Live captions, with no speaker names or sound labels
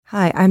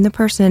Hi, I'm the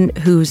person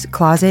whose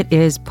closet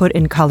is put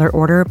in color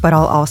order, but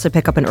I'll also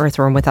pick up an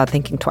earthworm without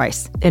thinking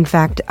twice. In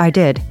fact, I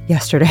did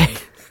yesterday.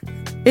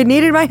 It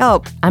needed my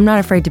help. I'm not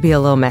afraid to be a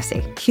little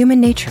messy.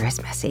 Human nature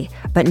is messy,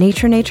 but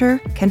nature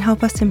can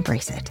help us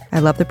embrace it. I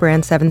love the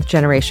brand 7th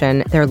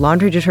Generation. Their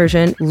laundry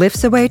detergent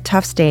lifts away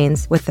tough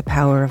stains with the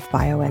power of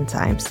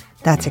bioenzymes.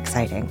 That's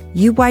exciting.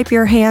 You wipe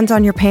your hands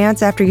on your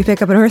pants after you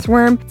pick up an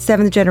earthworm?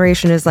 7th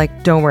Generation is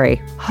like, don't worry,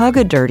 hug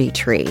a dirty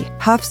tree,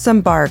 huff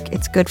some bark,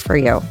 it's good for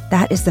you.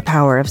 That is the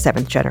power of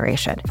 7th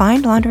Generation.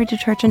 Find laundry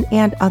detergent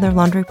and other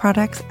laundry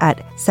products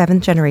at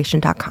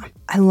 7thgeneration.com.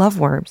 I love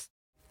worms.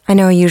 I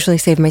know I usually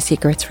save my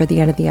secrets for the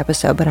end of the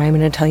episode, but I'm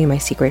going to tell you my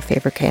secret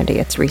favorite candy.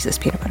 It's Reese's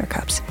Peanut Butter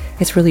Cups.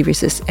 It's really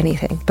Reese's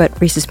anything,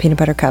 but Reese's Peanut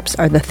Butter Cups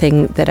are the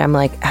thing that I'm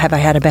like, have I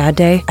had a bad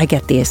day? I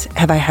get these.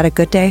 Have I had a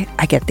good day?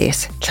 I get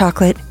these.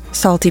 Chocolate,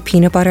 salty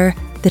peanut butter,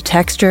 the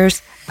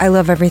textures, I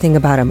love everything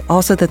about them.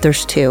 Also that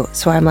there's 2,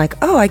 so I'm like,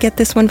 oh, I get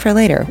this one for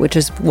later, which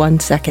is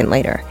 1 second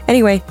later.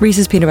 Anyway,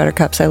 Reese's Peanut Butter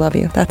Cups, I love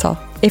you, that's all.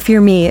 If you're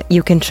me,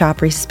 you can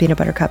shop Reese's Peanut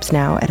Butter Cups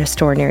now at a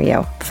store near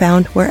you,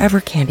 found wherever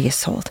candy is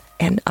sold,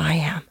 and I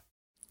am.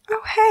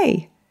 Oh,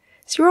 hey,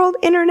 it's your old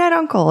internet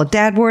uncle,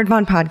 Dad Ward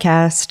Von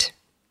Podcast,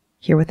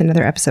 here with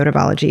another episode of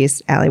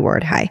Ologies. Allie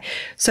Ward, hi.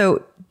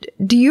 So,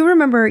 do you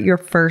remember your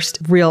first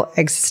real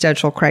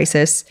existential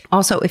crisis?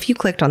 Also, if you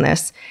clicked on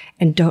this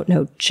and don't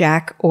know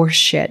jack or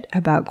shit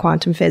about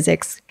quantum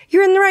physics,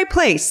 you're in the right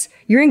place.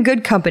 You're in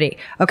good company.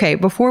 Okay,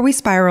 before we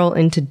spiral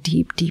into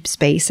deep, deep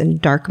space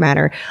and dark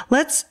matter,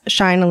 let's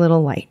shine a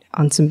little light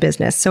on some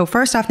business. So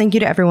first off, thank you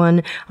to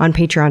everyone on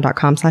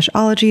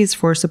patreon.com/ologies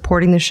for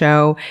supporting the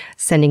show,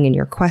 sending in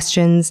your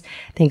questions.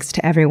 Thanks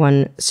to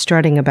everyone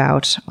strutting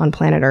about on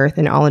planet Earth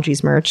in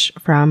Ologies merch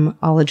from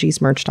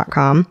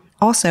ologiesmerch.com.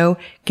 Also,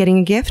 getting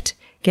a gift,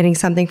 getting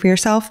something for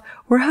yourself.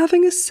 We're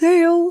having a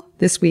sale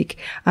this week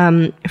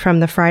from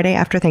the Friday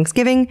after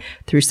Thanksgiving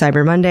through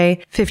Cyber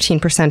Monday.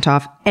 15%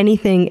 off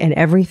anything and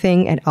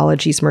everything at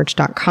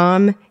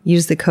ologiesmerch.com.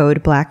 Use the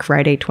code Black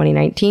Friday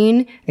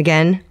 2019.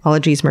 Again,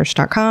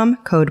 ologiesmerch.com,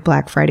 code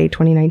Black Friday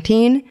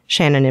 2019.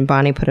 Shannon and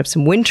Bonnie put up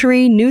some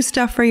wintry new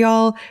stuff for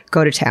y'all.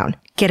 Go to town.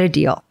 Get a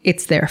deal.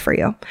 It's there for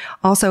you.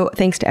 Also,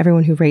 thanks to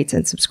everyone who rates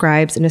and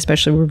subscribes and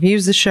especially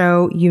reviews the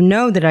show. You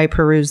know that I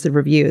peruse the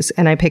reviews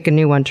and I pick a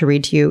new one to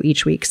read to you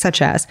each week,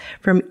 such as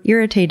from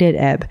Irritated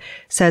Ebb,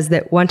 says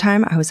that one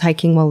time I was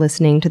hiking while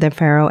listening to the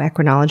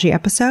ferroequinology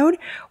episode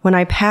when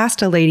I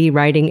passed a lady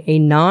riding a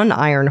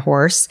non-iron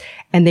horse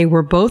and they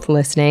were both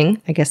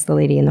listening, I guess the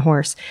lady and the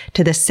horse,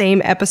 to the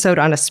same episode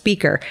on a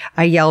speaker.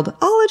 I yelled,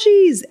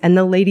 "Ologies!" and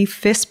the lady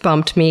fist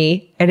bumped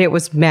me and it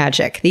was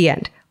magic. The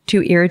end.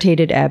 To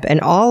Irritated Ebb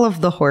and all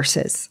of the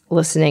horses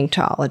listening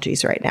to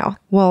Ologies right now.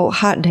 Well,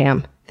 hot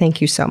damn.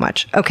 Thank you so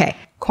much. Okay.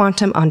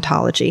 Quantum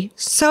ontology.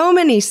 So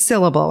many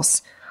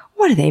syllables.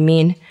 What do they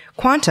mean?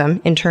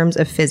 Quantum, in terms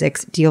of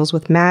physics, deals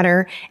with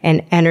matter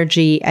and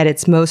energy at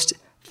its most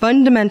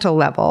fundamental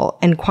level.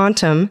 And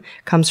quantum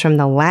comes from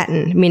the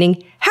Latin,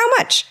 meaning how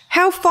much,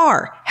 how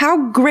far,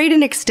 how great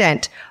an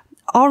extent.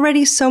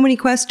 Already so many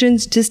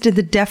questions just to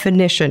the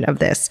definition of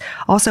this.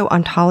 Also,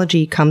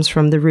 ontology comes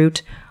from the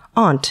root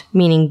ont,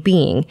 meaning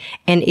being,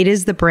 and it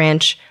is the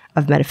branch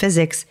of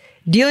metaphysics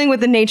dealing with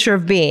the nature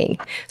of being.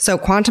 So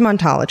quantum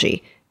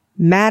ontology,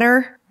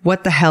 matter,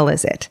 what the hell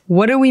is it?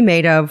 What are we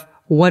made of?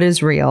 What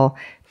is real?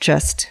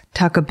 Just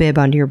tuck a bib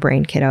under your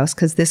brain, kiddos,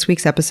 because this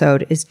week's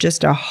episode is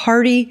just a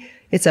hearty,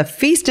 it's a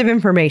feast of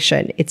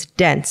information. It's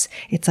dense.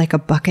 It's like a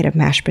bucket of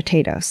mashed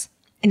potatoes,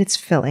 and it's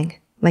filling,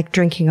 like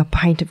drinking a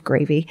pint of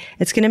gravy.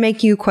 It's going to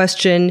make you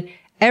question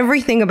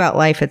everything about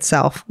life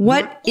itself.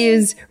 What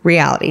is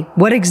reality?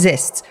 What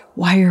exists?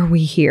 Why are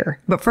we here?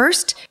 But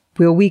first,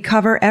 will we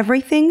cover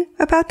everything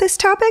about this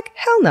topic?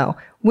 Hell no.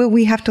 Will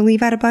we have to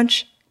leave out a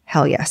bunch?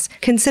 Hell yes.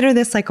 Consider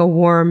this like a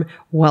warm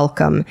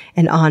welcome,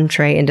 an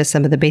entree into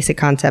some of the basic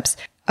concepts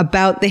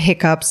about the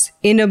hiccups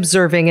in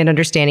observing and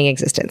understanding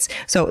existence.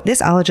 So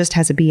this ologist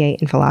has a BA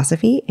in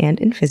philosophy and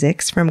in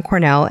physics from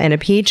Cornell and a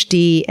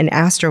PhD in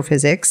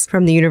astrophysics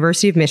from the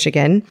University of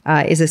Michigan,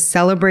 is a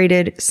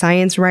celebrated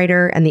science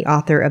writer and the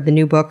author of the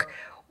new book,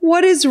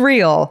 What is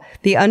Real?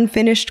 The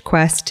Unfinished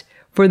Quest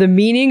for the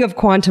Meaning of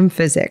Quantum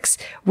Physics,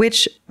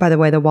 which, by the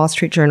way, the Wall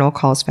Street Journal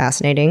calls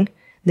fascinating.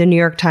 The New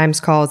York Times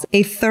calls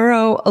a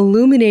thorough,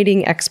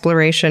 illuminating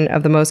exploration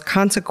of the most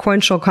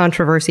consequential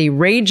controversy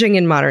raging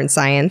in modern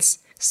science.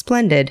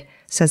 Splendid,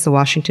 says the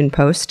Washington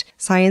Post.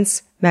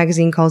 Science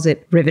magazine calls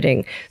it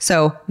riveting.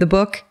 So the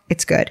book,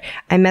 it's good.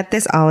 I met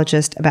this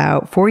ologist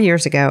about 4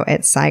 years ago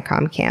at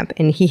SciComm camp,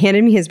 and he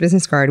handed me his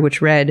business card,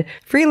 which read,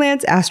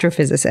 freelance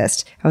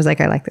astrophysicist. I was like,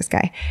 I like this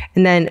guy.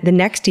 And then the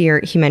next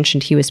year, he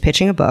mentioned he was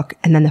pitching a book.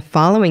 And then the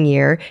following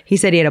year, he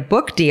said he had a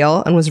book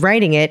deal and was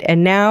writing it.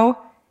 And now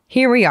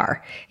here we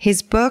are.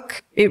 His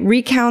book, it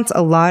recounts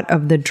a lot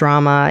of the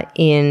drama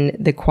in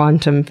the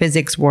quantum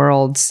physics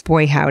worlds.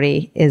 Boy,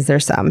 howdy, is there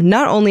some.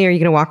 Not only are you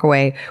going to walk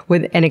away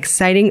with an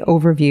exciting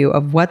overview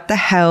of what the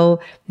hell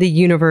the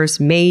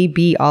universe may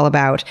be all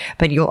about,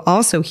 but you'll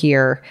also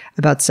hear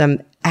about some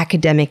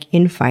academic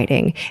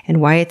infighting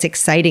and why it's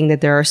exciting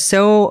that there are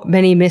so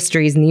many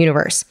mysteries in the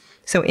universe.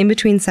 So in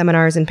between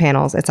seminars and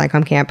panels at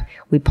SciComm Camp,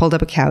 we pulled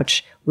up a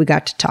couch. We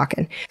got to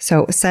talking.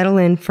 So settle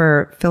in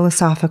for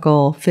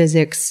philosophical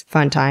physics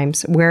fun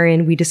times,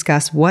 wherein we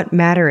discuss what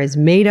matter is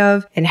made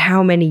of and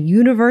how many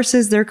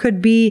universes there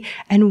could be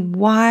and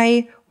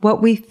why what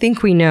we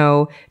think we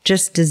know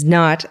just does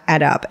not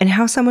add up, and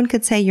how someone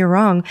could say you're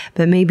wrong,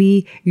 but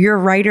maybe you're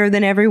righter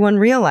than everyone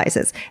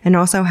realizes. And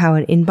also how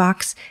an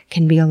inbox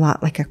can be a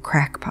lot like a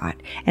crackpot,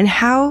 and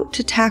how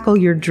to tackle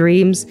your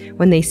dreams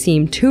when they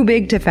seem too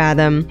big to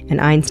fathom,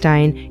 and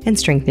Einstein and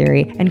string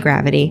theory and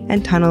gravity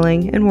and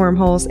tunneling and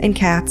wormholes and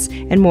cats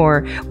and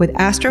more with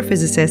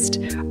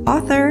astrophysicist,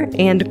 author,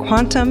 and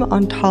quantum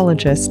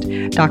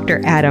ontologist,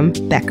 Dr. Adam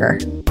Becker.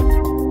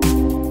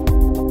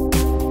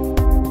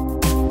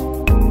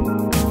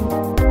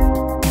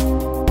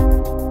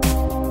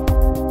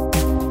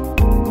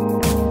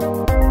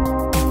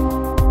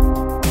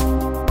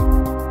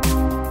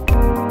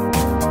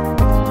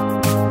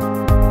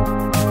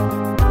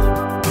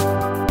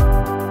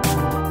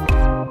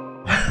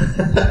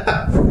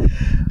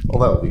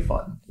 Well, that would be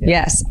fun. Yeah.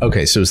 Yes.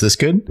 Okay, so is this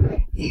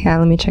good? Yeah,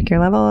 let me check your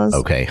levels.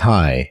 Okay,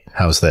 hi.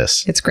 How's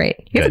this? It's great.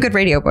 You have a good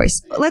radio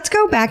voice. Let's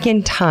go back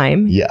in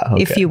time,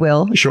 if you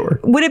will. Sure.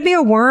 Would it be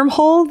a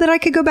wormhole that I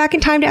could go back in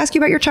time to ask you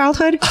about your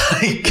childhood?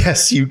 I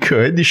guess you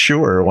could.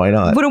 Sure, why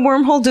not? Would a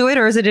wormhole do it,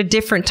 or is it a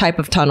different type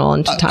of tunnel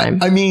into time?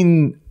 I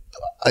mean,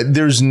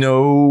 there's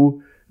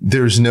no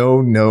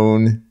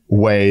known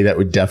way that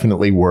would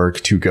definitely work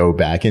to go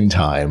back in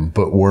time,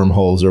 but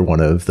wormholes are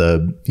one of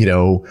the,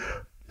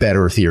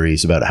 better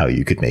theories about how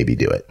you could maybe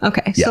do it.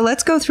 Okay, so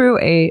let's go through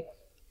a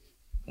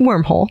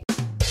wormhole.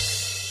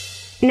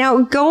 Now,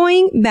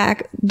 going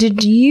back,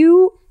 did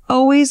you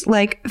always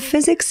like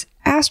physics,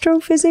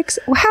 astrophysics?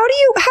 How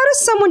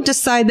does someone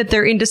decide that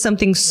they're into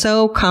something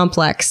so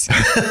complex?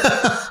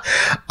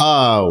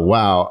 Oh,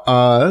 wow.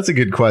 That's a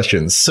good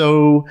question.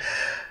 So,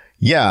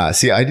 yeah,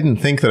 see, I didn't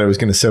think that I was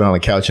going to sit on a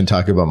couch and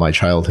talk about my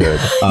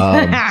childhood.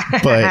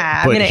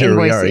 But here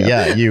we are. You.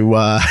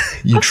 Yeah,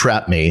 you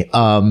trapped me.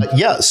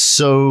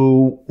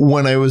 So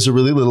when I was a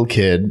really little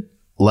kid,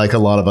 like a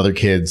lot of other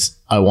kids,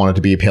 I wanted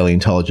to be a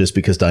paleontologist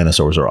because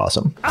dinosaurs are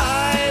awesome.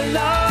 I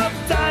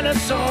love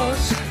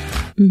dinosaurs.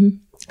 Mm-hmm.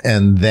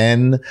 And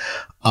then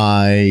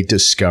I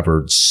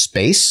discovered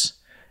space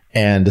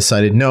and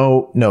decided,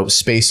 no,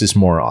 space is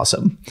more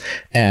awesome.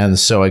 And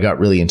so I got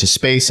really into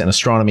space and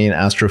astronomy and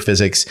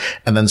astrophysics,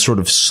 and then sort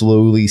of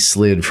slowly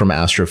slid from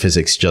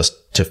astrophysics just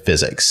to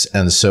physics.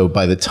 And so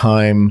by the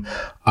time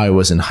I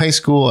was in high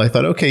school, I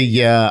thought, okay,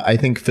 yeah, I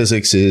think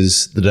physics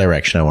is the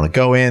direction I want to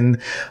go in.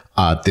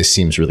 This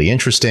seems really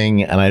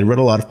interesting. And I read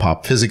a lot of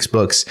pop physics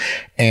books,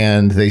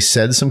 and they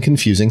said some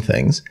confusing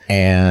things.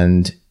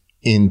 And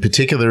in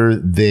particular,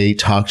 they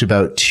talked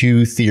about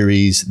two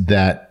theories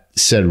that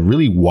said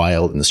really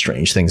wild and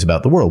strange things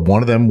about the world.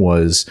 One of them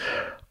was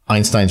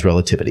Einstein's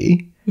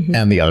relativity,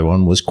 and the other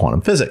one was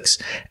quantum physics.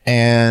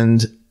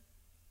 And,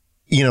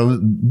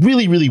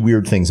 really, really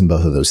weird things in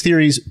both of those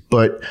theories.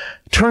 But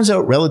turns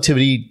out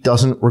relativity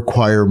doesn't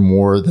require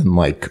more than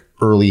like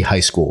early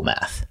high school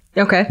math.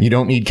 Okay. You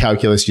don't need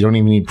calculus. You don't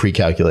even need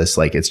pre-calculus.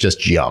 Like, it's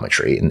just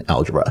geometry and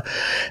algebra.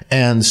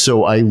 And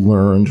so I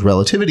learned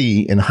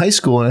relativity in high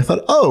school, and I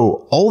thought,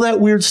 oh, all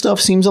that weird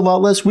stuff seems a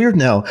lot less weird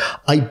now.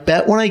 I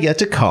bet when I get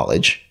to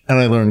college and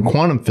I learn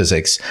quantum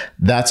physics,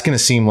 that's going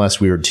to seem less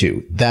weird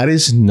too. That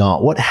is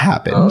not what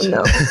happened. Oh,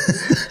 no.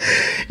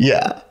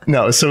 Yeah.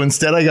 No. So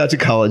instead I got to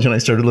college and I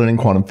started learning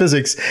quantum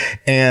physics,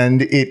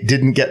 and it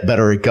didn't get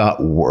better. It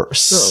got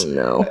worse. Oh,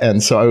 no.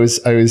 And so I was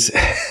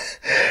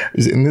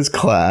in this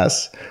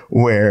class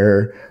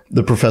where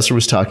the professor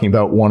was talking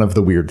about one of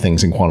the weird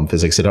things in quantum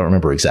physics. I don't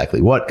remember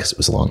exactly what, because it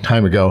was a long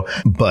time ago.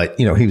 But,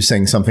 he was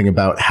saying something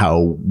about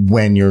how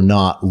when you're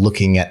not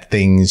looking at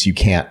things, you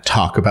can't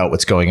talk about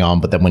what's going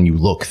on. But then when you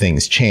look,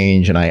 things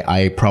change. And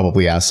I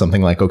probably asked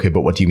something like, okay,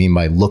 but what do you mean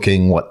by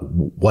looking?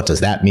 What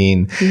does that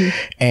mean? Mm-hmm.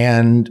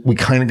 And we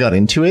kind of got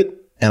into it.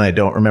 And I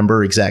don't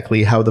remember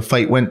exactly how the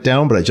fight went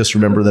down, but I just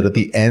remember that at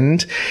the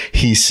end,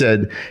 he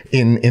said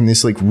in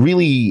this like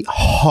really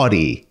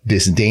haughty,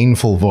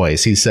 disdainful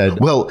voice, he said,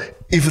 well,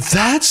 if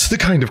that's the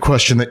kind of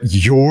question that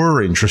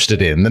you're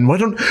interested in, then why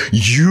don't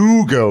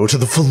you go to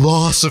the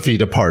philosophy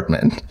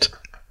department?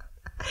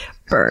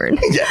 Burn.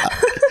 Yeah.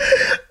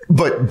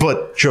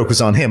 But joke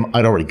was on him.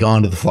 I'd already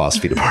gone to the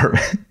philosophy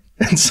department.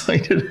 And so I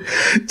did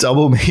a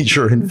double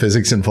major in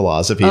physics and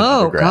philosophy.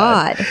 Oh,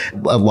 God.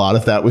 A lot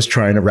of that was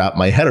trying to wrap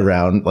my head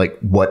around like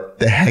what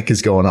the heck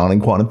is going on in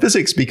quantum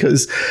physics,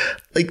 because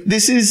like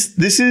this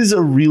is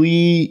a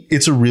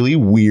really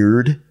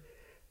weird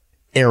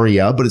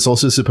area, but it's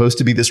also supposed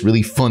to be this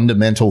really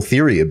fundamental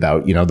theory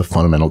about, the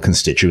fundamental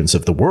constituents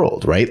of the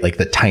world, right? Like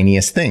the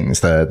tiniest things,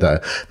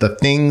 the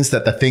things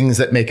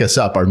that make us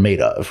up are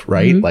made of,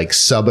 right? Mm-hmm. Like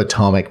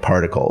subatomic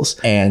particles.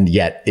 And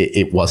yet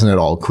it wasn't at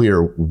all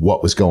clear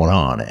what was going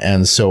on.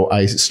 And so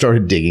I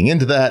started digging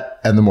into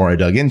that. And the more I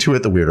dug into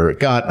it, the weirder it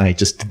got. And I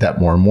just did that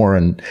more and more,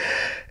 and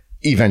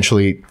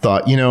eventually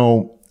thought,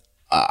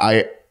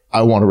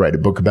 I want to write a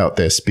book about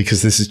this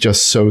because this is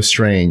just so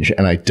strange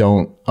and I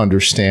don't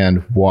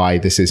understand why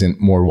this isn't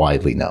more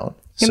widely known.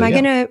 Am I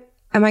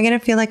gonna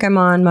feel like I'm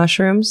on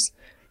mushrooms?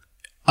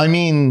 I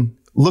mean,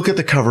 look at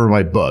the cover of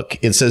my book.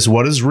 It says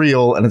what is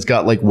real and it's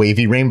got like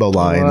wavy rainbow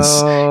lines.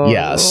 Whoa.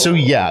 Yeah. So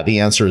yeah, the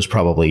answer is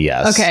probably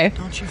yes. Okay.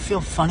 Don't you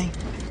feel funny?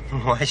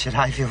 Why should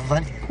I feel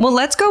funny? Well,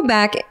 let's go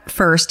back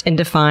first and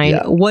define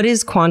what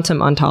is quantum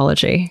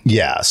ontology.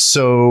 Yeah.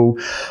 So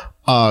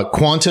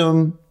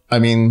quantum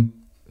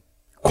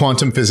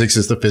physics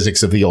is the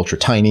physics of the ultra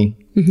tiny,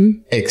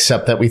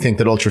 except that we think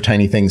that ultra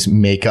tiny things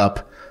make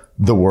up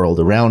the world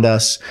around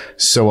us.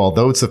 So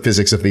although it's the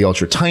physics of the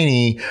ultra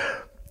tiny,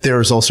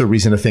 there's also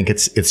reason to think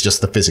it's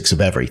just the physics of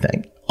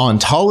everything.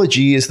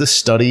 Ontology is the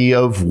study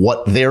of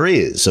what there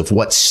is, of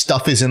what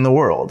stuff is in the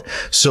world.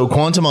 So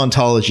quantum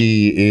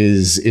ontology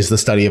is the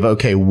study of,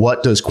 okay,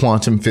 what does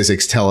quantum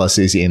physics tell us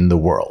is in the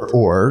world?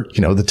 Or,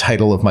 the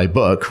title of my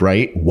book,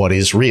 right? What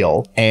is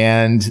real?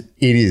 And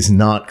it is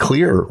not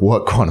clear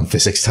what quantum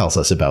physics tells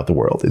us about the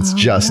world.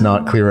 It's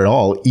not clear at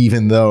all,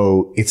 even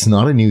though it's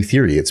not a new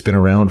theory. It's been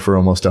around for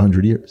almost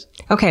 100 years.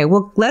 Okay,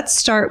 well, let's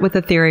start with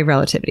the theory of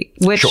relativity,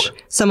 which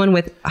someone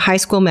with high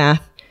school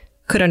math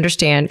could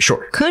understand.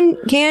 Sure.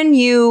 Can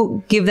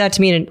you give that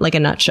to me in a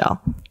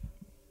nutshell?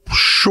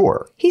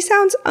 Sure. He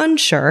sounds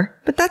unsure,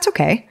 but that's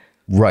okay.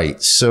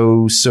 Right.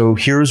 So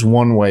here's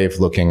one way of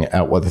looking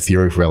at what the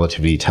theory of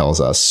relativity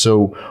tells us.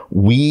 So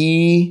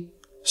we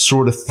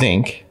sort of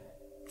think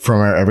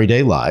from our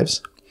everyday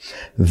lives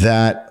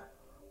that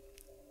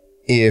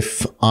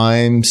if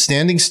I'm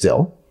standing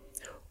still,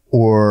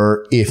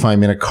 or if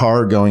I'm in a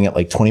car going at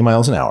like 20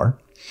 miles an hour,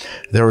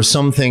 there are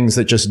some things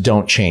that just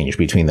don't change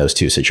between those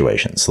two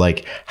situations.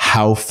 Like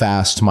how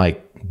fast my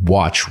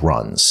watch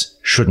runs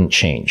shouldn't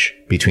change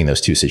between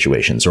those two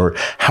situations, or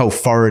how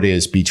far it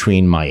is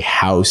between my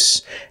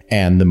house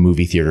and the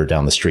movie theater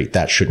down the street.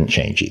 That shouldn't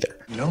change either.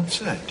 You don't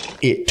say.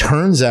 It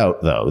turns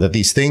out, though, that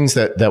these things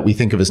that we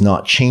think of as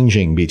not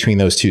changing between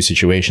those two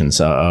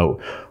situations,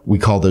 we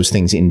call those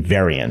things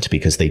invariant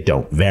because they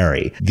don't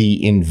vary.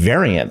 The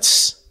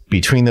invariants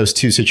between those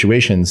two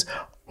situations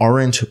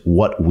aren't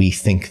what we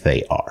think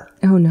they are.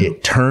 Oh, no.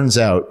 It turns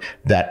out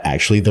that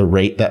actually the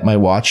rate that my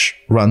watch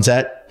runs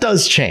at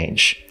does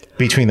change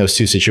between those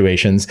two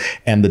situations,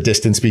 and the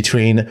distance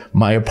between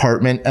my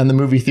apartment and the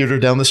movie theater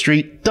down the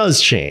street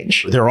does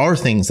change. There are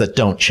things that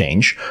don't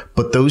change,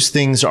 but those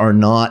things are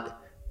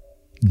not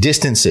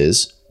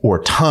distances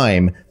or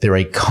time. They're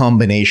a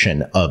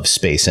combination of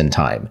space and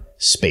time.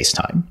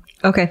 Space-time.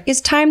 Okay. Is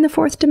time the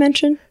fourth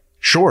dimension?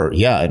 Sure.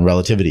 Yeah. In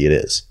relativity, it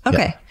is.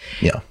 Okay.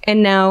 Yeah.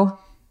 And now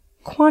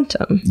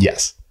quantum.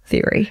 Yes.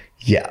 Theory.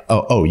 Yeah.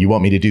 Oh, you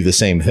want me to do the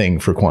same thing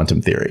for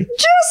quantum theory?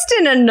 Just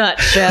in a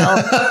nutshell.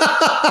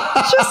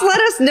 Just let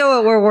us know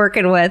what we're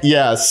working with.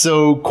 Yeah.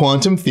 So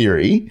quantum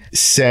theory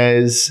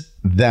says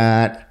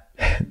that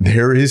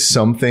there is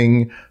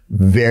something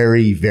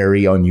very,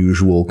 very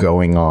unusual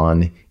going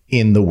on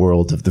in the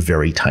world of the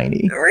very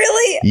tiny.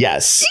 Really?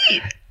 Yes.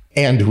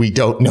 And we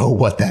don't know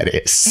what that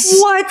is.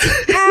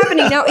 What's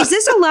happening? Now, is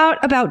this a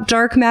lot about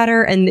dark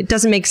matter and it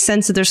doesn't make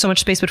sense that there's so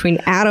much space between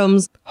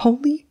atoms?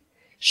 Holy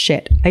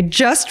shit. I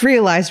just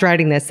realized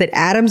writing this that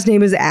Adam's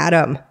name is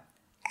Adam.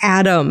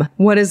 Adam.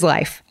 What is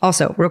life?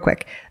 Also, real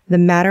quick, the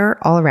matter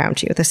all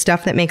around you, the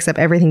stuff that makes up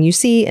everything you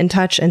see and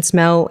touch and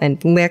smell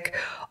and lick,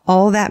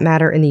 all that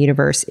matter in the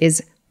universe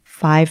is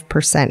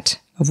 5%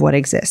 of what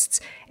exists.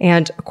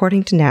 And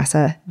according to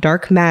NASA,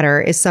 dark matter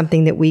is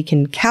something that we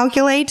can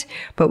calculate,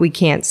 but we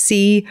can't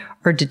see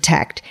or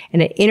detect.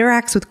 And it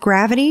interacts with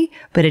gravity,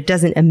 but it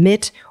doesn't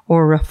emit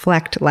or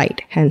reflect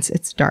light. Hence,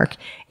 it's dark.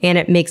 And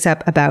it makes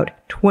up about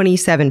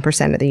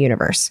 27% of the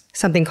universe.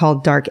 Something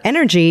called dark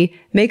energy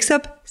makes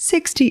up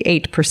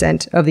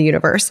 68% of the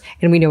universe.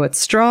 And we know it's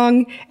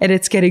strong and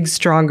it's getting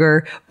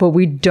stronger, but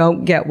we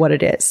don't get what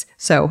it is.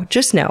 So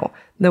just know,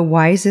 the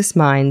wisest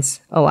minds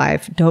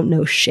alive don't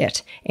know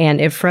shit. And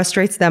it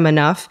frustrates them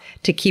enough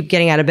to keep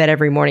getting out of bed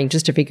every morning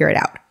just to figure it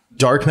out.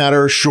 Dark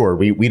matter, sure.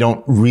 We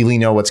don't really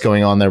know what's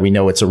going on there. We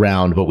know it's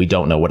around, but we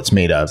don't know what it's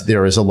made of.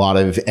 There is a lot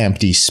of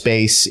empty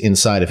space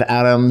inside of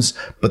atoms,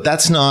 but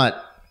that's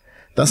not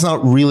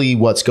really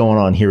what's going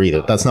on here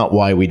either. That's not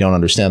why we don't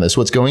understand this.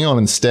 What's going on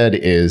instead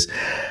is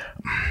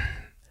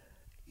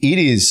it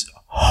is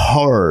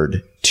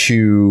hard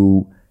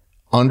to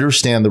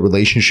understand the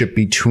relationship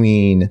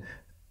between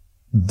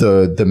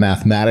the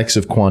mathematics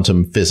of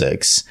quantum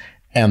physics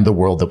and the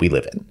world that we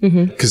live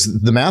in.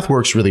 Because the math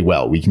works really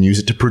well. We can use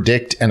it to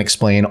predict and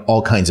explain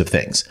all kinds of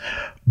things.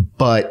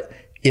 But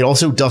it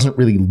also doesn't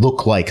really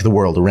look like the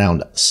world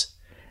around us.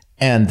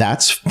 And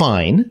that's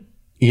fine.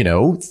 You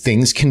know,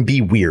 things can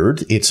be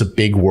weird. It's a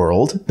big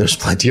world. There's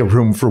plenty of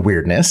room for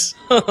weirdness.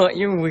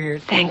 You're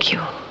weird. Thank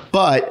you.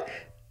 But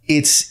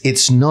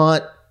it's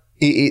not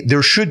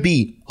there should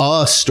be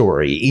a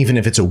story, even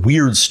if it's a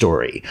weird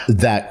story,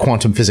 that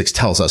quantum physics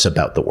tells us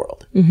about the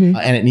world.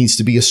 And it needs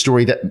to be a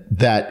story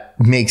that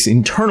makes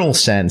internal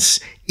sense,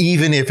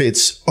 even if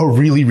it's a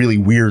really, really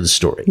weird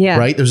story,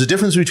 right? There's a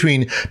difference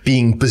between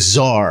being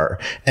bizarre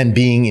and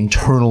being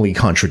internally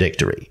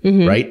contradictory,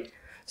 right?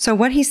 So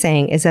what he's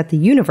saying is that the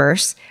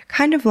universe,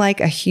 kind of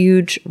like a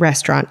huge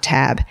restaurant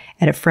tab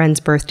at a friend's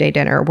birthday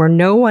dinner where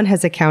no one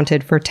has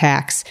accounted for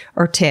tax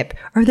or tip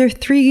or their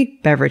 3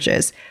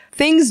 beverages,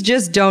 things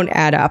just don't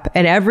add up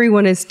and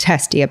everyone is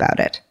testy about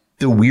it.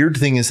 The weird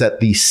thing is that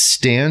the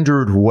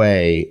standard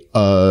way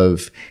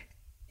of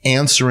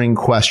answering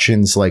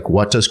questions like,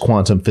 what does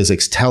quantum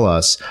physics tell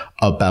us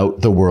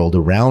about the world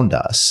around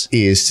us,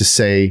 is to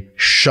say,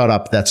 shut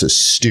up, that's a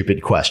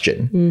stupid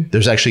question.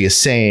 There's actually a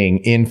saying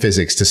in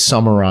physics to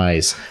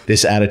summarize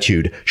this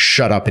attitude,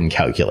 shut up and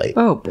calculate.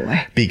 Oh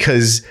boy.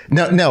 Because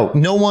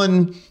no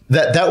one,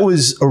 that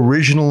was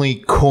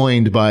originally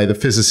coined by the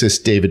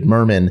physicist David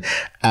Mermin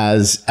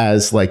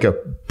as like a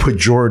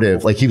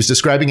pejorative, like he was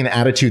describing an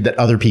attitude that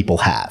other people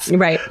have.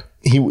 Right.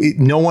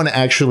 No one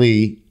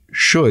actually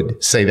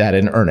should say that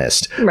in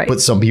earnest, right, but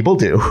some people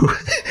do.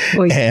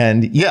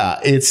 And yeah,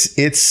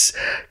 it's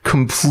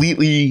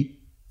completely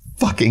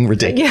fucking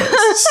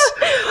ridiculous.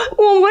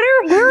 Well,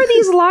 where are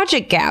these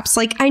logic gaps?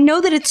 Like, I know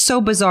that it's so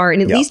bizarre,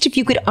 and at least if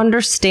you could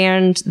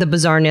understand the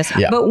bizarreness,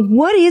 but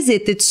what is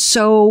it that's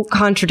so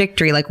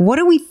contradictory? Like, what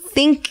do we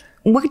think?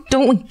 What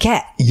don't we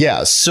get?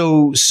 Yeah.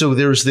 So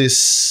there's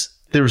this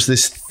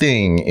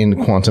thing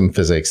in quantum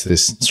physics,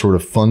 this sort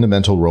of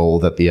fundamental role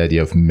that the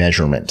idea of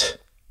measurement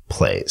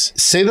plays.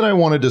 Say that I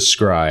want to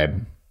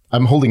describe,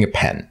 I'm holding a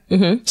pen.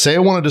 Say I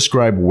want to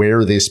describe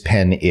where this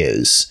pen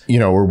is,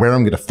 or where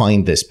I'm going to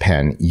find this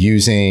pen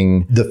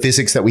using the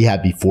physics that we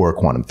had before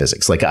quantum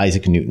physics, like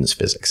Isaac Newton's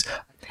physics.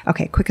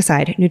 Okay, quick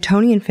aside,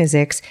 Newtonian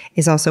physics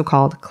is also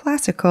called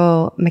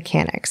classical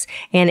mechanics,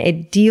 and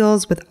it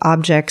deals with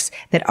objects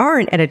that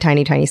aren't at a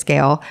tiny, tiny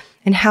scale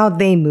and how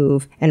they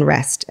move and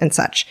rest and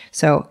such.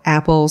 So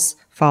apples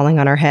falling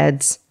on our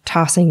heads,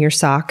 tossing your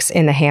socks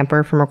in the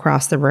hamper from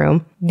across the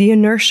room, the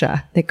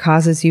inertia that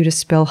causes you to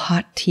spill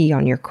hot tea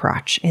on your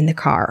crotch in the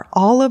car.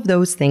 All of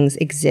those things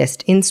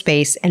exist in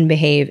space and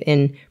behave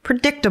in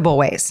predictable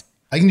ways.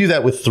 I can do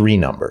that with 3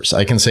 numbers.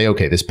 I can say,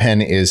 okay, this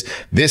pen is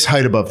this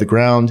height above the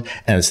ground,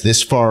 and it's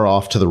this far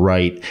off to the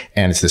right,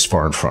 and it's this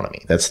far in front of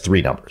me. That's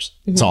 3 numbers.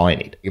 That's all I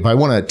need. If I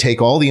want to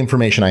take all the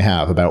information I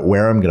have about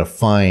where I'm going to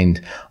find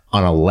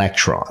an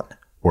electron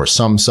or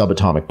some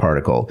subatomic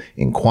particle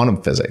in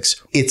quantum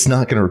physics, it's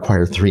not going to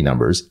require 3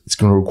 numbers. It's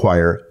going to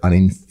require an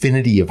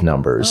infinity of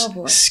numbers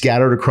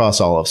scattered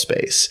across all of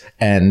space.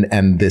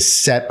 And this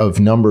set of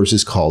numbers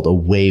is called a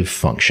wave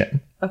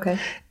function. Okay.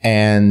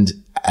 And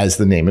as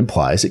the name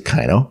implies, it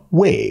kind of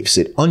waves.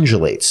 It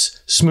undulates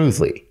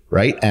smoothly,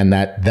 right? And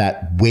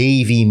that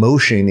wavy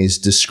motion is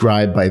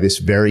described by this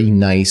very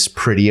nice,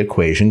 pretty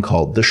equation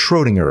called the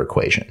Schrödinger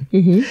equation.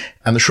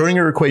 And the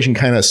Schrödinger equation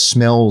kind of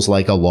smells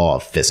like a law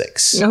of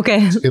physics.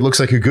 Okay. It looks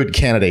like a good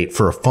candidate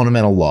for a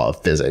fundamental law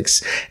of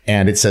physics.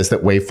 And it says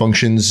that wave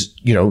functions,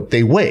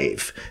 they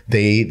wave,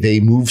 they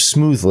move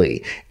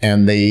smoothly,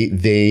 and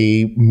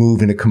they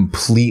move in a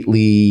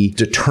completely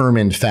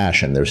determined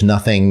fashion. There's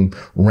nothing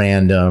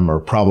random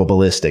or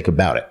probabilistic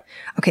about it.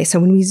 Okay, so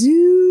when we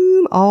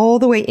zoom all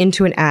the way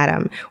into an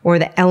atom, or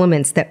the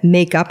elements that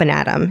make up an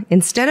atom,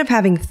 instead of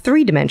having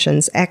 3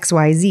 dimensions, X,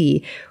 Y,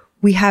 Z,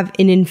 we have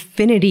an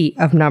infinity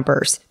of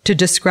numbers to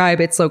describe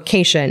its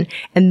location.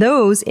 And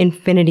those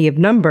infinity of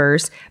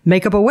numbers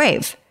make up a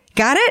wave.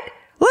 Got it?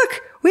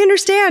 Look, we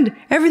understand.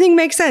 Everything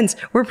makes sense.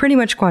 We're pretty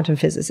much quantum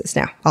physicists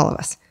now, all of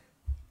us.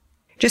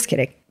 Just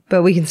kidding,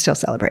 but we can still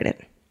celebrate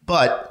it.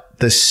 But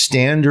the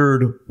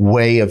standard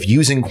way of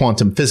using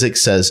quantum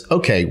physics says,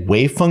 okay,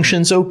 wave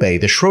functions obey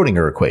the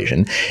Schrödinger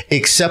equation,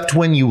 except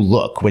when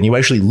you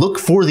actually look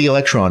for the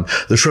electron,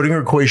 the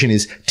Schrödinger equation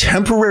is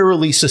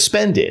temporarily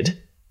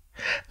suspended,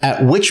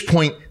 at which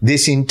point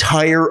this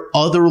entire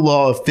other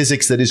law of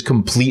physics that is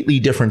completely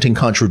different and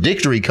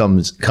contradictory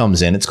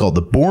comes in. It's called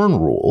the Born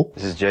rule.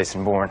 This is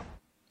Jason Bourne.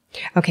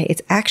 Okay,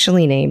 it's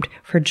actually named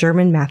for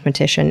German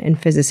mathematician and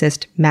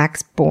physicist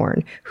Max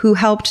Born, who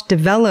helped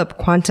develop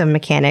quantum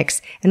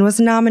mechanics and was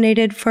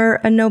nominated for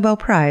a Nobel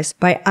Prize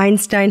by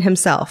Einstein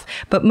himself.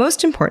 But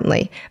most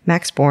importantly,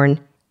 Max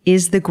Born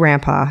is the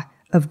grandpa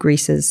of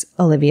Greece's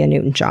Olivia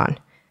Newton-John.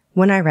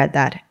 When I read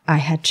that, I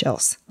had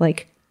chills,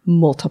 like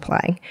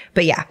multiplying.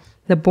 But yeah,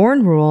 the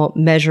Born rule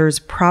measures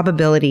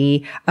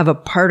probability of a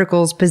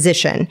particle's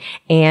position,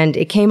 and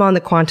it came on the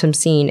quantum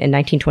scene in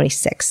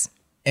 1926.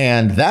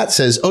 And that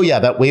says, oh yeah,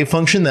 that wave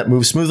function that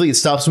moves smoothly, it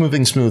stops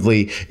moving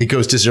smoothly. It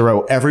goes to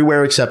 0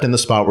 everywhere except in the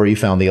spot where you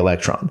found the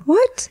electron.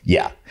 What?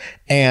 Yeah.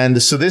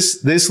 And so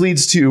this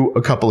leads to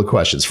a couple of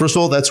questions. First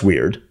of all, that's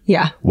weird.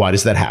 Yeah. Why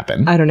does that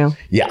happen? I don't know.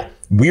 Yeah.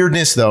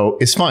 Weirdness, though,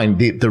 is fine.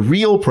 The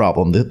real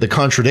problem, the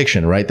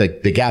contradiction, right?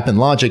 The gap in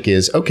logic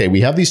is, okay,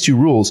 we have these 2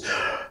 rules.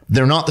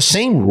 They're not the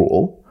same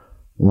rule.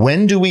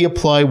 when do we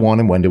apply one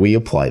and when do we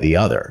apply the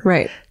other?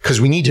 Right. Because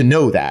we need to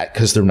know that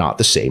because they're not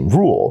the same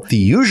rule. The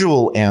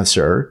usual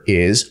answer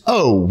is,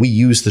 we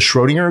use the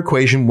Schrodinger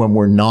equation when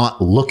we're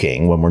not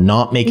looking, when we're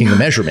not making the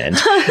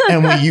measurement,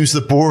 and we use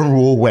the Bohr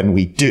rule when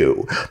we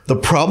do. The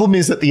problem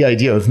is that the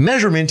idea of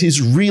measurement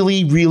is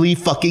really, really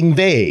fucking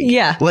vague.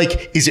 Yeah.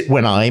 Like, is it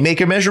when I make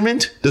a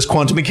measurement? Does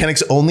quantum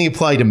mechanics only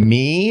apply to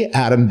me,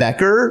 Adam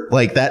Becker?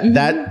 Like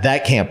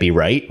that can't be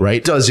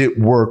right? Does it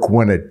work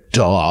when a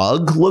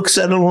dog looks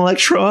at an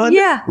electron?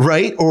 Yeah.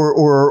 Right?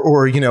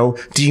 Or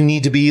do you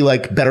need to be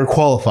like better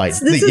qualified?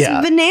 This is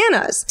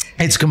bananas.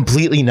 It's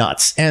completely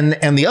nuts.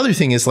 And the other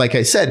thing is, like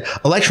I said,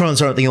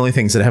 electrons aren't the only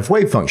things that have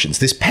wave functions.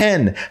 This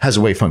pen has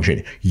a wave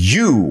function.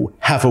 You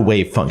have a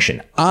wave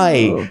function.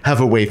 I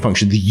have a wave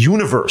function. The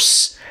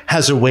universe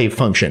has a wave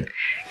function.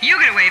 You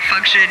get a wave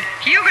function.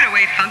 You get a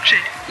wave function.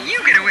 You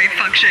get a wave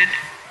function.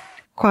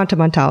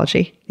 Quantum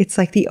ontology. It's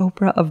like the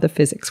Oprah of the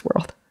physics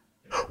world.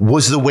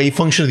 Was the wave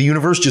function of the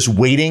universe just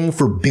waiting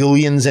for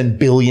billions and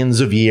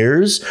billions of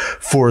years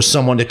for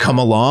someone to come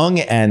along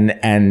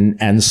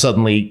and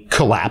suddenly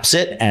collapse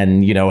it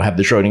and, have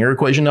the Schrodinger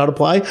equation not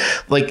apply?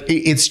 Like,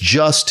 it's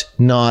just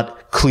not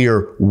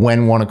clear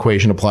when one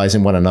equation applies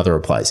and when another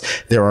applies.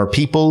 There are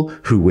people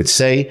who would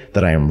say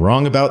that I am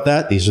wrong about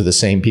that. These are the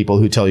same people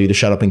who tell you to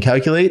shut up and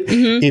calculate.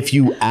 Mm-hmm. If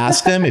you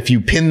ask them, if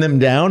you pin them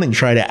down and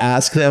try to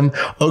ask them,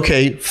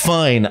 okay,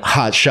 fine,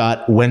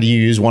 hotshot, when do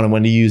you use one and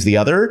when do you use the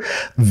other?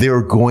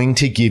 They're going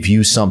to give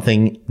you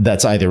something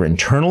that's either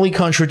internally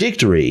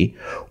contradictory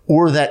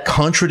or that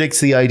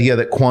contradicts the idea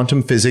that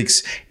quantum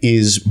physics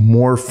is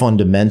more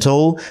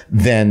fundamental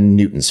than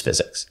Newton's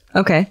physics.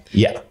 Okay.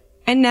 Yeah.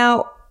 And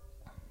now,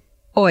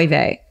 oy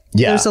vey.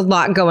 Yeah. There's a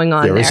lot going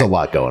on there. There is a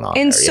lot going on.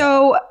 And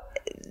so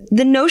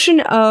the notion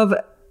of,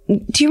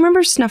 do you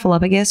remember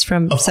Snuffleupagus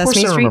from Sesame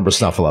Street? Of course I remember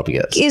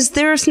Snuffleupagus. Is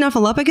there a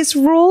Snuffleupagus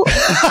rule?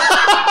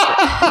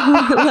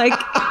 Like,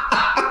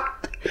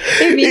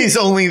 he's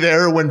only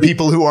there when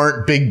people who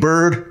aren't Big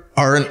Bird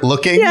aren't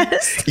looking.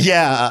 Yes.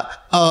 Yeah.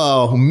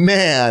 Oh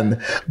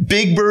man.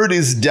 Big Bird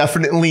is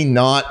definitely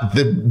not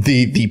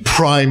the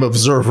prime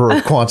observer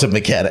of quantum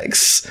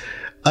mechanics.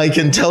 I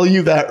can tell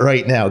you that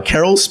right now.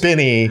 Carol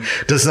Spinney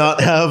does not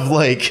have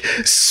like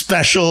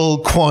special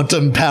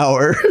quantum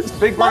power.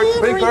 Big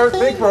Bird, Big Bird,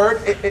 Big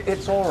Bird.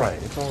 It's all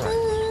right. It's all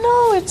right.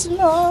 No, it's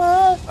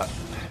not.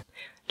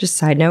 Just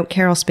side note,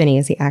 Carol Spinney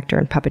is the actor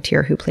and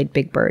puppeteer who played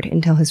Big Bird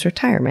until his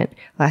retirement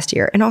last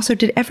year. And also,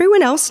 did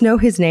everyone else know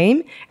his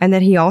name and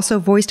that he also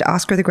voiced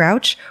Oscar the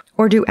Grouch?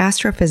 Or do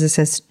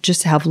astrophysicists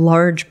just have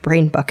large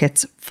brain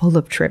buckets full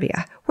of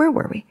trivia? Where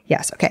were we?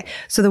 Yes, okay.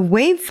 So the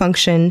wave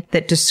function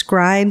that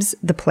describes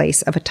the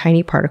place of a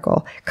tiny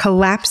particle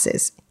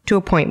collapses to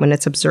a point when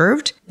it's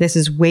observed. This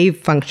is wave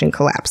function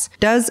collapse.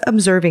 Does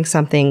observing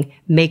something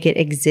make it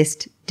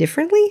exist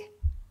differently?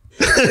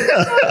 So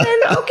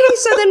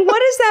then what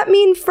does that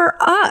mean for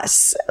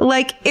us?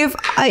 Like, if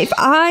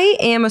I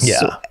am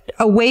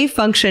a wave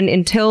function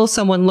until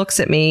someone looks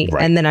at me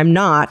and then I'm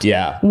not,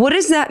 what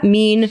does that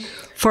mean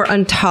for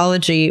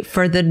ontology,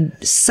 for the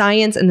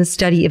science and the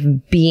study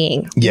of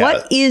being?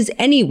 What is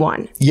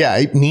anyone? Yeah,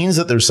 it means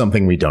that there's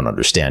something we don't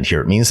understand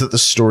here. It means that the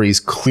story is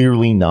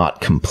clearly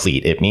not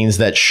complete. It means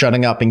that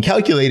shutting up and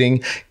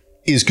calculating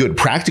is good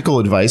practical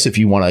advice if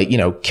you want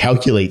to,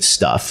 calculate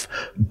stuff,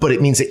 but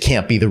it means it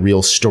can't be the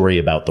real story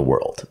about the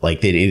world.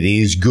 Like, it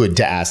is good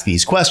to ask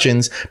these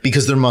questions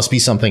because there must be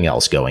something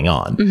else going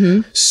on.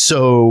 Mm-hmm.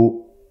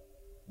 So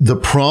the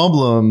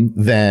problem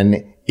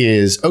then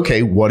is,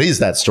 okay, what is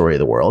that story of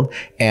the world?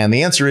 And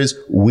the answer is,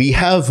 we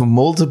have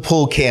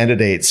multiple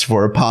candidates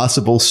for a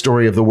possible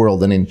story of the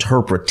world, an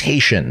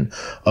interpretation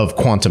of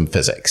quantum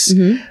physics.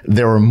 Mm-hmm.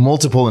 There are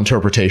multiple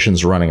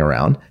interpretations running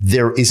around.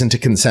 There isn't a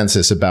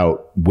consensus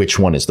about which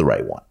one is the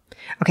right one.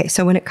 Okay,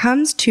 so when it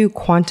comes to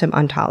quantum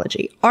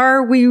ontology,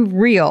 are we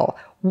real?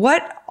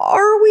 What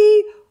are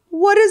we?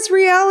 What is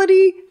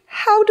reality?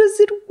 How does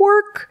it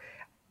work?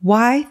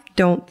 Why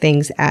don't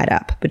things add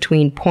up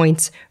between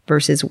points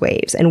versus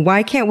waves? And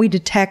why can't we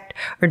detect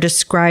or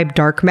describe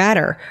dark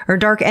matter or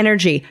dark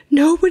energy?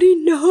 Nobody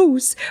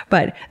knows.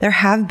 But there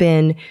have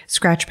been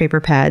scratch paper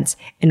pads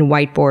and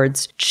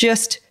whiteboards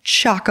just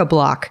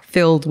chock-a-block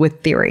filled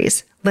with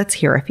theories. Let's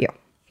hear a few.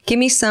 Give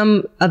me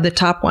some of the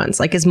top ones.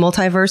 Like, is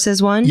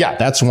multiverses one? Yeah,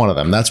 that's one of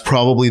them. That's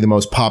probably the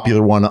most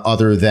popular one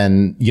other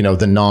than,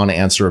 the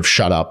non-answer of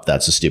shut up.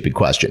 That's a stupid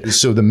question.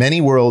 So the many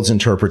worlds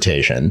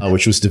interpretation,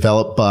 which was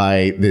developed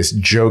by this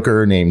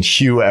joker named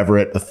Hugh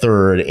Everett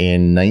III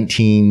in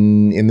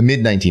the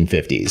mid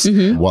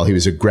 1950s, while he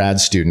was a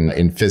grad student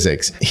in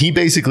physics. He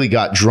basically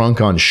got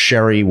drunk on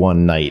sherry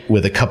one night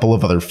with a couple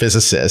of other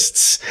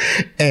physicists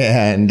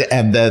and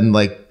then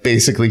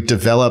basically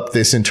developed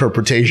this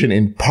interpretation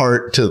in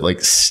part to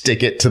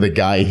stick it to the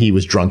guy he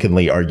was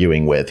drunkenly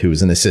arguing with, who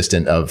was an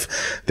assistant of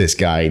this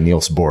guy,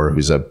 Niels Bohr,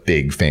 who's a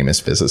big famous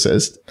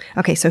physicist.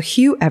 Okay, so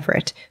Hugh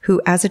Everett, who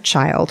as a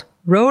child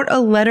wrote a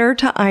letter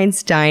to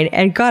Einstein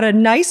and got a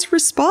nice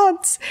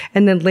response.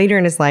 And then later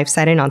in his life,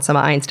 sat in on some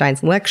of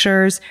Einstein's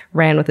lectures,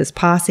 ran with his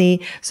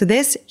posse. So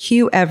this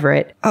Hugh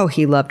Everett,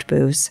 he loved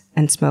booze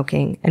and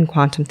smoking and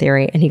quantum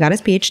theory. And he got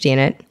his PhD in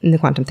it, in the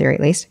quantum theory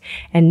at least.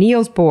 And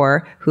Niels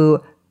Bohr,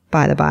 who,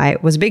 by the by,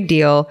 was a big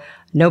deal,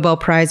 Nobel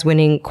Prize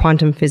winning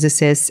quantum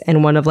physicist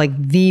and one of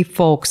the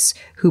folks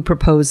who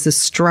proposed the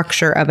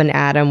structure of an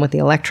atom with the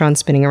electron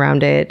spinning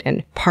around it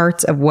and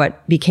parts of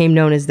what became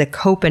known as the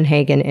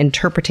Copenhagen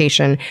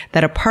interpretation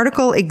that a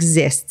particle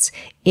exists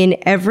in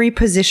every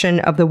position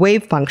of the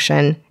wave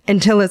function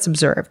until it's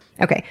observed.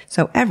 Okay,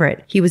 so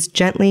Everett, he was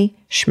gently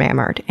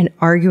schmammered and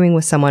arguing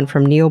with someone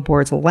from Niels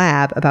Bohr's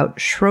lab about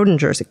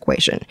Schrodinger's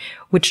equation,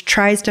 which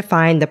tries to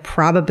find the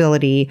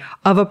probability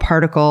of a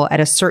particle at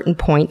a certain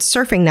point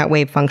surfing that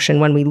wave function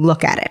when we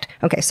look at it.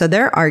 Okay, so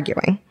they're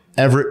arguing.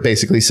 Everett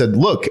basically said,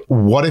 look,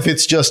 what if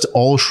it's just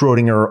all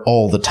Schrodinger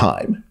all the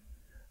time?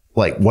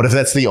 What if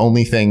that's the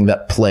only thing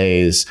that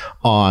plays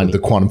on the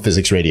quantum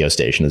physics radio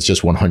station? It's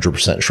just 100%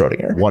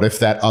 Schrodinger. What if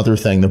that other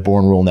thing, the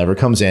Born rule, never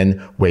comes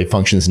in, wave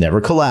functions never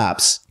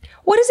collapse?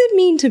 What does it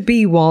mean to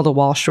be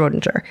wall-to-wall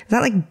Schrodinger? Is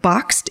that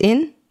boxed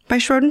in by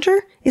Schrodinger?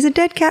 Is a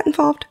dead cat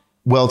involved?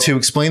 Well, to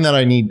explain that,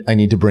 I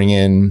need to bring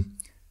in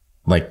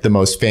the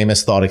most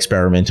famous thought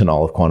experiment in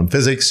all of quantum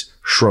physics,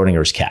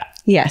 Schrodinger's cat.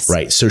 Yes.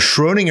 Right. So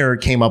Schrodinger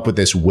came up with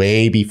this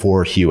way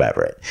before Hugh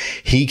Everett.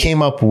 He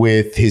came up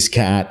with his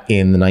cat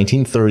in the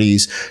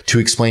 1930s to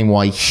explain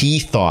why he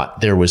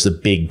thought there was a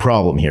big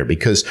problem here,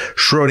 because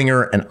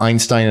Schrodinger and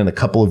Einstein and a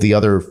couple of the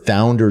other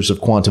founders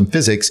of quantum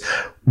physics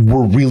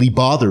were really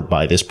bothered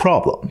by this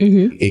problem.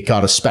 Mm-hmm. It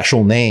got a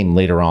special name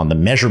later on, the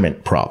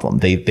measurement problem.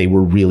 They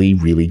were really,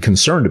 really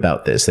concerned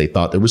about this. They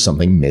thought there was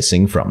something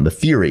missing from the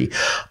theory.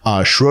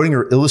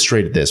 Schrodinger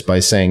illustrated this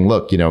by saying,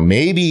 look,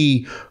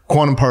 maybe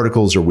quantum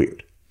particles are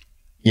weird.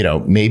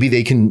 Maybe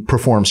they can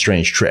perform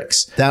strange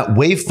tricks. That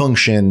wave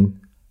function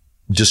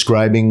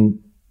describing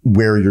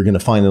where you're going to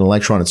find an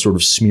electron, it's sort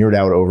of smeared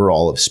out over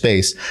all of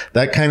space.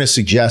 That kind of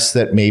suggests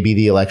that maybe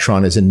the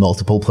electron is in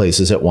multiple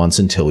places at once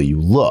until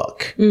you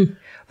look.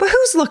 But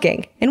who's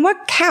looking? And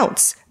what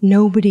counts?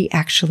 Nobody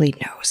actually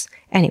knows.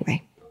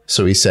 Anyway.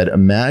 So he said,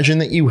 imagine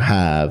that you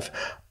have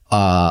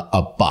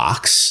a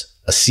box,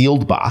 a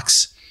sealed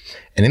box.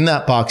 And in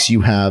that box,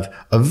 you have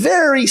a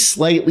very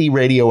slightly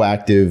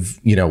radioactive,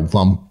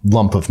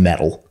 lump of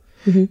metal.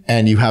 Mm-hmm.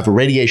 And you have a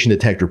radiation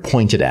detector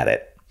pointed at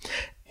it.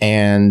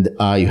 And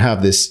you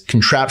have this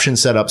contraption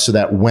set up so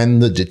that when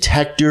the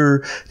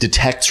detector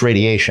detects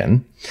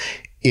radiation,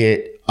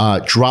 it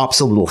drops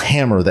a little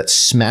hammer that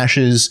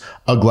smashes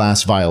a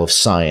glass vial of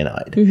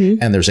cyanide.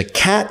 Mm-hmm. And there's a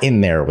cat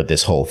in there with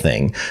this whole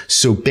thing.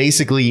 So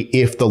basically,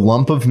 if the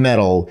lump of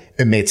metal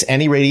emits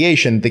any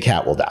radiation, the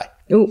cat will die.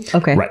 Oh,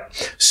 okay. Right.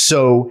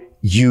 So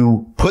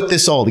you put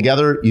this all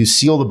together, you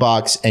seal the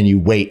box, and you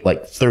wait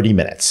 30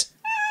 minutes.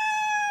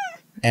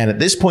 And at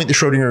this point, the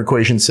Schrodinger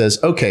equation says,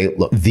 okay,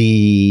 look,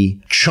 the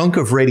chunk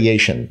of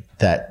radiation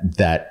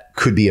that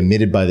could be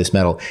emitted by this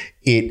metal,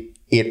 it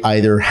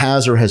either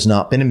has or has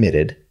not been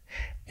emitted.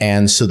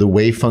 And so the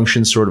wave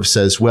function sort of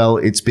says, well,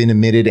 it's been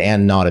emitted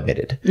and not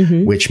emitted,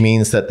 mm-hmm. which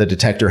means that the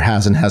detector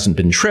has and hasn't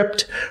been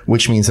tripped,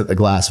 which means that the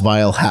glass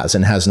vial has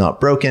and has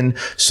not broken.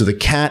 So the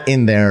cat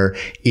in there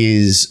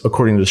is,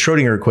 according to the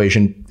Schrodinger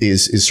equation,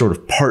 is sort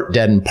of part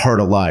dead and part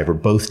alive, or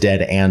both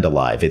dead and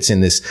alive. It's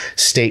in this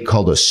state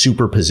called a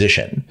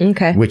superposition,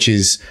 okay. which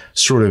is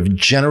sort of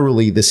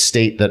generally the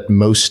state that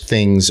most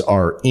things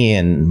are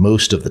in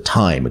most of the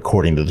time,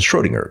 according to the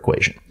Schrodinger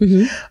equation.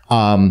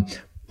 Mm-hmm.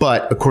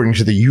 But according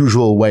to the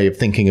usual way of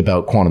thinking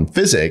about quantum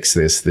physics,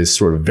 this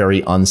sort of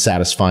very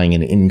unsatisfying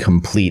and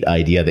incomplete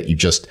idea that you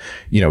just,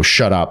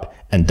 shut up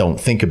and don't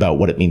think about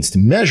what it means to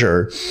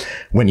measure,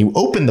 when you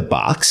open the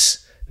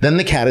box, then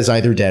the cat is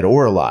either dead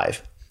or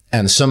alive.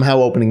 And somehow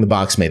opening the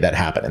box made that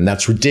happen. And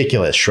that's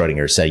ridiculous,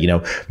 Schrodinger said.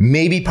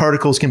 Maybe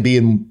particles can be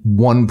in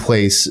one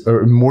place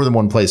or more than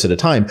one place at a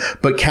time,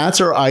 but cats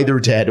are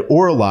either dead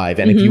or alive.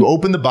 And mm-hmm. if you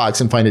open the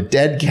box and find a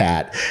dead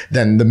cat,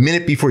 then the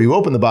minute before you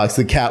open the box,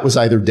 the cat was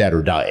either dead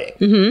or dying.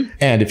 Mm-hmm.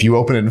 And if you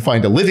open it and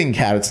find a living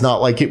cat, it's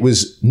not like it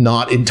was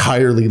not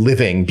entirely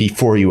living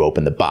before you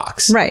open the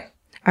box. Right.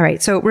 All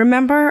right. So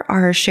remember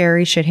our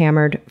Sherry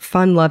shit-hammered,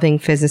 fun-loving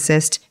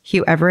physicist,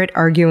 Hugh Everett,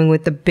 arguing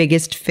with the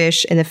biggest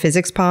fish in the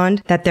physics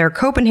pond that their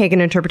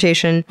Copenhagen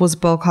interpretation was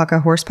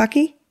bullcocka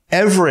horsepucky?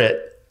 Everett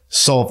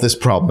solved this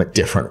problem a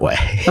different way.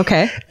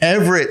 Okay.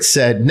 Everett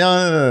said,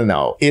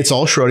 no. It's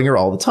all Schrodinger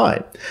all the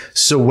time.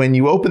 So when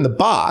you open the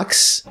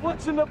box...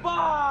 What's in the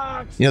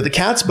box? The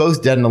cat's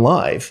both dead and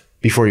alive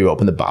before you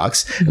open the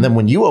box. Mm-hmm. And then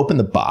when you open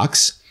the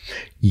box,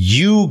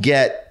 you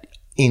get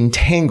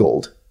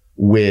entangled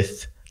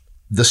with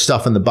the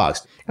stuff in the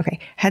box. Okay,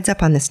 heads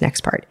up on this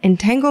next part.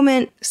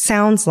 Entanglement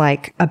sounds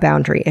like a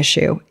boundary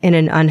issue in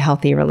an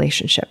unhealthy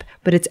relationship,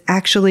 but it's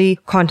actually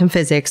quantum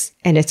physics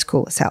and it's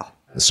cool as hell.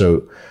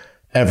 So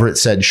Everett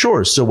said,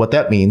 sure. So what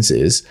that means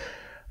is,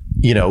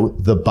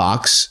 the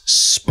box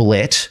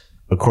split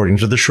according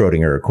to the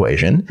Schrodinger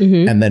equation.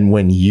 And then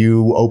when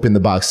you open the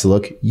box to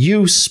look,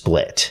 you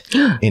split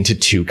into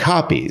 2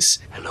 copies.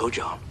 Hello,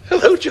 John.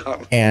 Hello,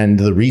 John. And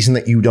the reason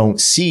that you don't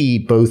see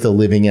both a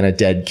living and a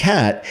dead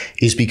cat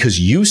is because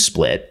you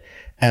split.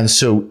 And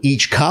so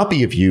each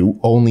copy of you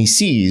only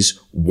sees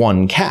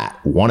 1 cat.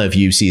 One of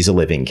you sees a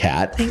living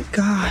cat. Thank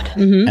God.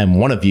 And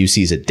one of you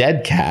sees a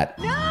dead cat.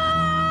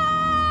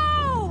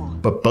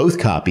 But both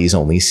copies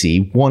only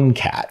see 1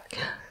 cat.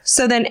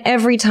 So then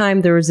every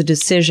time there is a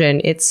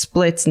decision, it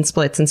splits and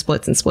splits and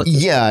splits and splits.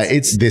 Yeah,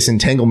 it's this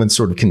entanglement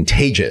sort of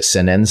contagious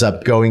and ends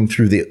up going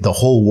through the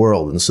whole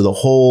world. And so the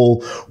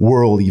whole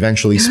world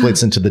eventually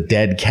splits into the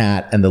dead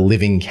cat and the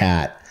living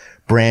cat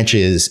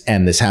branches.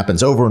 And this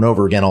happens over and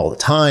over again all the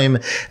time.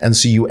 And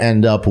so you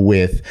end up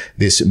with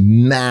this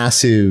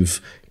massive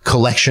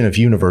collection of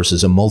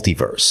universes, a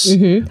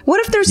multiverse.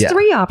 What if there's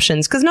 3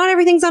 options? Because not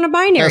everything's on a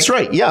binary. That's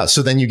right. Yeah.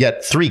 So then you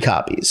get 3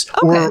 copies.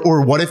 Okay.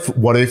 Or what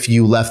if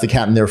you left the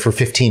cat in there for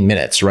 15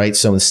 minutes, right?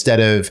 So instead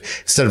of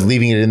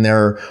leaving it in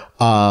there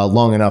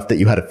long enough that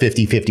you had a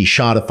 50-50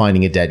 shot of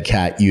finding a dead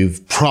cat,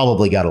 you've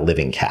probably got a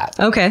living cat.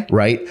 Okay.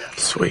 Right?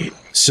 Sweet.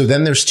 So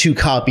then there's 2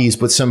 copies,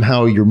 but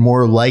somehow you're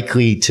more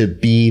likely to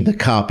be the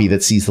copy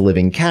that sees the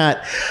living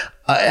cat.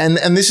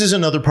 And this is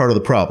another part of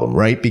the problem,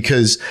 right?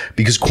 Because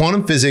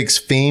quantum physics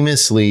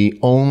famously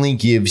only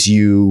gives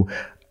you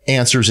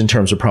answers in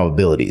terms of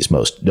probabilities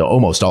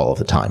almost all of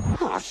the time.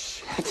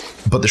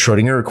 But the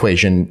Schrodinger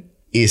equation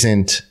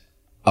isn't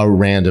a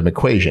random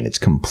equation. It's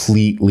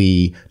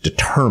completely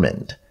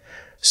determined.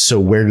 So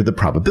where do the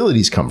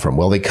probabilities come from?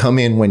 Well, they come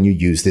in when you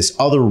use this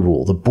other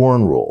rule, the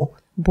Born rule.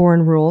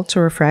 Born rule, to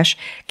refresh,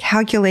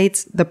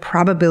 calculates the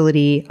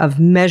probability of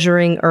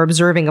measuring or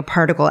observing a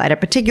particle at a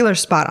particular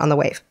spot on the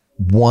wave.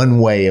 One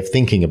way of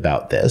thinking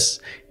about this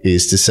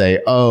is to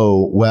say,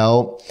 oh,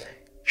 well,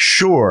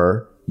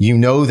 sure, you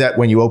know that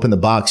when you open the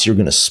box, you're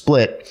going to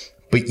split,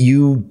 but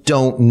you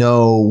don't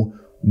know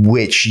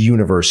which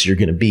universe you're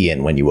going to be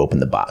in when you open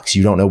the box.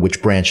 You don't know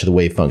which branch of the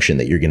wave function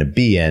that you're going to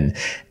be in.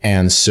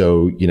 And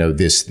so,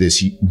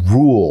 this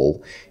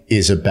rule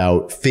is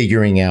about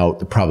figuring out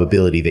the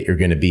probability that you're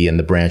going to be in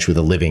the branch with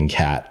a living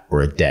cat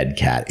or a dead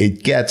cat.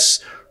 It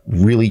gets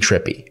really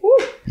trippy.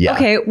 Yeah.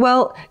 Okay,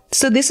 well,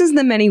 so this is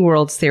the many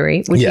worlds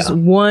theory, which is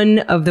one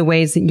of the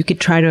ways that you could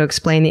try to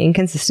explain the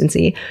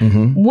inconsistency.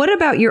 What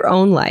about your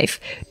own life?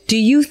 Do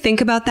you think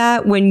about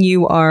that when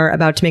you are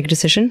about to make a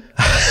decision?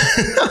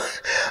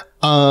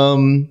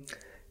 I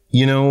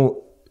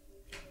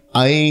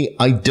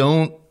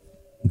don't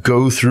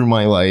go through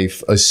my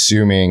life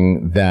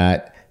assuming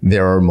that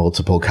there are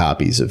multiple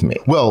copies of me.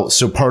 Well,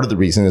 so part of the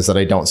reason is that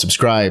I don't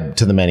subscribe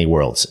to the many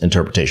worlds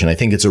interpretation. I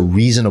think it's a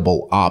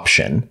reasonable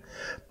option,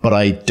 but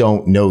I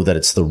don't know that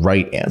it's the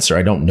right answer.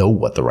 I don't know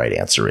what the right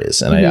answer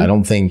is. And I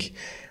don't think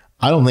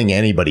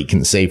anybody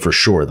can say for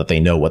sure that they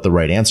know what the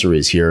right answer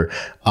is here,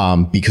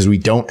 because we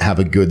don't have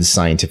a good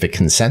scientific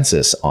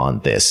consensus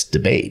on this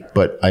debate.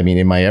 But I mean,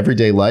 in my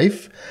everyday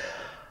life,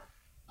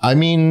 I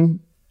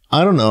don't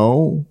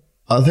know.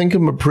 I think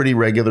I'm a pretty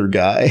regular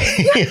guy.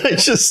 I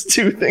just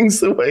do things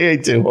the way I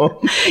do them.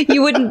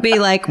 You wouldn't be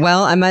like,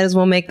 well, I might as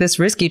well make this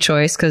risky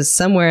choice because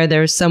somewhere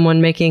there's someone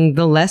making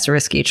the less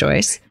risky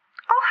choice.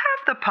 I'll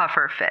have the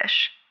puffer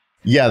fish.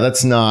 Yeah,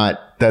 that's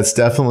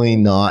definitely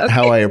not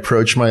how I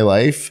approach my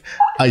life.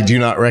 I do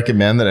not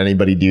recommend that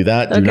anybody do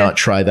that. Do not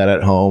try that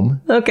at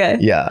home. Okay.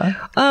 Yeah.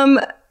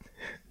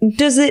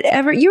 Does it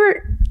ever,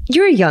 you're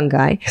a young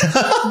guy.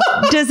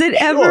 Does it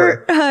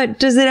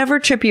ever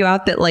trip you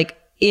out that like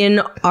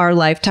in our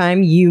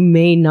lifetime, you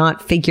may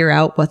not figure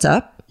out what's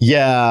up?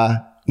 Yeah.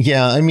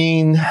 I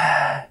mean,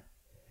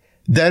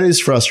 that is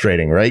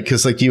frustrating, right?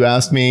 Because like you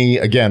asked me,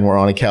 again, we're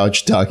on a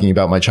couch talking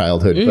about my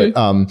childhood,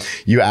 but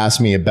you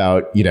asked me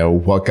about,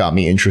 what got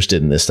me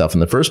interested in this stuff in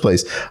the first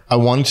place. I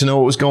wanted to know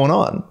what was going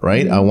on,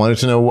 right? I wanted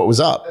to know what was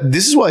up.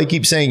 This is why I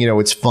keep saying,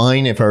 it's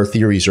fine if our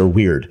theories are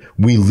weird.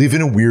 We live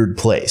in a weird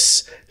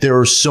place. There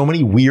are so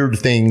many weird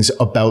things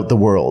about the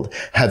world.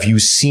 Have you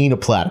seen a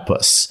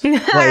platypus?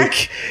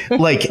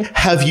 like,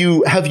 have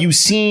you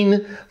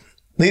seen...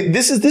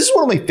 This is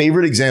one of my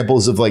favorite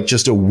examples of like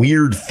just a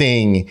weird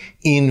thing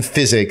in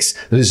physics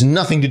that has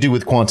nothing to do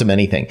with quantum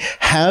anything.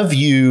 Have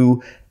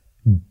you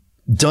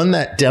done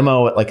that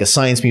demo at like a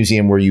science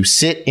museum where you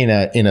sit in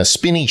a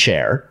spinny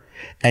chair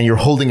and you're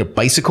holding a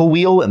bicycle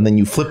wheel and then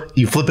you flip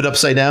it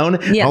upside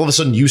down and all of a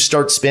sudden you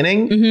start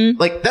spinning?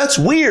 Like that's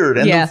weird.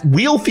 And the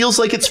wheel feels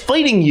like it's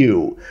fighting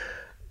you.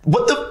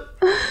 What the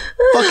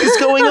fuck is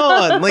going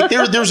on? Like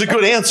there's a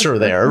good answer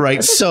there,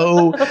 right?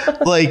 So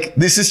like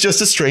this is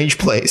just a strange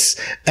place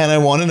and I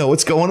want to know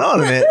what's going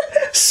on in it.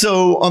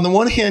 So on the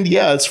one hand,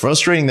 yeah, it's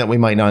frustrating that we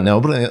might not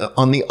know, but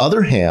on the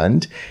other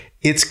hand,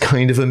 it's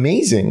kind of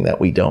amazing that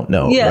we don't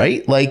know,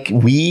 right? Like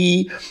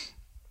we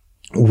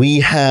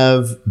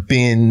have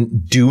been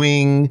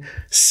doing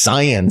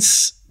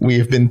science. We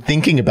have been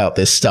thinking about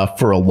this stuff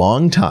for a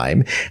long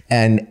time,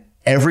 and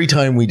every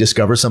time we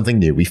discover something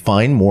new, we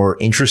find more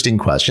interesting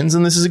questions.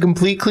 And this is a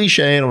complete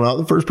cliche, and I'm not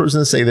the first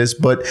person to say this,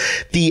 but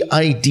the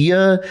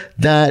idea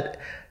that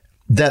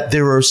that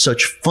there are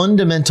such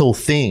fundamental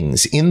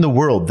things in the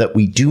world that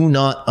we do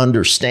not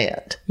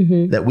understand,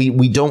 that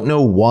we don't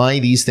know why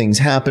these things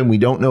happen. We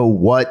don't know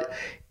what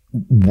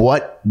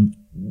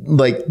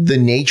like the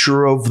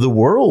nature of the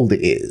world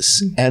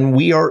is. And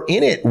we are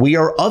in it. We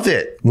are of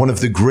it. One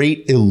of the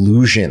great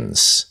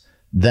illusions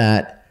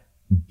that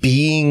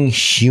being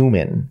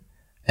human,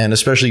 and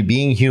especially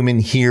being human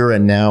here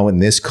and now in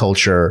this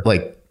culture,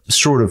 like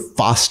sort of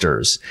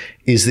fosters,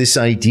 is this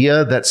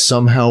idea that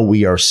somehow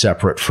we are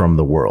separate from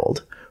the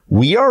world.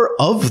 We are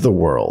of the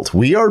world.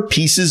 We are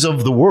pieces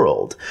of the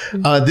world.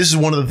 This is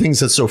one of the things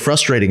that's so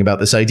frustrating about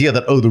this idea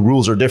that, the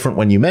rules are different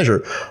when you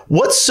measure.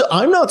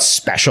 I'm not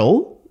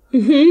special.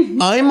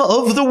 I'm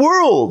of the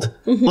world.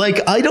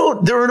 Like,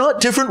 there are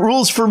not different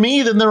rules for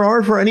me than there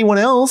are for anyone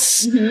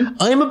else.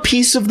 I'm a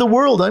piece of the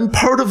world. I'm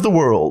part of the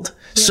world.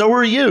 So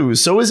are you.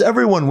 So is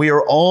everyone. We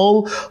are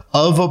all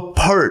of a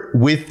part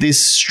with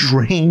this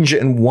strange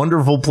and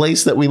wonderful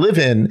place that we live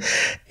in.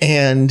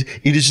 And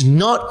it is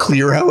not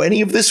clear how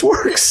any of this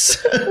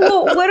works.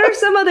 Well, what are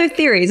some other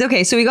theories?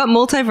 Okay, so we got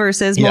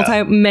multiverses,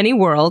 many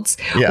worlds.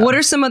 Yeah. What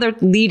are some other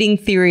leading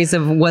theories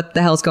of what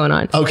the hell's going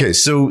on? Okay,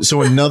 so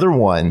another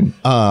one,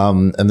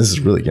 and this is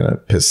really going to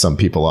piss some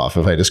people off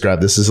if I describe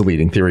this as a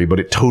leading theory, but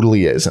it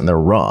totally is, and they're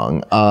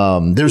wrong.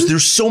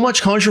 There's so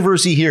much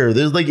controversy here.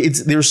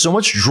 There's so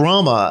much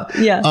drama.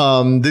 Yeah.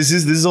 This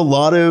is a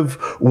lot of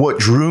what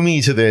drew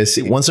me to this.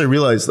 Once I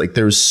realized like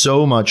there's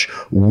so much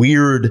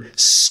weird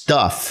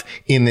stuff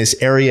in this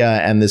area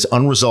and this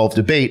unresolved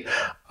debate,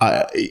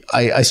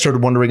 I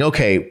started wondering,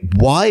 okay,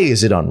 why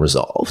is it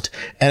unresolved?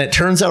 And it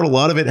turns out a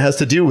lot of it has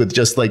to do with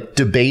just like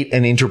debate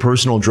and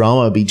interpersonal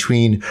drama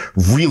between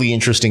really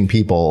interesting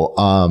people.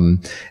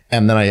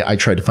 And then I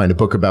tried to find a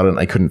book about it and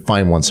I couldn't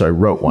find one, so I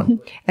wrote one.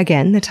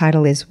 Again, the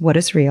title is What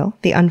is Real?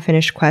 The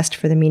Unfinished Quest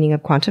for the Meaning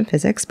of Quantum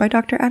Physics by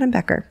Dr. Adam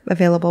Becker,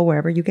 available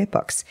wherever you get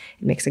books.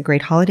 It makes a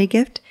great holiday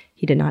gift.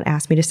 He did not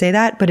ask me to say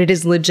that, but it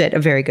is legit a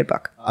very good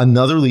book.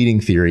 Another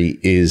leading theory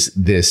is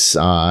this,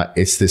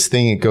 it's this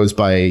thing, it goes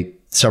by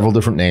several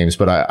different names,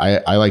 but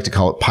I like to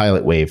call it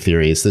pilot wave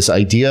theory. It's this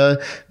idea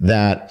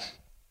that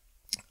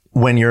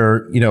when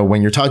you're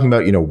talking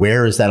about,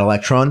 where is that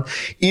electron?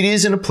 It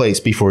is in a place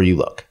before you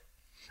look.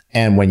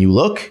 And when you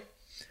look,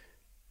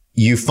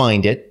 you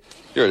find it.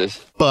 Here it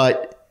is.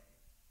 But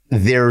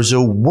there's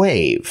a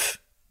wave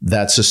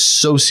that's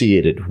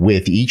associated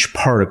with each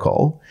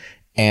particle.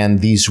 And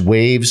these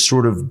waves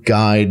sort of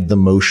guide the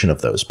motion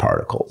of those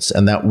particles.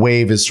 And that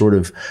wave is sort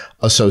of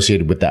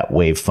associated with that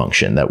wave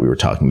function that we were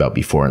talking about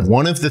before. And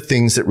one of the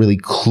things that really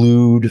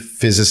clued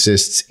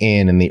physicists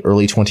in the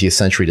early 20th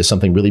century to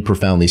something really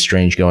profoundly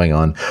strange going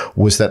on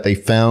was that they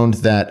found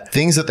that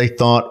things that they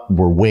thought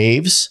were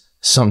waves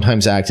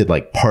sometimes acted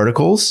like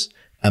particles.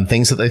 And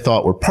things that they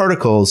thought were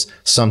particles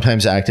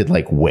sometimes acted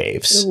like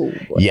waves. Ooh.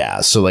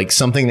 Yeah. So like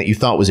something that you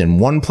thought was in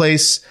one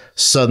place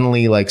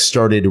suddenly like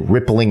started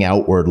rippling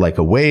outward like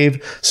a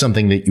wave.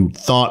 Something that you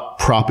thought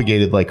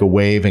propagated like a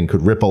wave and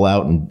could ripple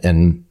out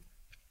and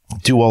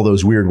do all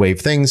those weird wave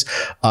things,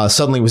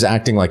 suddenly was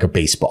acting like a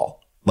baseball.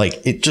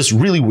 Like, it just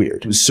really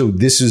weird. So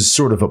this is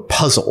sort of a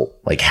puzzle.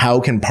 Like, how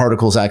can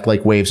particles act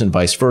like waves and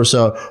vice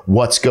versa?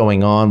 What's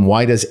going on?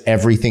 Why does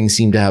everything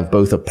seem to have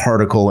both a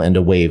particle and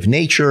a wave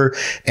nature?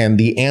 And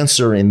the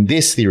answer in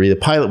this theory, the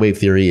pilot wave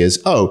theory, is,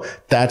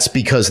 that's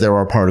because there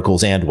are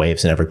particles and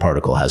waves, and every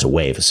particle has a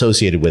wave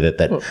associated with it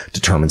that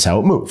determines how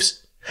it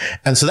moves.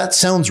 And so that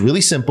sounds really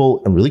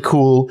simple and really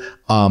cool.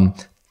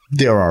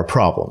 There are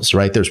problems,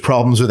 right? There's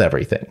problems with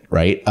everything,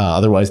 right?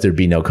 Otherwise, there'd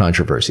be no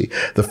controversy.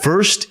 The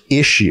first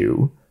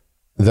issue,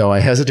 though I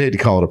hesitate to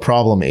call it a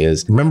problem,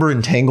 is, remember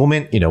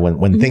entanglement?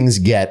 When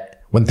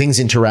things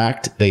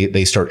interact,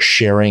 they start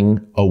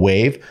sharing a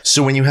wave.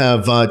 So when you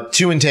have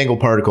two entangled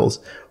particles,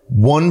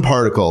 one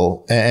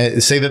particle,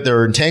 say that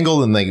they're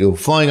entangled and they go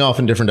flying off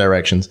in different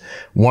directions.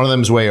 One of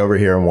them's way over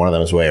here and one of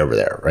them is way over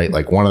there, right?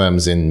 Like one of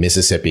them's in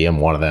Mississippi and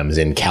one of them's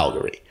in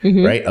Calgary,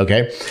 right?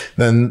 Okay.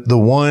 Then the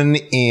one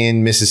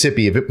in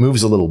Mississippi, if it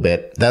moves a little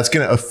bit, that's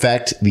going to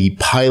affect the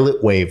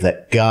pilot wave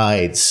that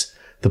guides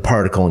the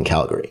particle in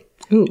Calgary.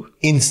 Ooh.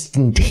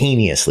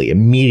 Instantaneously,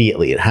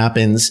 immediately. It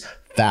happens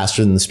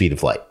faster than the speed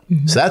of light.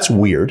 So that's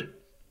weird,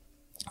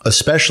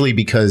 especially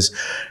because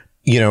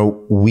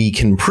we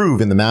can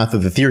prove in the math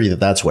of the theory that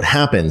that's what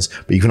happens,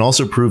 but you can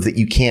also prove that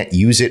you can't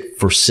use it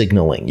for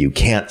signaling. You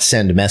can't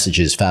send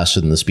messages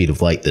faster than the speed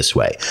of light this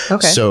way.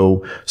 Okay.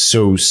 So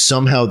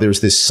somehow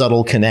there's this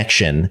subtle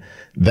connection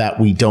that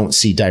we don't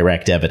see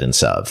direct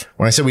evidence of.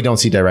 When I say we don't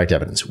see direct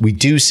evidence, we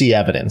do see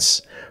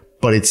evidence,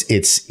 but it's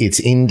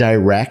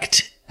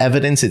indirect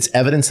evidence. It's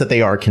evidence that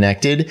they are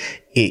connected.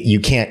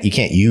 You can't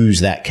use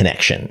that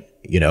connection.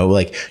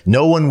 Like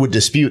no one would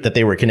dispute that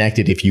they were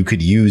connected if you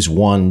could use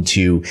one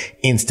to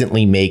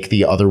instantly make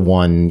the other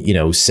one,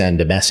 send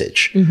a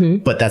message.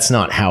 But that's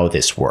not how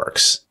this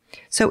works.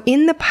 So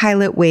in the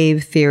pilot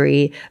wave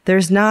theory,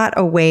 there's not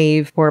a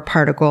wave or a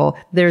particle.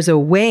 There's a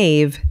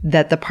wave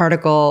that the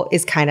particle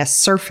is kind of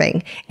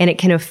surfing, and it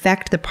can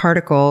affect the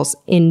particles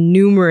in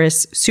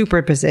numerous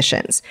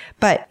superpositions.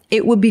 But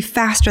it would be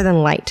faster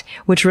than light,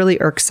 which really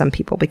irks some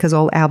people because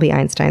old Albie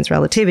Einstein's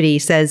relativity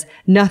says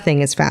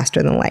nothing is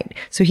faster than light.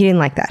 So he didn't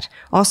like that.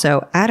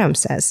 Also, Adam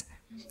says,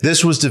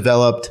 this was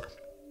developed,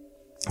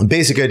 the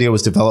basic idea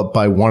was developed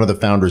by one of the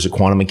founders of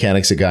quantum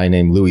mechanics, a guy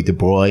named Louis de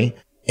Broglie,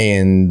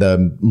 in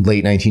the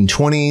late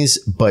 1920s,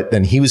 but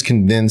then he was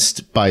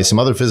convinced by some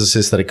other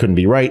physicists that it couldn't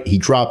be right. He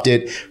dropped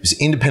it. It was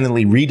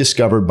independently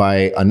rediscovered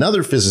by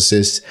another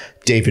physicist,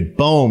 David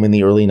Bohm, in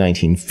the early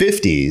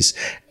 1950s.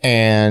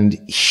 And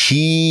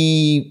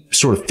he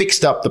sort of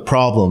fixed up the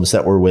problems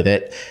that were with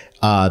it,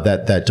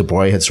 that de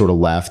Broglie had sort of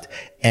left,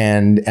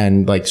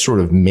 and like sort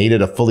of made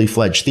it a fully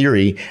fledged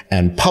theory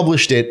and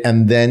published it.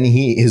 And then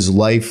his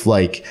life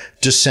like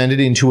descended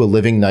into a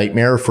living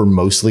nightmare for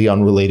mostly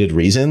unrelated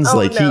reasons.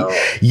 Oh, no.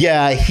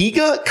 He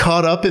got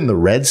caught up in the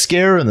Red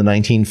Scare in the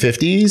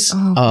 1950s.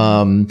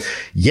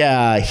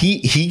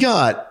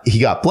 He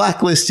got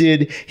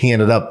blacklisted. He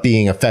ended up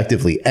being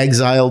effectively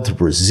exiled to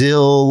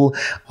Brazil.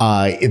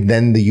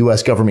 Then the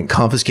U.S. government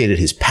confiscated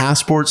his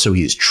passport, so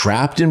he's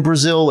trapped in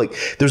Brazil. Like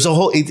there's a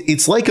whole,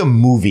 it's like a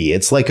movie.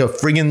 It's like a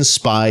friggin'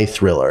 spy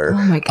thriller.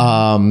 Oh my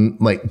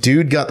God. Like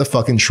dude got the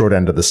fucking short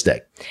end of the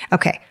stick.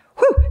 Okay.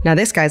 Whew. Now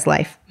this guy's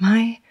life,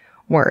 my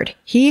word.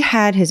 He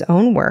had his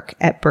own work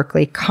at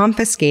Berkeley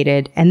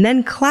confiscated and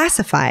then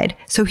classified,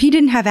 so he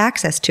didn't have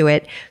access to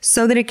it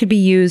so that it could be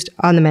used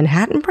on the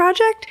Manhattan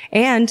Project.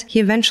 And he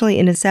eventually,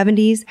 in his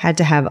 70s, had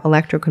to have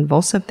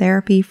electroconvulsive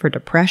therapy for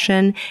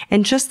depression.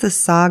 And just the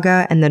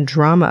saga and the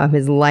drama of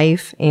his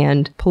life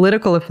and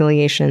political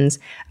affiliations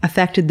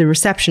affected the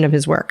reception of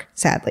his work,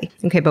 sadly.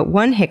 Okay, but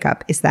one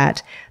hiccup is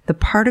that the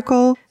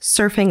particle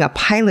surfing a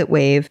pilot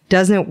wave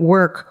doesn't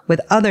work with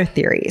other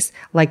theories,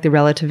 like the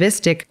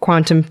relativistic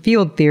quantum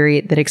field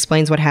theory that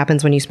explains what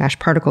happens when you smash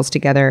particles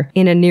together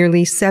in a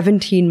nearly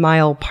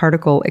 17-mile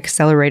particle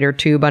accelerator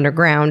tube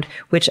underground,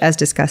 which, as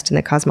discussed in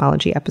the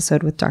cosmology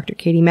episode with Dr.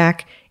 Katie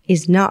Mack,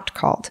 is not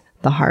called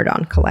the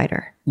Hadron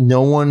Collider.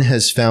 No one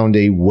has found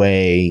a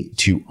way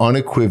to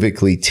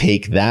unequivocally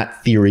take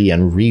that theory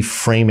and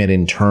reframe it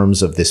in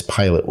terms of this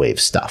pilot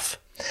wave stuff.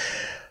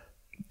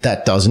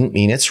 That doesn't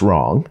mean it's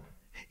wrong.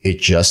 It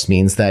just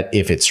means that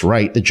if it's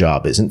right, the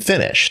job isn't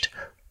finished.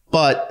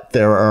 But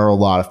there are a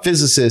lot of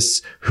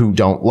physicists who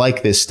don't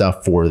like this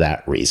stuff for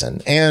that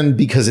reason. And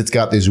because it's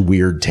got this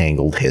weird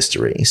tangled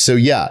history. So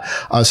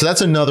so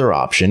that's another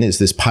option, is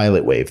this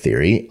pilot wave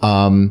theory.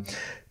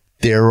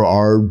 There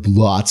are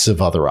lots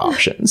of other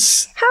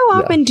options. How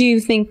often do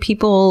you think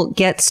people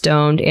get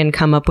stoned and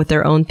come up with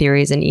their own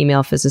theories and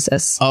email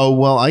physicists? Oh,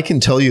 well, I can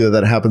tell you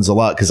that happens a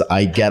lot because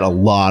I get a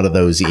lot of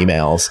those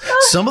emails.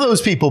 Some of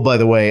those people, by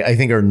the way, I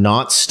think are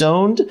not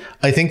stoned.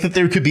 I think that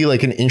there could be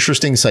like an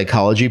interesting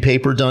psychology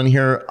paper done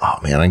here. Oh,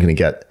 man, I'm going to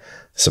get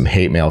some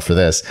hate mail for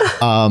this.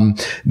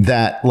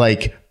 That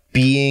like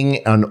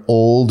being an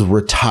old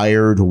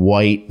retired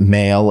white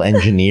male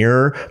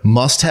engineer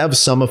must have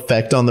some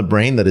effect on the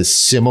brain that is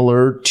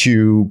similar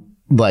to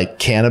like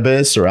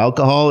cannabis or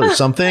alcohol or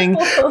something,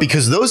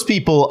 because those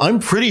people, I'm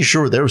pretty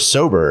sure they're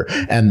sober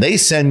and they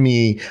send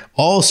me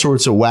all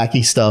sorts of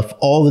wacky stuff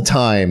all the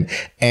time.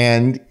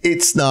 And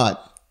it's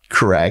not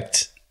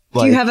correct.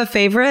 Do you have a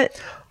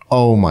favorite?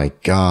 Oh my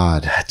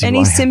God.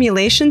 Any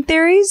simulation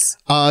theories?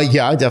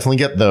 Yeah, I definitely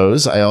get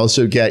those. I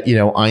also get,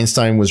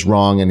 Einstein was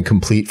wrong and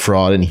complete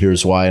fraud, and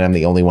here's why, and I'm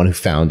the only one who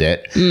found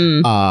it.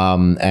 And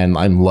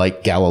I'm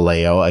like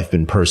Galileo. I've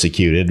been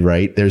persecuted,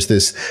 right? There's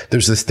this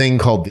thing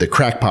called the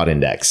Crackpot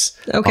Index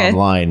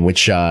online,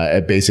 which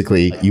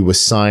basically you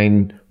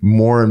assign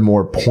more and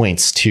more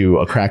points to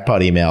a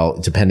crackpot email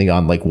depending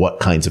on like what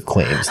kinds of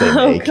claims they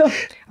make.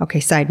 Okay,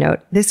 side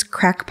note. This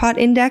crackpot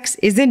index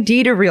is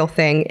indeed a real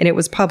thing, and it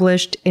was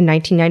published in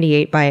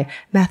 1998 by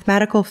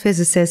mathematical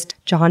physicist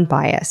John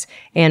Bias.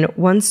 And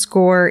one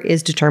score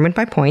is determined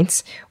by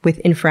points, with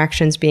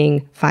infractions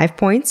being 5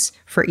 points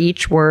for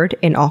each word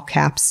in all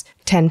caps,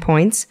 10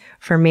 points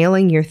for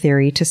mailing your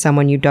theory to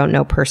someone you don't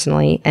know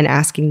personally and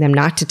asking them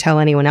not to tell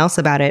anyone else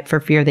about it for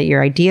fear that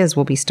your ideas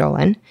will be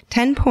stolen,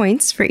 10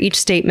 points for each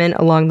statement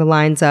along the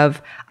lines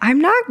of, I'm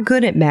not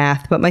good at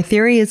math, but my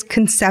theory is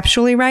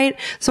conceptually right,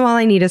 so all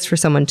I need is for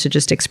someone to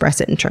just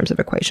express it in terms of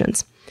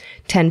equations.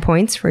 10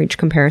 points for each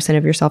comparison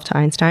of yourself to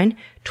Einstein,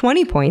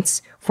 20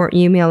 points for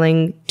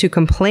emailing to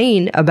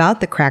complain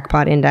about the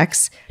crackpot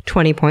index,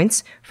 20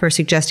 points for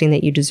suggesting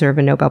that you deserve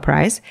a Nobel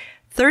Prize,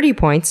 30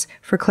 points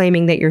for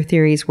claiming that your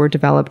theories were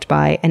developed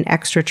by an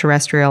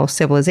extraterrestrial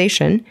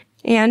civilization,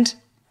 and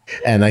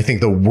I think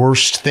the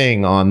worst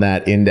thing on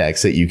that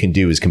index that you can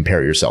do is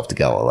compare yourself to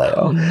Galileo.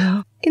 Oh,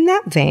 no. In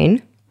that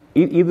vein,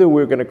 either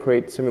we're going to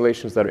create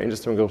simulations that are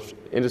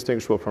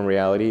indistinguishable from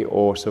reality,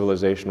 or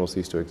civilization will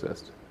cease to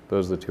exist.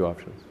 Those are the two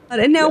options.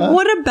 And now,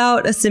 what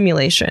about a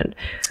simulation?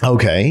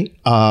 Okay.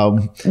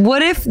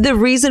 What if the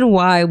reason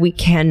why we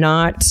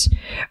cannot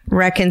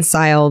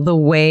reconcile the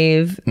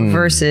wave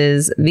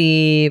versus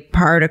the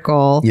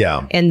particle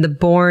and the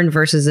Born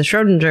versus the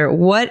Schrodinger,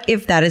 what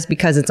if that is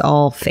because it's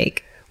all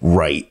fake?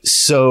 Right.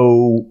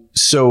 So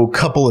a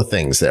couple of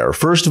things there.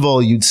 First of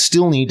all, you'd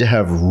still need to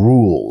have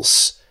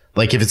rules.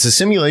 Like if it's a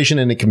simulation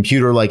in a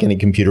computer, like any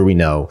computer we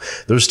know,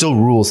 there's still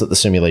rules that the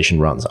simulation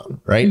runs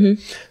on, right?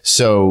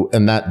 So,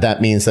 and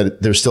that means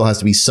that there still has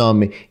to be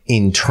some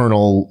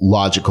internal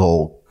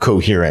logical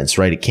coherence,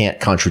 right? It can't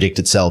contradict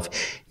itself,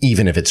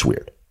 even if it's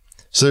weird.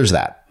 So there's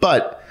that.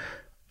 But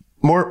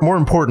more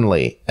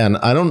importantly, and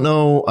I don't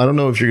know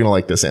if you're going to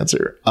like this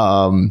answer.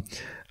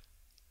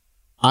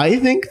 I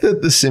think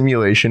that the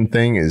simulation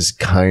thing is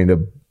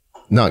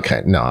no,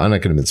 I'm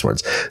not going to mince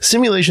words.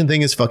 Simulation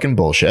thing is fucking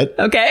bullshit.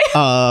 Okay.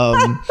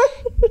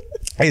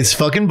 It's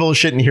fucking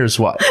bullshit, and here's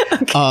why.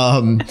 Okay.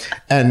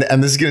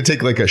 And this is going to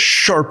take like a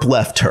sharp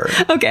left turn.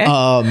 Okay.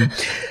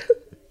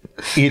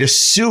 It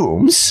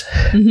assumes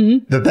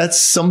that that's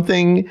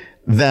something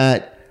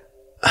that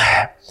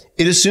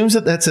it assumes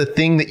that that's a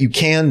thing that you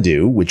can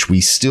do, which we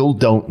still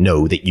don't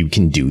know that you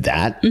can do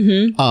that.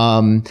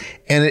 And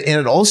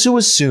it also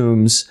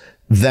assumes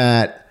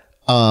that.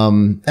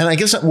 And I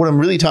guess what I'm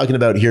really talking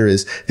about here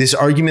is this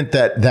argument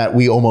that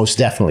we almost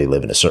definitely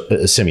live in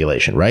a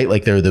simulation, right?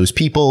 Like there are those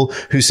people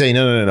who say,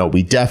 no,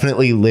 we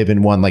definitely live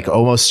in one. Like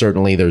almost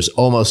certainly there's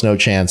almost no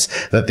chance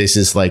that this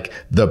is like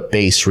the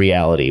base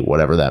reality,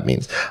 whatever that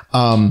means.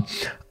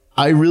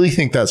 I really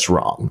think that's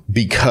wrong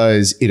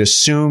because it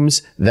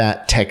assumes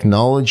that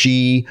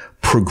technology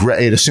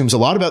it assumes a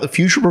lot about the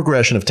future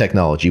progression of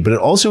technology, but it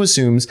also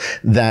assumes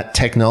that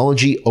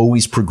technology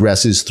always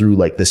progresses through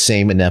like the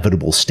same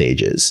inevitable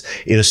stages.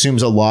 It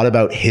assumes a lot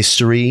about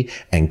history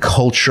and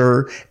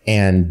culture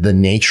and the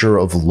nature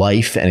of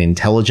life and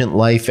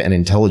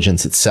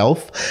intelligence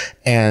itself.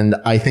 And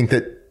I think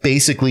that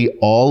basically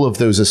all of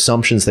those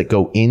assumptions that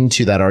go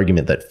into that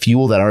argument, that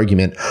fuel that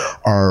argument,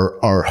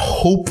 are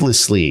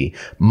hopelessly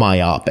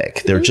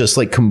myopic. They're just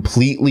like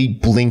completely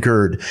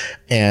blinkered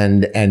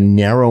and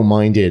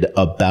narrow-minded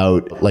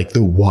about like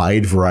the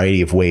wide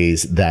variety of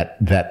ways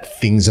that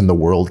things in the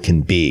world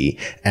can be,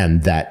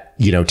 and that,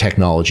 you know,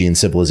 technology and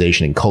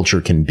civilization and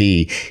culture can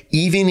be,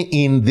 even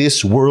in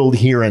this world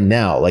here and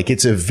now. Like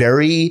it's a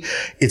very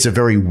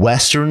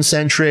Western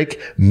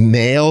centric,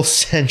 male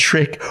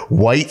centric,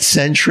 white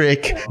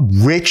centric,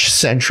 rich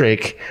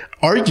centric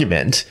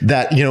argument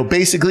that, you know,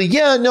 basically,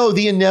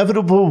 the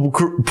inevitable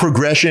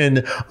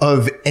progression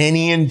of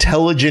any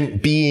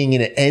intelligent being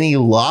in any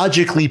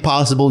logically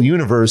possible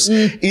universe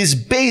is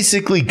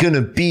basically going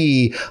to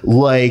be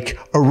like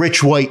a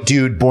rich white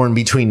dude born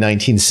between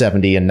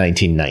 1970 and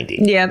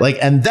 1990. Yeah. Like,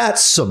 and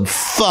that's some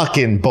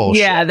fucking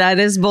bullshit. Yeah, that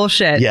is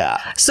bullshit. Yeah.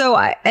 So,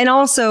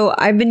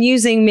 I've been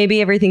using maybe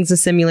everything's a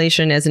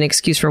simulation as an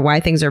excuse for why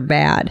things are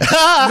bad,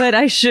 but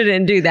I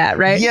shouldn't do that,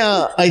 right?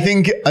 Yeah, I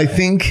think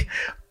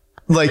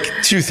like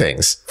two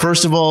things.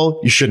 First of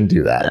all, you shouldn't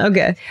do that.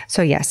 Okay.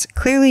 So yes,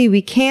 clearly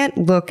we can't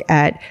look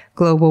at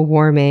global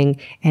warming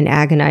and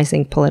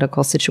agonizing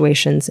political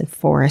situations and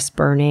forests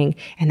burning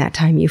and that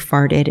time you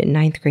farted in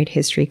 9th grade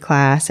history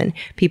class and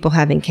people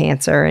having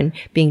cancer and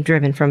being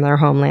driven from their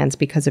homelands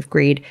because of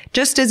greed,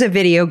 just as a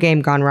video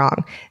game gone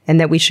wrong, and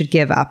that we should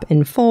give up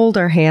and fold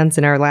our hands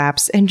in our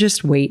laps and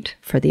just wait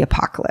for the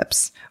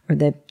apocalypse or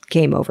the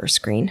game over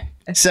screen.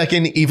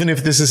 Second, even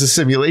if this is a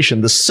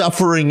simulation, the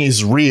suffering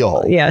is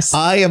real. Yes.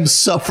 I am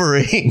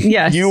suffering.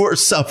 Yes. You are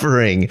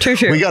suffering. True.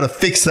 We got to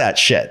fix that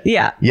shit.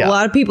 Yeah. A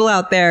lot of people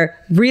out there,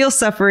 real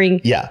suffering.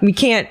 Yeah. We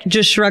can't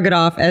just shrug it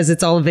off as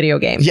it's all a video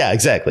game. Yeah,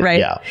 exactly. Right.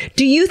 Yeah.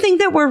 Do you think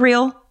that we're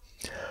real?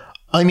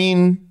 I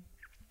mean,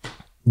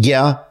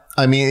 yeah.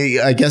 I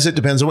mean, I guess it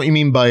depends on what you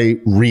mean by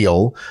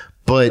real,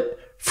 but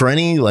for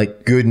any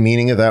like good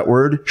meaning of that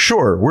word,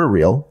 sure, we're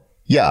real.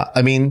 Yeah,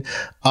 I mean,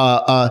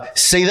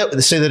 say that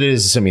it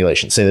is a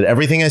simulation. Say that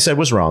everything I said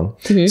was wrong.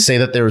 Say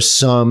that there's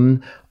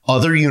some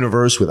other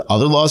universe with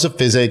other laws of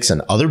physics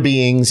and other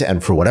beings,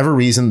 and for whatever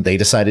reason they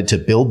decided to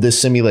build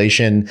this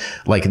simulation,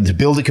 like to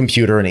build a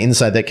computer, and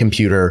inside that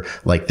computer,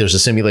 like there's a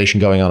simulation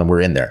going on and we're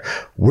in there.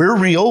 We're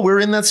real. We're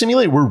in that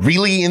simulation. We're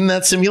really in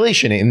that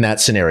simulation in that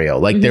scenario.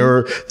 Like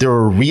there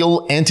are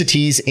real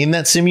entities in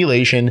that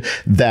simulation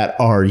that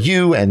are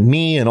you and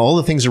me and all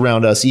the things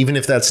around us, even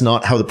if that's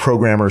not how the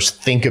programmers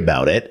think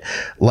about it.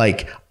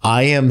 Like,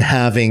 I am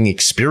having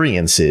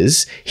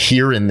experiences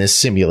here in this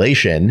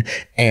simulation,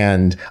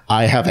 and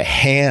I have a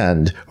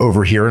hand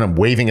over here and I'm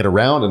waving it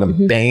around and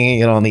I'm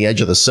banging it on the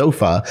edge of the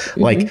sofa.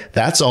 Like,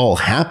 that's all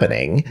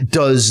happening.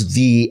 Does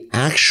the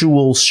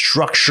actual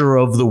structure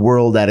of the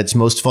world at its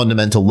most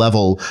fundamental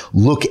level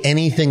look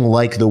anything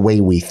like the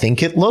way we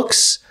think it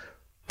looks?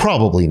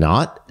 Probably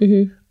not.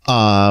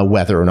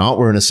 Whether or not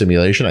we're in a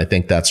simulation, I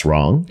think that's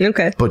wrong.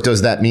 Okay. But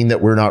does that mean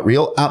that we're not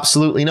real?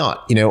 Absolutely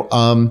not. You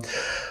know,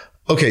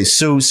 okay,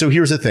 so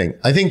here's the thing.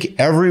 I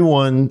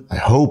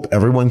hope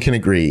everyone can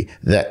agree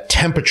that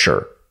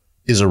temperature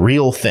is a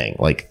real thing.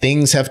 Like,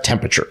 things have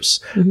temperatures.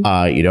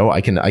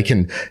 I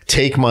can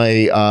take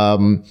my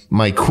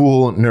my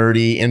cool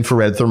nerdy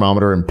infrared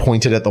thermometer and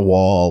point it at the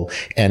wall,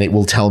 and it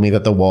will tell me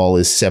that the wall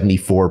is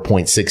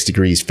 74.6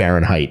 degrees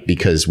Fahrenheit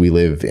because we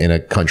live in a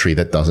country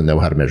that doesn't know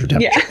how to measure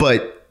temperature. Yeah.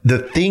 But the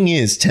thing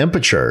is,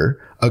 temperature,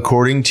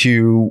 according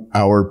to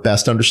our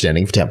best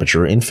understanding of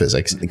temperature in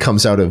physics, it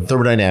comes out of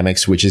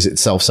thermodynamics, which is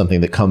itself something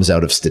that comes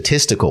out of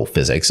statistical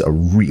physics, a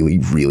really,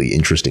 really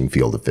interesting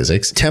field of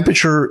physics.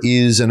 Temperature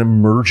is an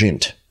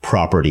emergent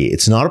property.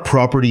 It's not a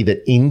property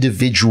that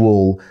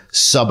individual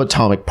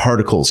subatomic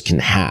particles can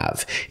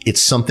have.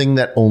 It's something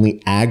that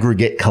only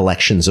aggregate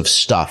collections of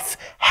stuff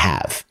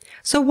have.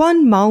 So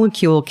one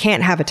molecule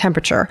can't have a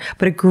temperature,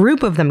 but a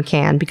group of them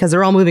can because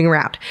they're all moving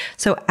around.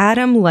 So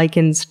Adam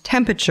likens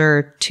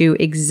temperature to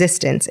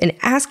existence and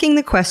asking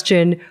the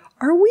question,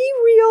 are we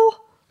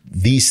real?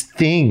 These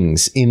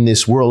things in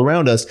this world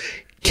around us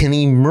can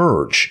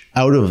emerge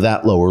out of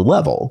that lower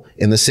level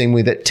in the same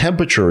way that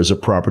temperature is a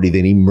property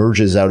that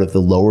emerges out of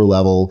the lower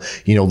level,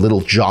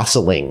 little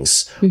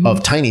jostlings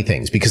of tiny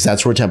things, because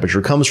that's where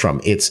temperature comes from.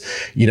 It's,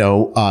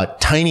 a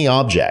tiny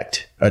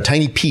object, a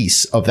tiny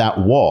piece of that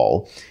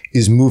wall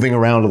is moving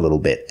around a little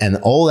bit, and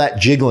all that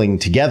jiggling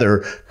together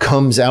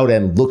comes out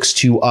and looks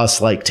to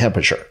us like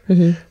temperature.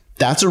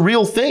 That's a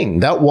real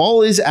thing. That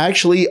wall is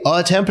actually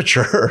a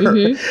temperature.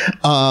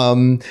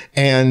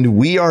 And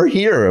we are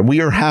here and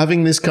we are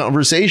having this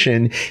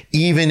conversation,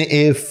 even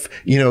if,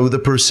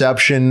 the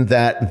perception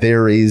that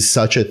there is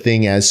such a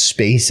thing as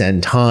space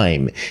and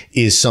time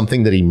is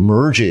something that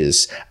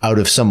emerges out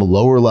of some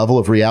lower level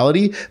of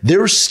reality.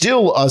 There's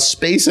still a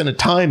space and a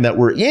time that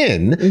we're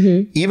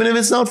in, even if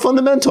it's not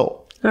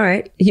fundamental. All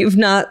right. You've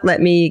not let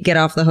me get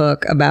off the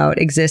hook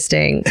about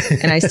existing,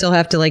 and I still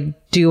have to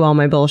do all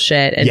my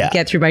bullshit and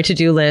get through my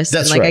to-do list.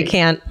 That's and right. I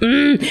can't.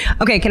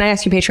 Okay. Can I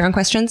ask you Patreon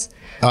questions?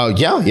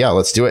 Yeah,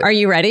 let's do it. Are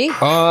you ready?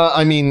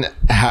 I'm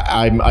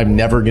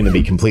never going to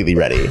be completely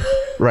ready,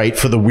 right?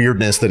 For the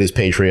weirdness that is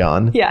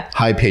Patreon. Yeah.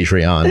 Hi,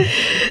 Patreon.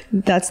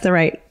 That's the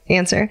right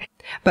answer.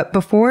 But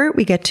before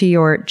we get to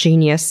your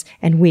genius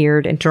and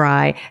weird and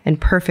dry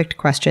and perfect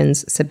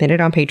questions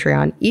submitted on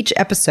Patreon, each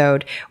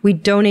episode, we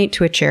donate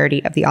to a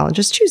charity of the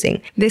ologist's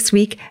choosing. This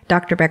week,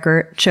 Dr.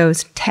 Becker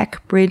chose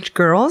Tech Bridge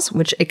Girls,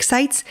 which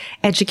excites,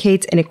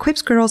 educates, and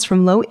equips girls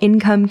from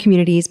low-income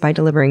communities by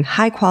delivering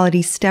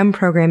high-quality STEM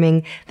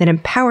programming that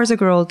empowers a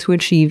girl to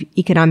achieve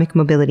economic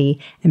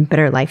mobility and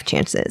better life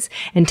chances.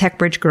 And Tech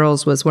Bridge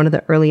Girls was one of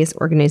the earliest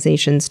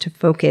organizations to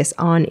focus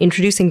on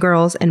introducing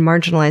girls and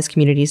marginalized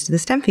communities to the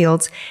STEM fields,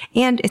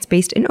 and it's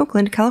based in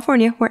Oakland,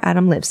 California, where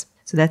Adam lives.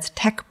 So that's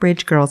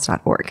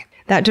techbridgegirls.org.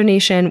 That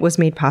donation was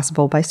made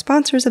possible by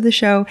sponsors of the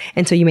show,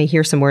 and so you may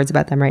hear some words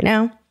about them right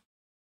now.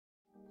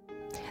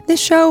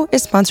 This show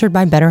is sponsored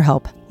by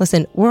BetterHelp.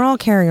 Listen, we're all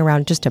carrying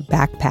around just a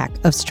backpack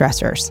of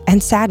stressors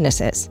and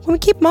sadnesses. When we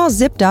keep them all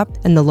zipped up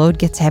and the load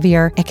gets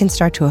heavier, it can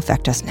start to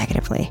affect us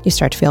negatively. You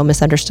start to feel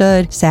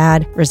misunderstood,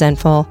 sad,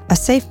 resentful. A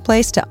safe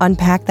place to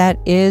unpack that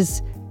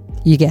is,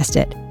 you guessed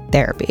it,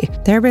 therapy.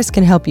 Therapists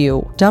can help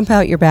you dump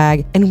out your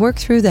bag and work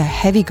through the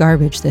heavy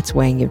garbage that's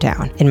weighing you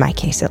down, in my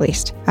case at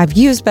least. I've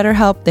used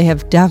BetterHelp. They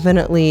have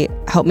definitely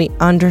helped me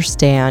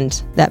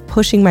understand that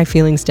pushing my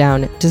feelings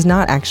down does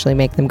not actually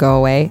make them go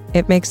away.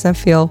 It makes them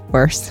feel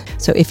worse.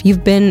 So if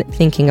you've been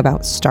thinking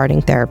about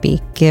starting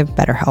therapy, give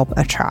BetterHelp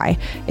a try.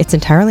 It's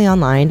entirely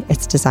online.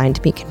 It's designed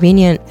to be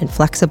convenient and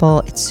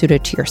flexible. It's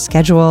suited to your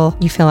schedule.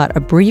 You fill out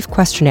a brief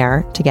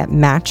questionnaire to get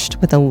matched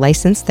with a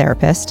licensed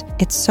therapist.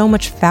 It's so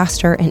much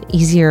faster and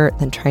easier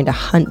than trying to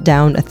hunt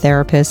down a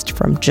therapist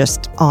from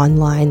just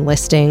online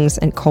listings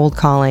and cold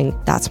calling.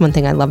 That's one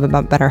thing I love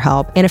about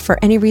BetterHelp. And if for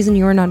any reason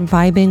you're not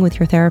vibing with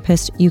your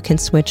therapist, you can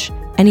switch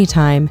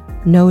anytime,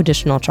 no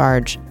additional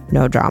charge,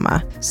 no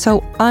drama.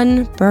 So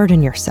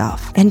unburden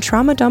yourself and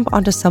trauma dump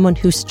onto someone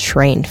who's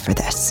trained for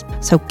this.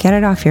 So get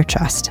it off your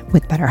chest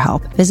with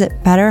BetterHelp. Visit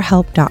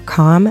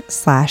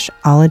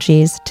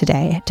betterhelp.com/ologies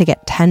today to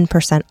get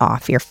 10%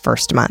 off your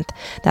first month.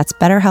 That's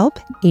BetterHelp,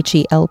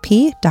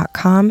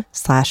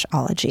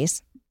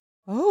 HELP.com/ologies.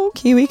 Oh,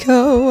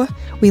 KiwiCo.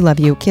 We love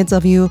you. Kids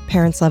love you.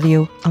 Parents love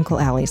you. Uncle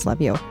Allie's love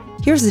you.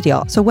 Here's the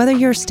deal. So whether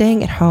you're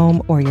staying at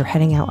home or you're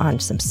heading out on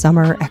some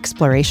summer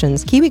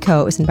explorations,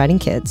 KiwiCo is inviting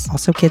kids,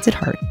 also kids at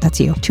heart, that's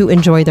you, to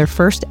enjoy their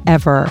first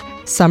ever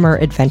summer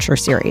adventure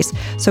series.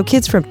 So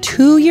kids from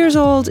 2 years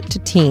old to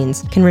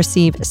teens can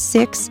receive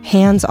 6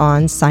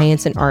 hands-on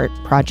science and art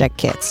project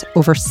kits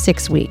over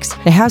 6 weeks.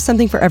 They have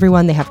something for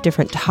everyone. They have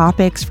different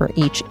topics for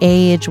each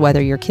age,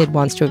 whether your kid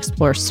wants to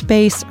explore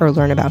space or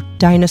learn about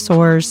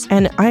dinosaurs.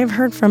 And I've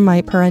heard from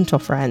my parental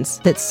friends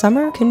that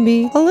summer can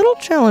be a little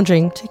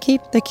challenging to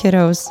keep the kiddos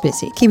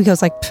busy.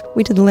 KiwiCo's like,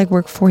 we did the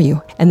legwork for you.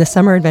 And the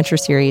Summer Adventure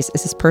Series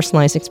is this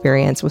personalized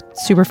experience with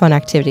super fun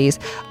activities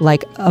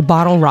like a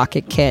bottle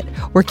rocket kit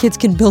where kids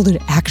can build an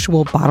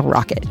actual bottle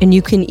rocket. And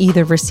you can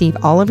either receive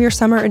all of your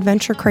summer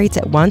adventure crates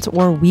at once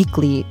or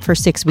weekly for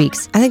 6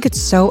 weeks. I think it's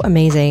so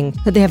amazing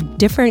that they have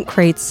different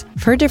crates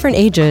for different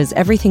ages.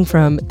 Everything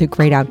from the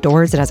great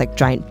outdoors that has like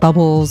giant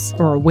bubbles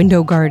or a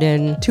window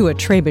garden to a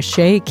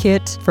trebuchet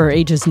kit for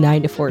ages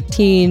 9 to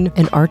 14,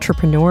 an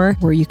entrepreneur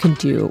where you can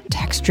do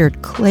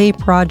textured clay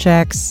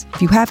projects.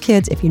 If you have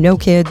kids, if you know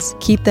kids,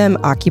 keep them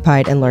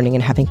occupied and learning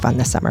and having fun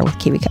this summer with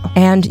KiwiCo.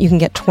 And you can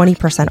get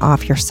 20%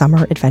 off your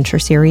summer adventure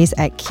series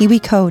at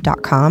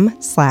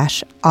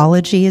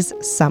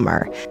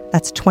kiwico.com/ologiessummer.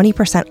 That's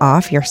 20%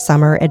 off your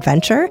summer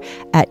adventure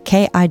at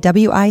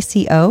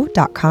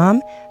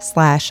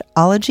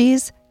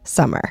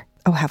kiwico.com/ologiessummer.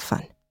 Oh, have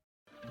fun.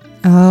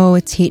 Oh,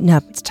 it's heating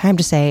up. It's time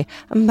to say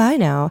bye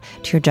now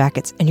to your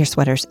jackets and your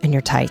sweaters and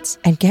your tights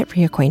and get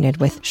reacquainted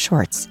with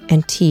shorts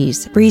and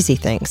tees, breezy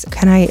things.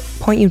 Can I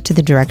point you to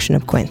the direction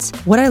of Quince?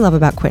 What I love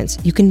about Quince,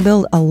 you can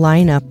build a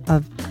lineup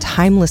of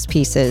timeless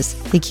pieces.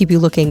 They keep you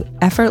looking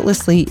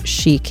effortlessly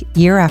chic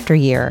year after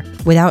year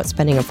without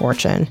spending a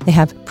fortune. They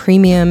have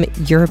premium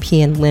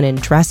European linen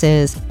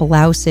dresses,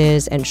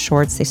 blouses, and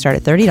shorts. They start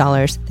at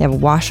 $30. They have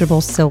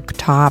washable silk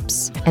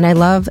tops. And I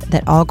love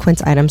that all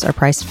Quince items are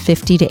priced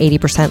 50 to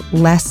 80%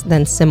 less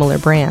than similar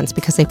brands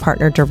because they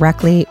partner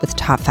directly with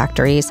top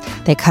factories.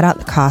 They cut out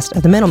the cost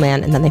of the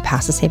middleman and then they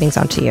pass the savings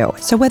on to you.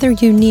 So whether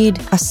you need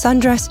a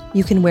sundress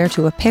you can wear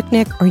to a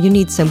picnic or you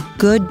need some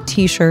good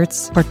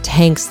t-shirts or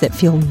tanks that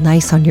feel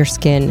nice on your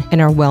skin and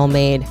are well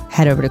made,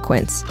 head over to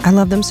Quince. I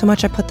love them so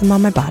much I put them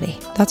on my body.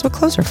 That's what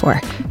clothes are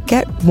for.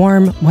 Get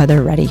warm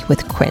weather ready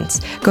with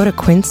Quince. Go to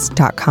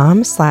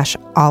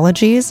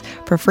quince.com/ologies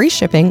for free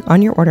shipping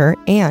on your order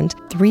and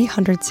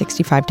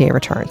 365-day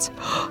returns.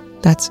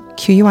 That's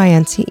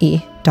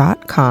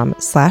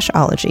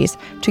QUINCE.com/ologies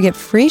to get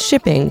free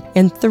shipping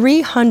and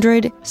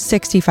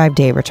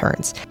 365-day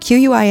returns.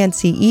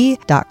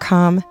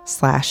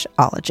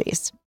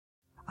 QUINCE.com/ologies.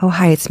 Oh,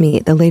 hi, it's me,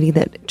 the lady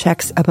that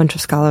checks a bunch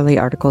of scholarly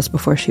articles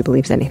before she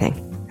believes anything,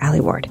 Allie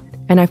Ward.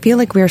 And I feel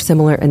like we are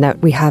similar in that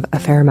we have a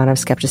fair amount of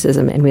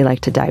skepticism and we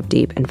like to dive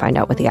deep and find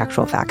out what the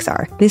actual facts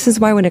are. This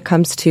is why when it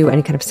comes to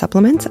any kind of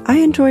supplements, I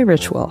enjoy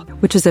Ritual,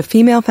 which is a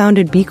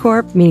female-founded B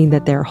Corp, meaning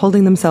that they're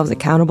holding themselves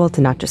accountable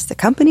to not just the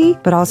company,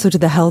 but also to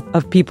the health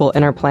of people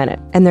in our planet.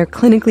 And their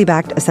clinically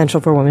backed Essential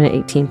for Women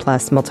 18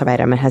 Plus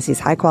multivitamin has these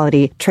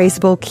high-quality,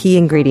 traceable key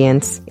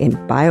ingredients in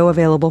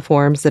bioavailable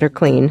forms that are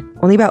clean.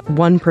 Only about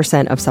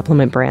 1% of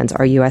supplement brands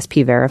are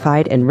USP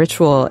verified, and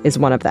Ritual is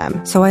one of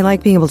them. So I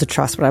like being able to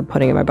trust what I'm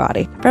putting in my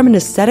body. From an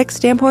aesthetic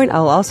standpoint,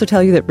 I'll also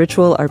tell you that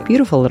Ritual are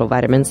beautiful little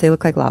vitamins. They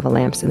look like lava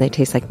lamps and they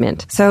taste like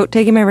mint. So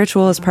taking my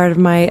Ritual is part of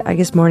my,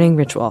 morning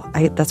ritual.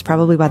 That's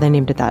probably why they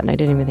named it that, and I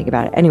didn't even think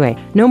about it. Anyway,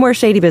 no more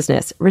shady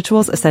business.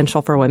 Ritual's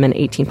Essential for Women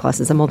 18 Plus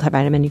is a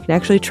multivitamin you can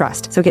actually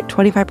trust. So get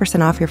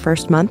 25% off your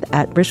first month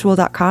at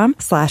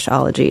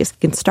ritual.com/ologies.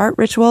 You can start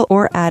Ritual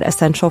or add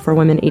Essential for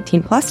Women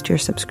 18 Plus to your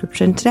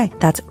subscription today.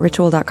 That's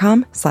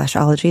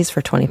ritual.com/ologies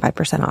for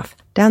 25% off.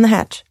 Down the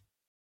hatch.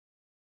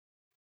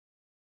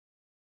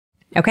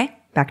 Okay,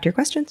 back to your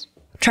questions.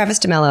 Travis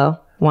DeMello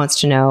wants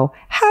to know,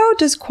 how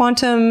does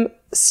quantum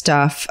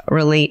stuff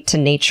relate to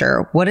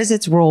nature? What is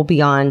its role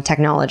beyond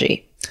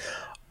technology?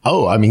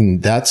 Oh,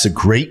 that's a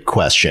great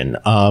question.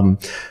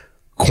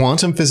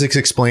 Quantum physics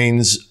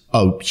explains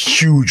a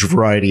huge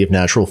variety of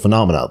natural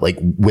phenomena. Like,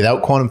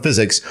 without quantum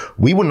physics,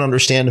 we wouldn't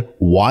understand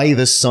why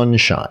the sun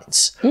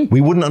shines.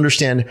 We wouldn't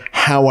understand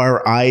how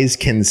our eyes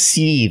can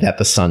see that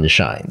the sun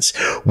shines.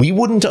 We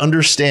wouldn't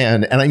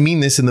understand, and I mean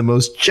this in the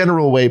most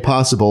general way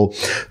possible,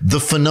 the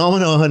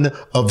phenomenon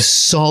of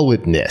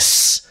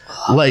solidness.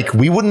 Like,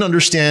 we wouldn't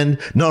understand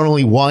not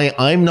only why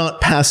I'm not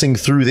passing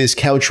through this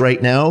couch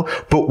right now,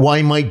 but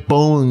why my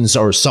bones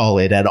are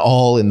solid at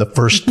all in the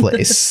first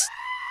place.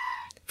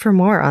 For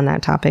more on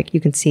that topic,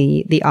 you can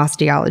see the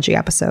osteology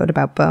episode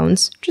about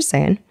bones. Just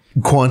saying.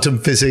 Quantum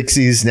physics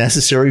is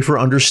necessary for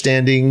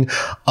understanding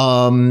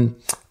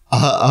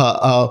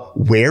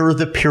where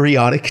the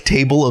periodic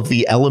table of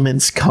the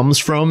elements comes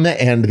from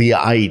and the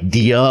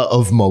idea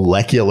of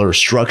molecular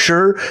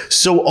structure.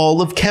 So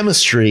all of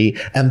chemistry,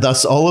 and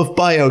thus all of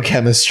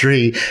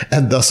biochemistry,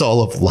 and thus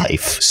all of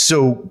life.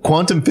 So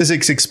quantum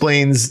physics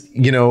explains,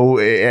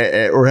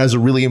 or has a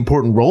really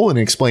important role in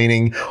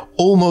explaining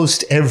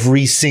almost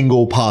every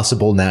single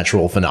possible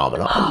natural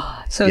phenomenon.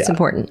 So it's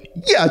important.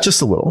 Yeah,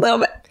 just a little. A little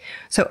bit.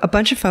 So a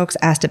bunch of folks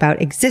asked about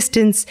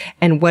existence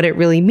and what it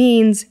really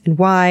means and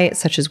why,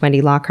 such as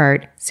Wendy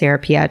Lockhart, Sarah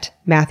Piet,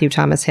 Matthew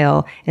Thomas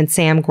Hill, and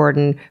Sam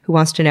Gordon, who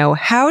wants to know,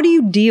 how do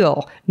you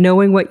deal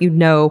knowing what you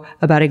know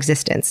about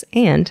existence?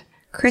 And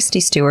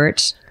Christy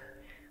Stewart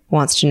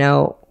wants to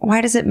know,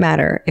 why does it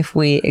matter if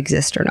we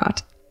exist or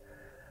not?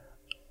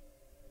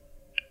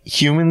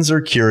 Humans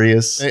are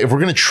curious. If we're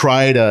going to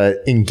try to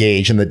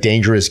engage in the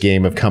dangerous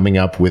game of coming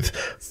up with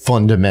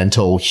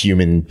fundamental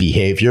human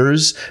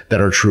behaviors that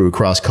are true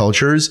across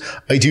cultures,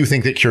 I do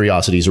think that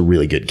curiosity is a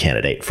really good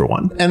candidate for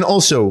one. And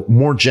also,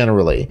 more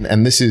generally,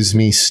 and this is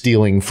me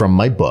stealing from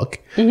my book.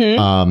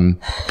 The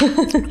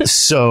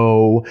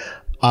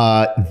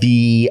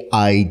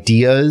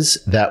ideas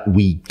that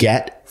we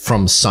get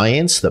from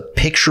science, the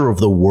picture of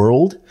the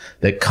world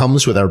that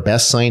comes with our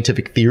best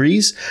scientific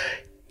theories,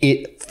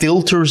 it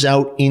filters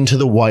out into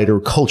the wider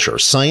culture.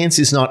 Science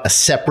is not a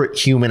separate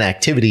human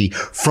activity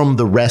from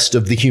the rest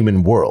of the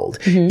human world.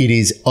 It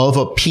is of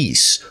a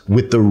piece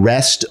with the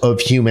rest of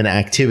human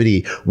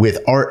activity, with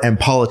art and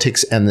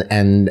politics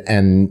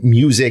and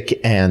music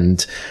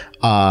and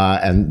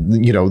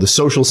the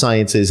social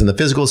sciences and the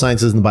physical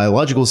sciences and the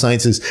biological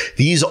sciences.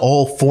 These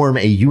all form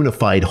a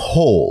unified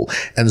whole.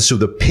 And so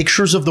the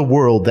pictures of the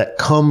world that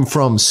come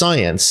from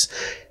science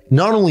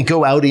not only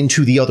go out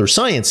into the other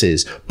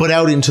sciences, but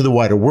out into the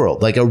wider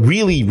world. Like a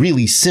really,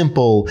 really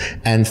simple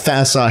and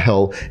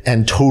facile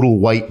and total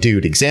white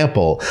dude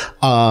example.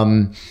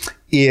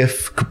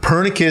 If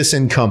Copernicus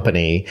and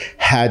company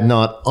had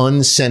not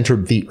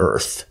uncentered the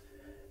Earth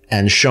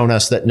and shown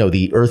us that, no,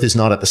 the Earth is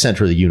not at the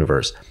center of the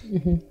universe,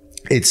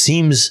 it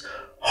seems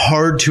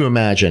hard to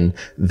imagine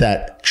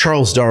that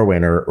Charles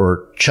Darwin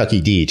or Chucky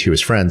D to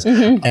his friends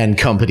and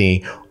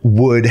company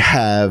would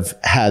have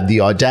had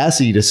the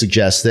audacity to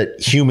suggest that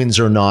humans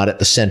are not at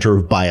the center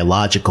of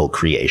biological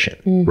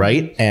creation,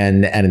 right?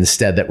 And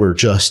instead that we're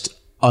just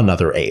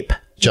another ape,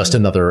 just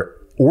another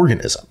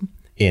organism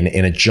in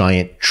a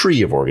giant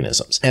tree of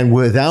organisms. And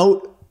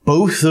without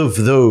both of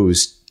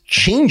those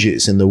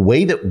changes in the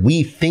way that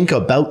we think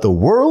about the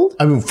world.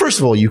 I mean, first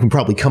of all, you can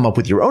probably come up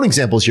with your own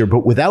examples here,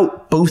 but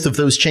without both of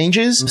those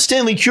changes,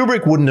 Stanley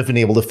Kubrick wouldn't have been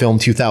able to film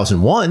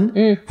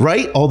 2001,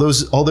 right? All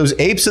those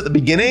apes at the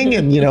beginning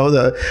and,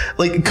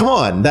 come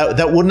on,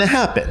 that wouldn't have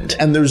happened.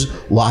 And there's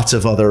lots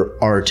of other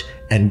art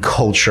and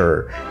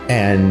culture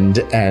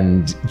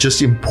and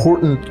just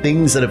important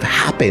things that have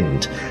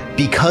happened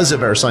because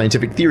of our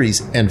scientific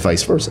theories and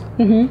vice versa.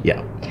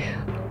 Yeah.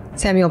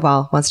 Samuel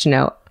Ball wants to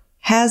know,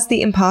 has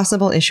the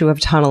impossible issue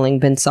of tunneling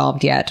been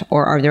solved yet?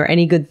 Or are there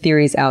any good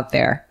theories out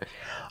there?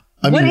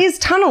 What is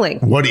tunneling?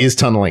 What is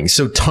tunneling?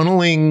 So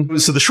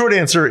the short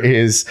answer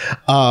is,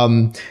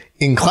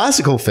 in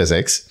classical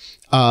physics,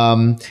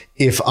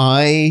 if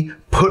I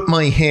put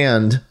my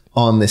hand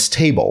on this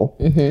table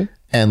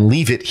and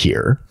leave it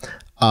here,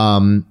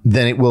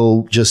 then it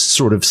will just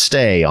sort of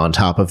stay on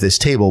top of this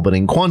table. But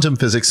in quantum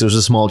physics, there's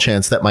a small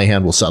chance that my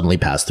hand will suddenly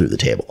pass through the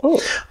table.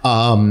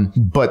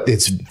 But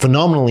it's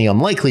phenomenally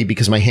unlikely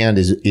because my hand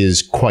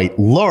is quite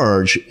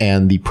large,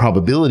 and the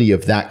probability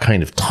of that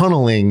kind of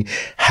tunneling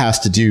has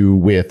to do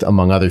with,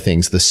 among other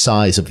things, the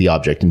size of the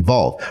object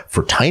involved.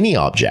 For tiny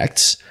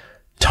objects,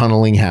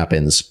 tunneling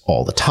happens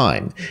all the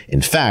time.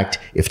 In fact,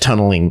 if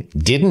tunneling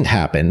didn't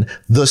happen,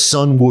 the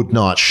sun would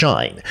not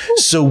shine.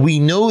 So we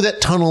know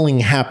that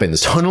tunneling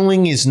happens.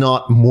 Tunneling is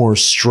not more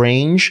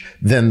strange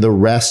than the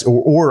rest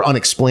or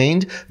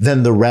unexplained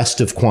than the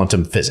rest of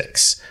quantum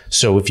physics.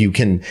 So if you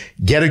can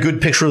get a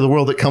good picture of the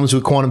world that comes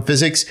with quantum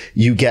physics,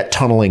 you get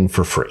tunneling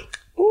for free.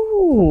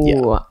 Ooh,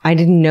 yeah. I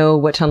didn't know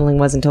what tunneling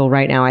was until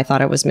right now. I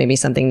thought it was maybe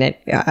something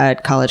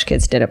that college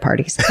kids did at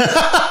parties.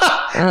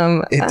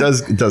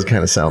 It does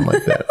kind of sound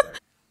like that.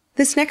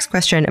 This next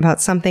question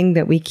about something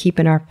that we keep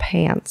in our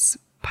pants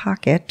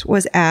pocket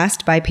was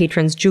asked by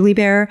patrons Julie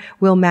Bear,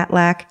 Will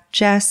Matlack,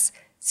 Jess,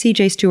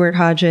 CJ Stewart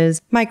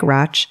Hodges, Mike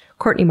Roch,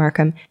 Courtney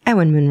Markham,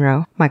 Ewan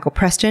Monroe, Michael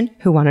Preston,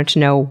 who wanted to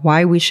know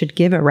why we should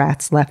give a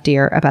rat's left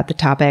ear about the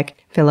topic,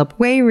 Philip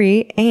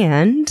Wayre,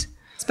 and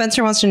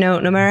Spencer wants to know,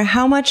 no matter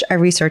how much I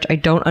research, I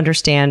don't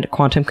understand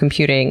quantum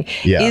computing.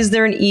 Yeah. Is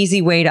there an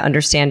easy way to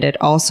understand it?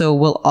 Also,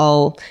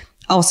 will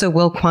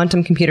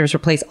quantum computers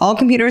replace all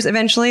computers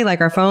eventually,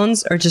 like our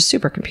phones, or just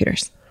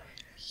supercomputers?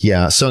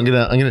 Yeah, so I'm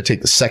gonna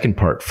take the second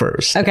part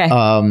first. Okay.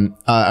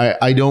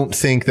 I don't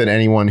think that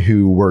anyone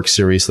who works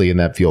seriously in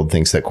that field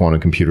thinks that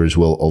quantum computers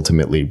will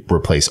ultimately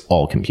replace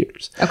all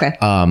computers. Okay.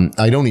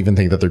 I don't even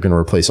think that they're going to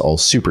replace all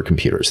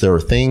supercomputers. There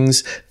are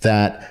things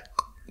that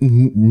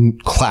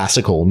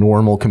classical,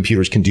 normal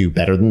computers can do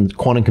better than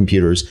quantum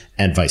computers,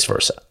 and vice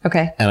versa.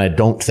 Okay. And I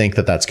don't think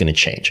that that's going to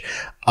change.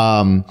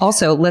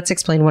 Also, let's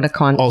explain what a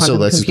quantum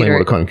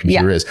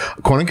computer is.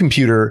 A quantum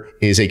computer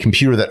is a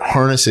computer that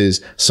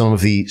harnesses some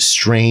of the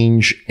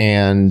strange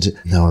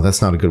no,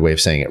 that's not a good way of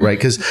saying it, right?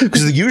 Because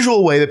the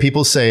usual way that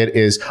people say it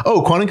is,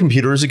 quantum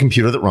computer is a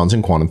computer that runs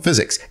in quantum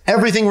physics.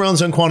 Everything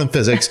runs on quantum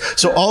physics,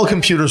 so all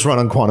computers run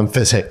on quantum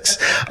physics.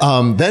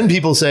 Then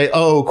people say,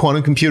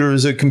 quantum computer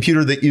is a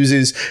computer that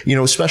uses,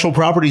 special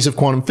properties of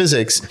quantum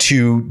physics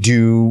to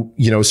do,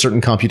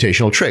 certain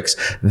computational tricks.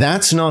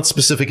 That's not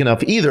specific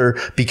enough either,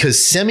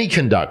 because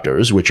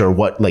semiconductors, which are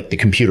what like the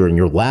computer in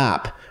your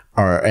lap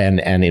are,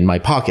 and in my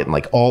pocket, and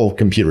like all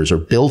computers are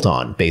built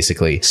on,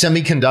 basically.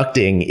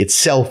 Semiconducting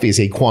itself is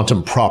a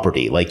quantum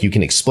property. Like you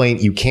can't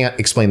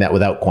explain that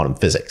without quantum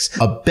physics.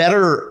 A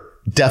better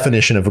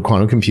definition of a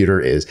quantum computer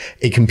is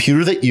a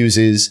computer that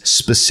uses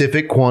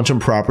specific quantum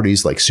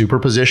properties like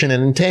superposition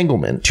and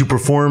entanglement to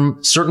perform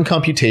certain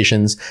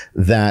computations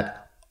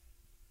that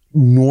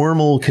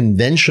normal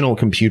conventional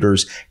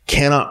computers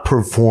cannot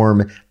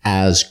perform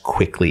as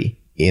quickly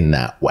in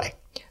that way.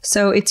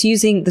 So it's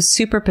using the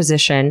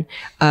superposition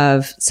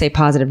of, say,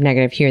 positive,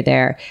 negative here,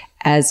 there,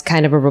 as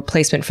kind of a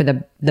replacement for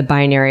the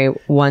binary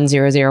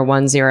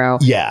 10010.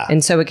 Yeah.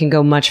 And so it can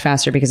go much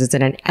faster because it's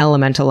at an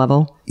elemental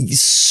level.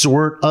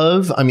 Sort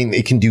of. I mean,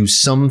 it can do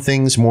some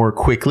things more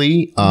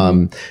quickly.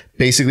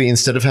 Basically,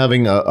 instead of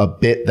having a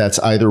bit that's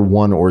either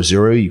 1 or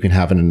 0, you can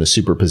have it in a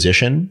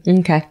superposition.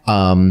 Okay.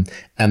 And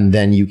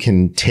then you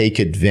can take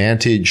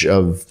advantage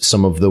of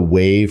some of the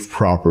wave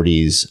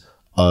properties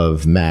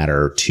of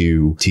matter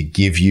to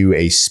give you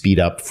a speed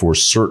up for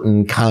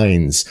certain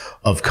kinds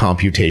of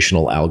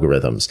computational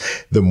algorithms.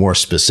 The more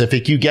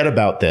specific you get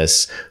about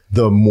this,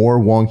 the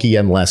more wonky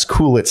and less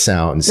cool it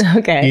sounds.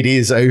 Okay. It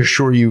is, I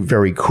assure you,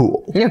 very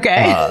cool.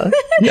 Okay.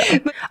 Yeah.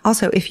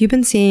 Also, if you've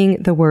been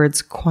seeing the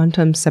words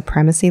quantum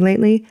supremacy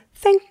lately,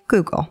 thank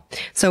Google.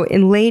 So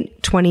in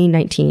late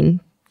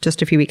 2019,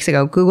 just a few weeks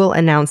ago, Google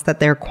announced that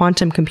their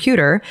quantum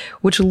computer,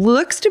 which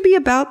looks to be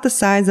about the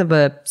size of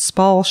a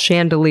small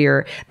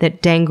chandelier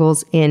that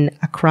dangles in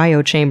a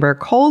cryo chamber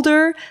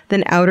colder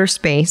than outer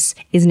space,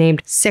 is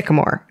named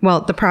Sycamore.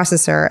 Well, the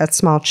processor, a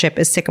small chip,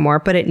 is Sycamore,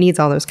 but it needs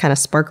all those kind of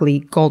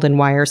sparkly golden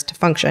wires to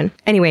function.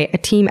 Anyway, a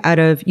team out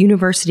of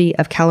University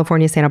of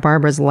California, Santa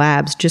Barbara's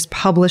labs just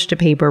published a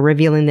paper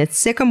revealing that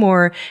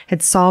Sycamore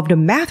had solved a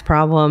math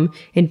problem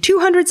in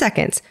 200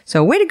 seconds.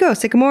 So way to go,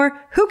 Sycamore.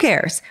 Who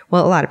cares?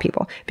 Well, a lot of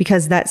people.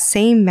 Because that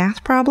same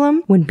math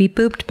problem, when beep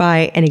booped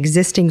by an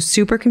existing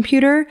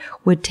supercomputer,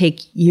 would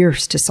take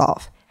years to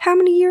solve. How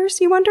many years,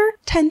 you wonder?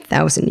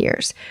 10,000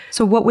 years.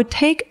 So what would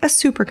take a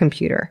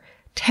supercomputer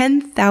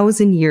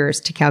 10,000 years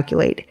to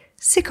calculate,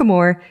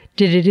 Sycamore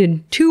did it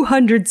in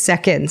 200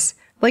 seconds,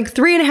 like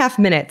 3.5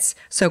 minutes.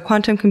 So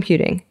quantum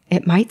computing,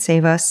 it might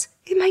save us,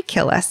 it might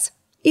kill us.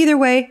 Either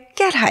way,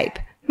 get hype.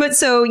 But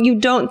so you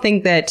don't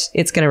think that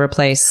it's going to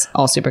replace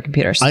all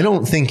supercomputers? I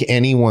don't think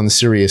anyone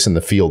serious in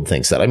the field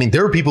thinks that. I mean,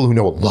 there are people who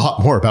know a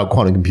lot more about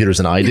quantum computers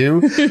than I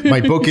do.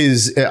 My book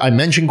is, I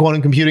mentioned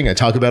quantum computing. I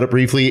talk about it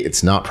briefly.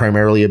 It's not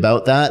primarily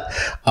about that.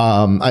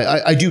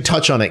 I do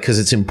touch on it because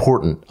it's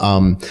important.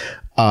 But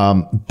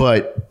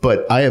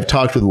I have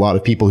talked with a lot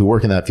of people who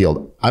work in that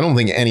field. I don't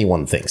think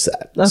anyone thinks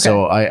that. Okay.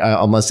 So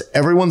unless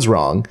everyone's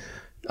wrong,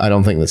 I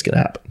don't think that's going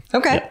to happen.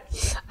 Okay.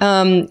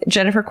 Yeah.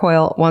 Jennifer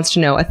Coyle wants to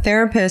know, a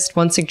therapist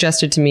once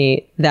suggested to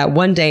me that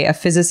one day a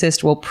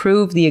physicist will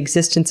prove the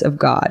existence of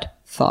God.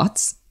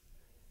 Thoughts?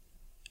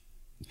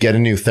 Get a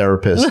new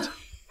therapist.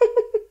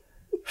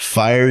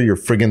 Fire your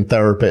friggin'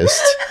 therapist.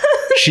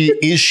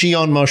 Is she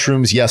on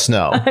mushrooms? Yes,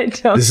 no. I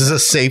don't. This is a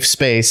safe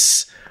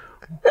space.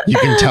 You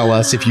can tell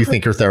us if you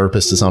think your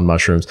therapist is on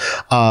mushrooms.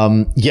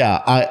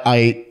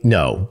 I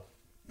no.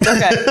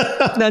 Okay.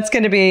 That's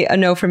going to be a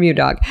no from you,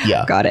 dog.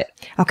 Yeah. Got it.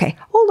 Okay.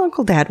 Old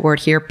Uncle Dad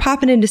word here,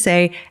 popping in to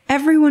say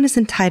everyone is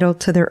entitled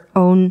to their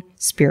own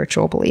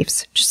spiritual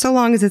beliefs, just so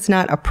long as it's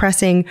not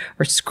oppressing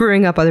or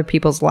screwing up other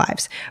people's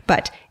lives.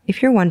 But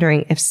if you're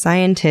wondering if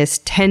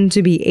scientists tend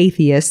to be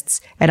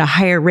atheists at a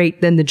higher rate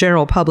than the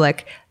general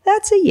public,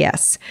 that's a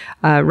yes.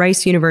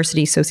 Rice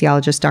University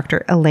sociologist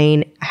Dr.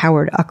 Elaine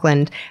Howard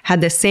Uckland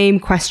had the same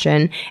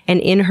question,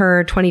 and in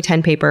her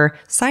 2010 paper,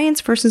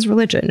 Science versus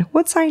Religion,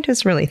 What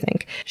Scientists Really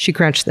Think, she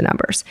crunched the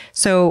numbers.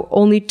 So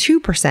only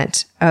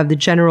 2% of the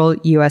general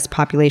U.S.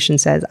 population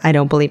says, I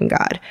don't believe in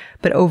God,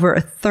 but over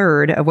a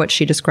third of what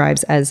she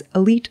describes as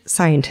elite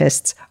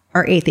scientists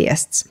are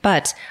atheists.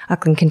 But,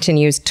 Uckland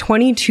continues,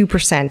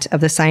 22%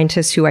 of the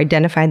scientists who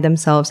identified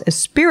themselves as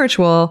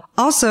spiritual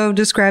also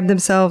described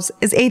themselves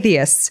as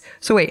atheists.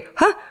 So wait,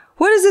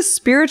 what is a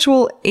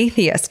spiritual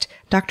atheist?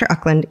 Dr.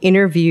 Uckland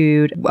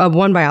interviewed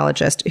one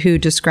biologist who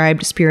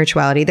described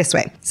spirituality this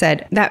way,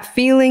 said, that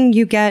feeling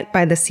you get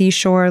by the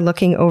seashore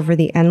looking over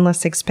the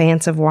endless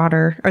expanse of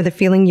water, or the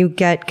feeling you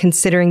get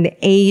considering the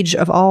age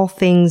of all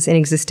things in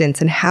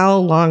existence and how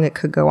long it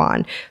could go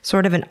on,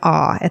 sort of an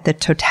awe at the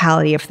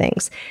totality of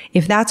things.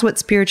 If that's what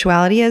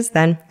spirituality is,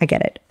 then I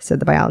get it, said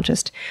the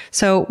biologist.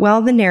 So,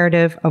 well, the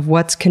narrative of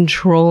what's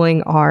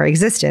controlling our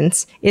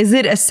existence, is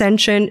it a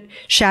sentient,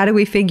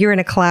 shadowy figure in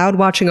a cloud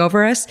watching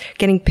over us,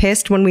 getting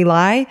pissed when we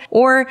lie?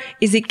 Or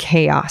is it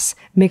chaos,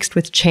 mixed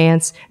with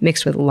chance,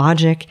 mixed with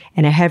logic,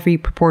 and a heavy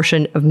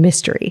proportion of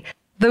mystery?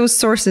 Those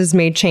sources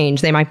may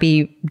change. They might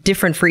be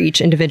different for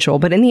each individual,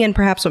 but in the end,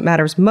 perhaps what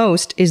matters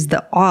most is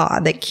the awe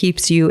that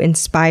keeps you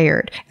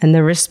inspired and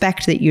the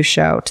respect that you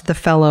show to the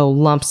fellow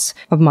lumps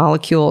of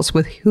molecules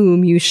with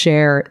whom you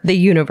share the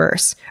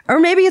universe. Or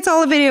maybe it's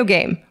all a video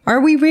game.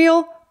 Are we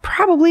real?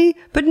 Probably,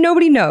 but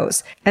nobody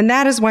knows. And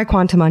that is why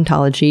quantum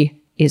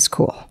ontology is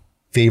cool.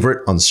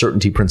 Favorite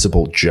uncertainty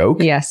principle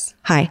joke? Yes.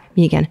 Hi,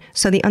 me again.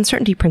 So the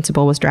uncertainty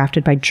principle was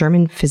drafted by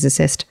German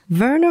physicist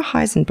Werner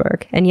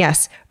Heisenberg. And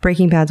yes,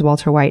 Breaking Bad's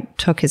Walter White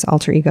took his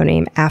alter ego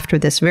name after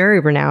this very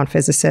renowned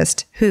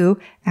physicist who,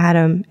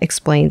 Adam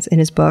explains in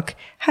his book,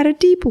 had a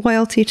deep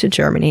loyalty to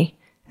Germany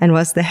and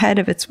was the head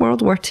of its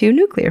World War II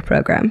nuclear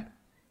program.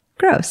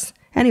 Gross.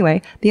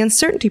 Anyway, the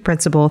uncertainty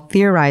principle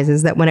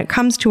theorizes that when it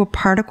comes to a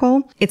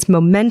particle, its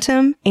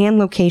momentum and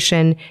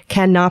location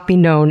cannot be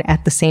known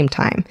at the same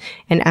time.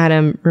 And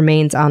Adam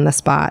remains on the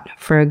spot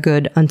for a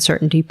good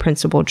uncertainty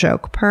principle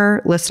joke,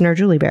 per listener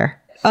Julie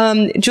Bear.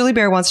 Julie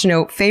Bear wants to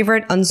know,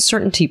 favorite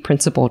uncertainty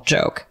principle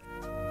joke?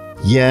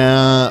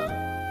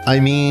 Yeah, I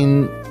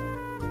mean,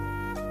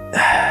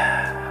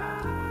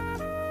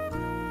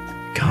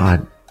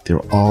 God, they're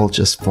all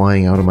just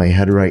flying out of my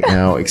head right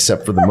now,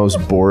 except for the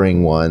most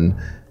boring one.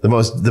 The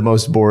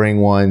most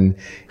boring one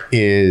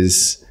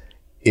is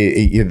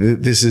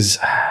this is.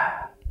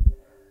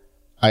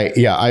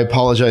 I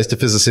apologize to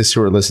physicists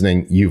who are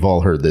listening. You've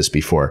all heard this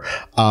before,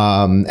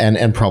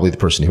 and probably the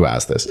person who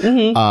asked this.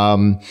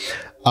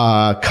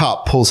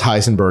 Cop pulls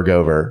Heisenberg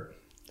over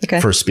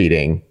for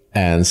speeding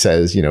and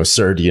says,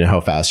 "Sir, do you know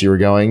how fast you were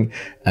going?"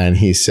 And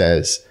he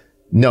says,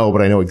 "No,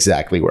 but I know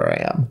exactly where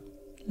I am."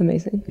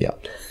 Amazing. Yeah.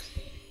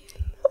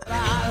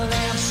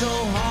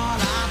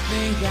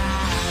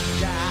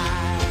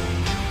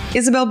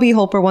 Isabel B.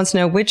 Holper wants to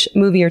know which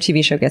movie or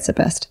TV show gets it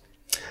best.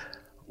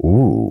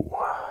 Ooh.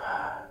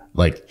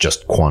 Like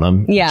just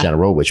Quantum in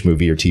general, which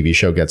movie or TV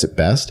show gets it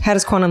best? How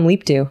does Quantum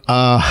Leap do?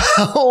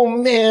 Oh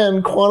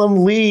man,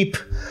 Quantum Leap.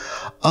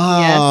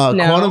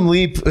 Quantum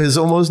Leap has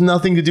almost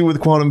nothing to do with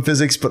quantum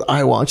physics, but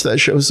I watched that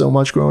show so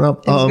much growing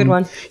up. It was a good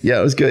one. Yeah,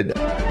 it was good.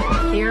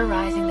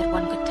 Theorizing that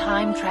one could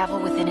time travel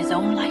within his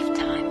own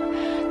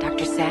lifetime,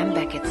 Dr. Sam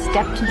Beckett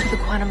stepped into the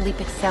Quantum Leap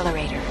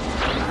accelerator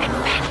and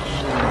vanished.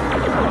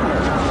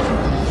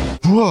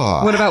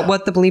 What about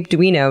what the bleep do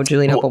we know?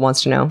 Julie Noble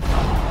wants to know.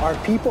 Are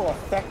people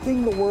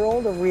affecting the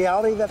world of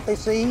reality that they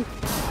see?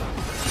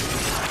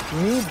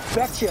 You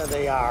betcha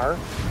they are.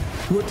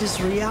 What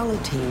is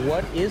reality?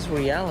 What is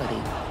reality?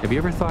 Have you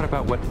ever thought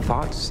about what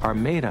thoughts are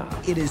made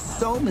of? It is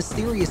so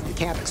mysterious we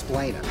can't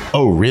explain it.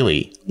 Oh,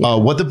 really? Yeah.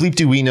 What the bleep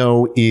do we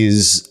know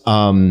is,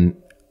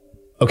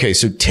 okay,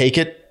 so take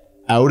it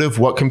out of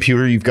what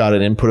computer you've got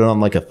it in, put it on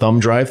like a thumb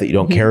drive that you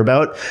don't care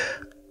about,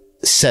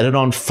 set it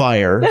on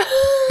fire,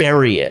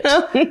 bury it.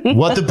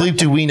 What the bleep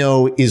do we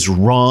know is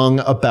wrong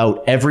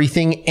about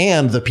everything,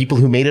 and the people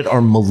who made it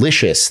are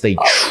malicious. They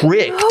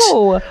tricked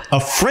a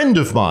friend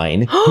of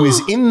mine who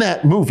is in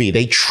that movie.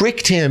 They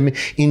tricked him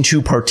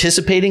into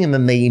participating, and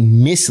then they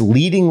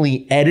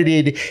misleadingly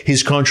edited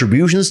his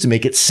contributions to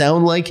make it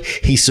sound like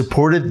he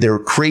supported their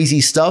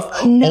crazy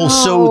stuff. No.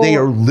 Also, they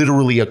are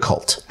literally a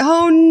cult.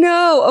 Oh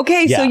no.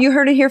 Okay, so you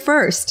heard it here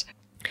first.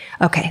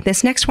 Okay,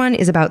 this next one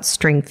is about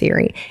string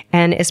theory.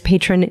 And as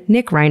patron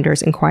Nick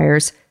Reinders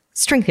inquires,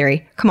 string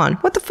theory, come on,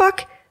 what the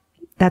fuck?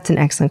 That's an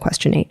excellent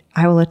question, Nate.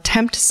 I will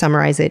attempt to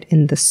summarize it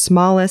in the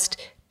smallest,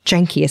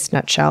 jankiest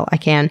nutshell I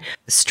can.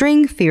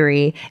 String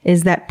theory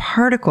is that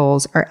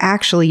particles are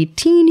actually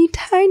teeny,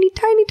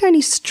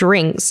 tiny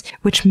strings,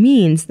 which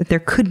means that there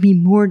could be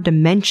more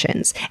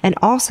dimensions. And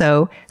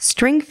also,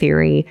 string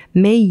theory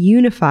may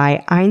unify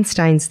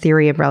Einstein's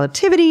theory of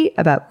relativity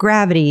about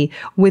gravity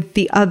with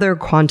the other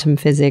quantum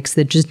physics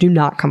that just do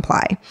not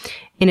comply.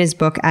 In his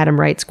book, Adam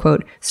writes,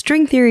 quote,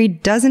 "String theory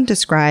doesn't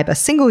describe a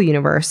single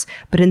universe,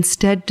 but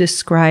instead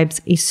describes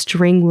a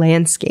string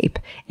landscape,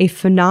 a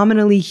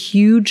phenomenally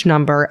huge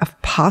number of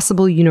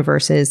possible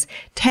universes,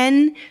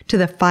 10 to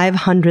the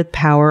 500th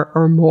power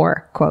or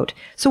more," quote.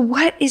 So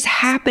what is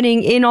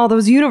happening in all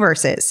those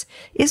universes?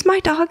 Is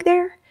my dog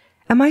there?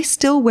 Am I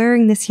still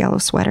wearing this yellow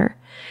sweater?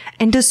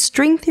 And does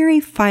string theory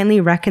finally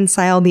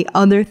reconcile the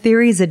other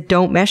theories that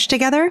don't mesh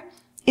together?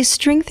 Is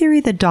string theory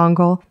the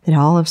dongle that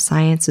all of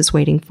science is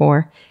waiting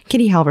for?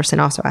 Kitty Halverson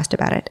also asked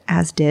about it,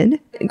 as did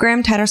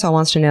Graham Tattersall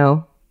wants to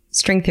know,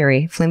 string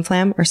theory, flim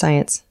flam or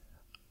science?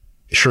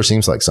 It sure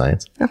seems like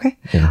science. Okay.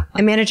 Yeah.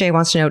 Amanda J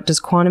wants to know, does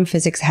quantum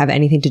physics have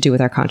anything to do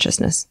with our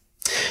consciousness?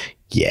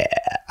 Yeah.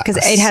 Because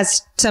it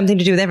has something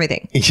to do with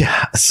everything.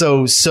 Yeah.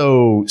 So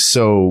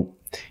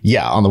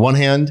yeah, on the one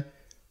hand,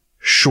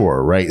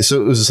 sure, right?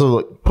 So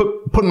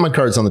putting my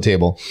cards on the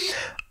table.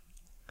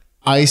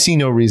 I see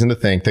no reason to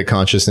think that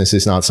consciousness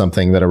is not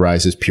something that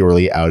arises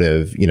purely out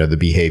of, the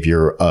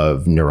behavior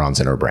of neurons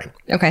in our brain.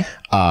 Okay.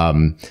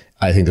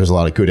 I think there's a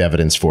lot of good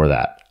evidence for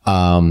that.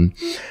 Our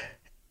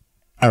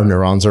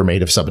neurons are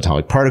made of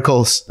subatomic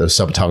particles. Those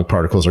subatomic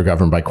particles are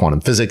governed by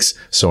quantum physics.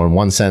 So in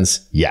one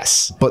sense,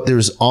 yes. But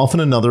there's often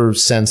another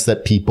sense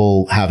that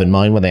people have in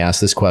mind when they ask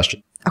this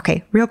question.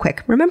 Okay, real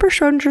quick. Remember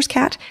Schrodinger's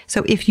cat?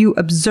 So if you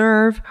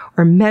observe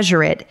or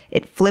measure it,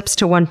 it flips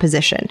to one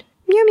position.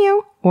 Meow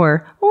meow.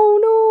 Or, oh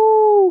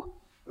no.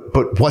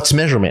 But what's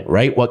measurement,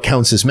 right? What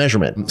counts as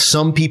measurement?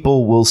 Some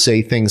people will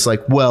say things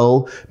like,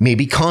 well,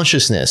 maybe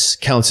consciousness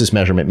counts as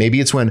measurement. Maybe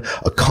it's when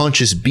a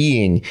conscious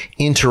being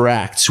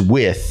interacts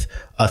with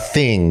a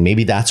thing.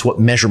 Maybe that's what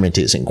measurement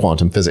is in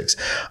quantum physics.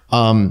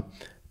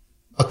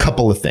 A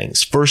couple of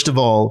things. First of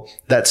all,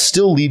 that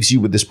still leaves you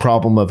with this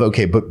problem of,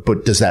 okay,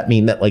 but does that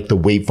mean that like the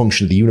wave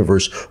function of the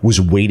universe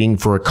was waiting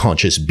for a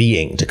conscious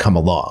being to come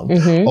along?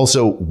 Mm-hmm.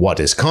 Also,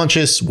 what is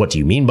conscious? What do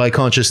you mean by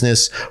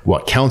consciousness?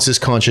 What counts as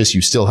conscious?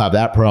 You still have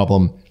that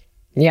problem.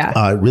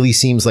 Yeah. It really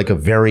seems like a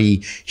very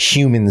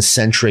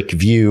human-centric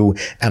view,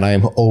 and I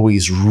am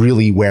always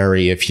really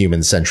wary of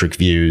human-centric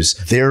views.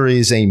 There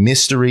is a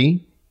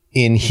mystery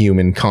in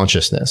human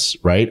consciousness,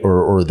 right?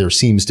 Or there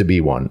seems to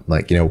be one.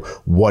 Like,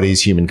 what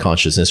is human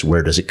consciousness?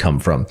 Where does it come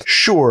from?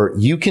 Sure,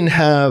 you can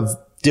have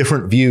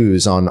different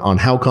views on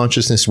how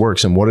consciousness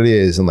works and what it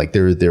is, and like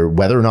there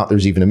whether or not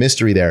there's even a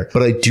mystery there.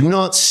 But I do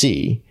not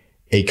see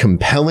a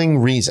compelling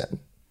reason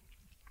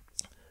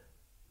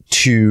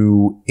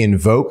to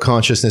invoke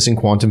consciousness in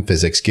quantum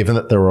physics, given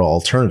that there are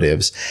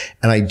alternatives.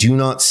 And I do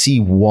not see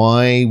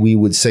why we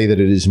would say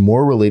that it is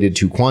more related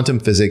to quantum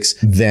physics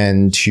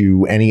than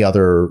to any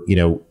other,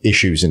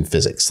 issues in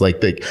physics.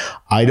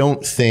 I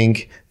don't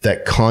think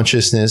that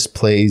consciousness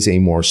plays a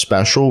more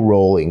special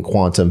role in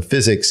quantum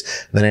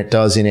physics than it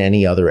does in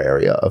any other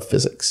area of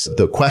physics.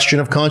 The question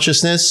of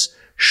consciousness,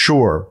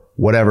 sure,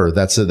 whatever.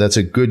 That's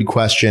a good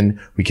question.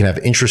 We can have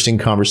interesting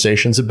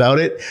conversations about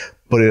it,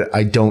 but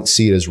I don't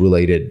see it as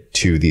related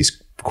to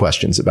these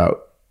questions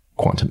about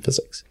quantum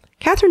physics.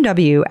 Catherine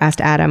W.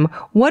 asked Adam,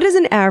 what does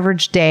an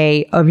average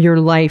day of your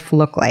life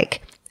look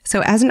like?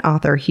 So as an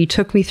author, he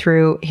took me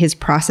through his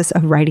process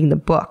of writing the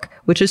book,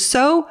 which is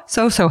so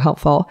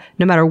helpful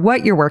no matter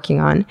what you're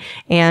working on.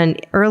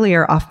 And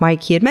earlier off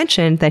mic, he had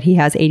mentioned that he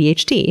has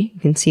ADHD. You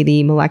can see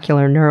the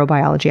molecular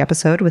neurobiology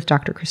episode with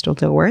Dr. Crystal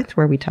Dilworth,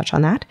 where we touch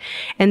on that.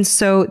 And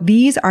so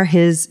these are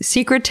his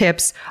secret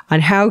tips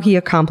on how he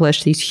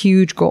accomplished these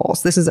huge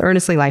goals. This is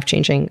earnestly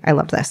life-changing. I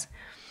loved this.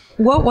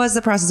 What was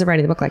the process of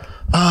writing the book like?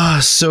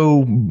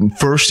 So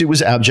first it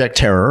was abject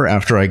terror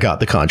after I got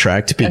the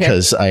contract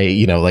because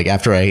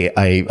after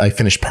I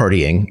finished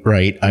partying,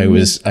 right? I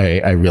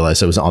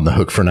realized I was on the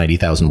hook for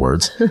 90,000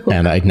 words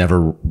and I'd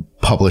never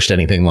published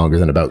anything longer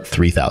than about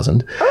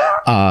 3,000.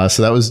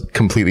 So that was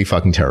completely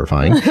fucking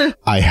terrifying.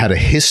 I had a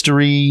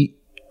history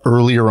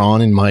earlier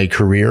on in my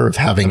career of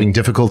having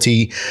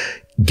difficulty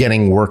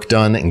getting work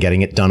done and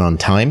getting it done on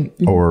time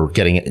or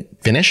getting it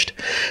finished.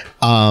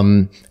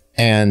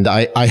 And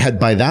I had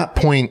by that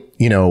point,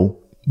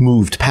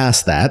 moved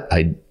past that.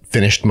 I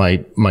finished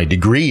my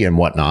degree and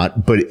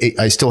whatnot, but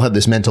I still had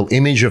this mental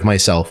image of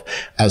myself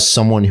as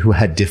someone who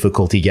had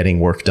difficulty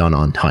getting work done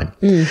on time.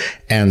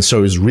 And so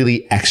I was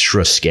really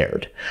extra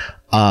scared.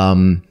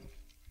 But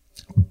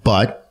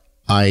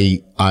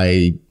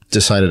I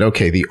decided,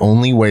 okay, the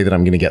only way that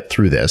I'm going to get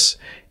through this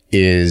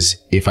is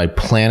if I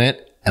plan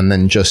it and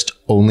then just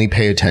only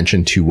pay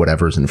attention to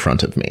whatever's in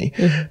front of me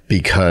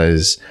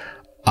because,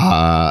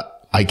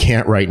 I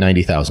can't write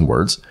 90,000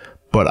 words,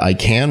 but I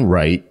can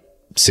write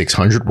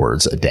 600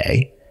 words a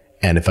day.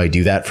 And if I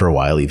do that for a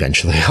while,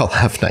 eventually I'll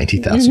have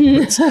 90,000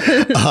 words.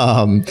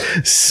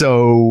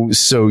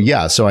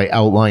 So I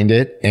outlined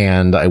it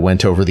and I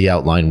went over the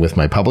outline with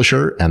my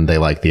publisher and they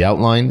liked the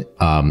outline.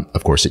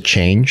 Of course it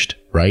changed,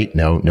 right?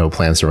 No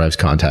plan survives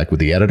contact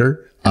with the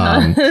editor.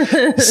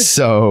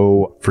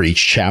 So for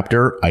each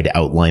chapter, I'd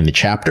outline the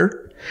chapter.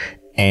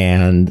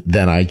 And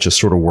then I just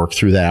sort of work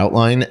through that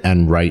outline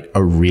and write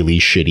a really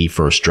shitty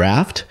first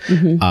draft,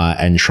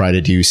 and try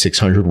to do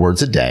 600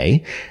 words a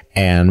day.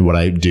 And what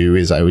I do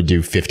is I would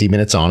do 50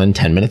 minutes on and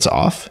 10 minutes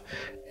off.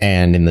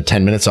 And in the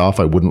 10 minutes off,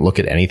 I wouldn't look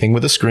at anything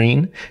with a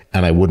screen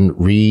and I wouldn't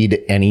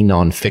read any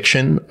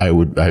nonfiction.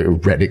 I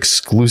read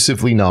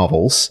exclusively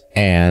novels,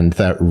 and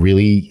that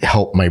really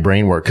helped my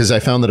brain work. Cause I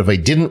found that if I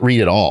didn't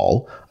read at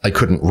all, I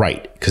couldn't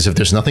write. Cause if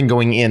there's nothing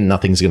going in,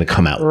 nothing's going to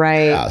come out.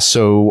 Right.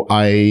 So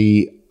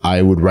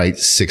I would write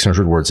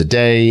 600 words a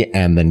day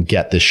and then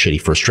get this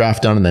shitty first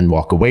draft done and then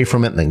walk away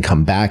from it and then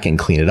come back and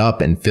clean it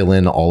up and fill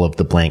in all of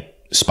the blank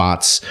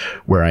spots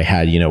where I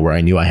had, where I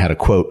knew I had a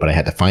quote, but I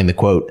had to find the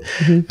quote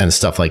and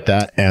stuff like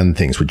that. And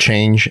things would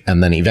change.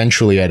 And then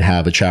eventually I'd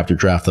have a chapter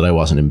draft that I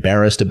wasn't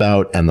embarrassed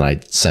about. And then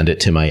I'd send it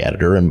to my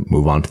editor and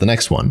move on to the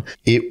next one.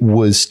 It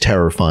was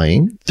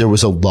terrifying. There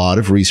was a lot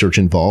of research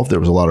involved. There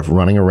was a lot of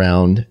running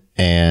around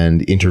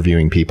and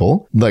interviewing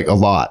people, like a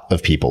lot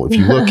of people.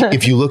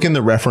 If you look in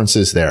the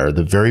references there,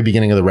 the very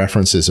beginning of the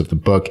references of the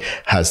book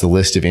has the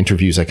list of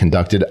interviews I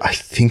conducted. I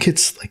think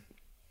it's like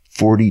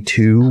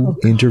 42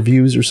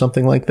 interviews or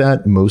something like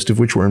that, most of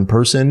which were in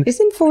person.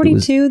 Isn't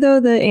 42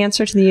 though the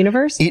answer to the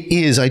universe? It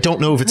is. I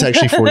don't know if it's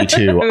actually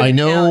 42. I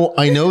know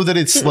that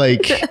it's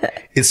like,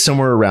 it's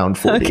somewhere around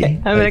 40.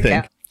 Okay, I'm going to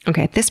count.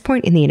 Okay, at this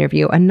point in the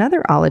interview,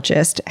 another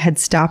ologist had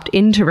stopped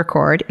in to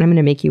record, and I'm going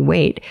to make you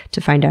wait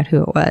to find out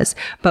who it was.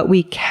 But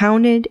we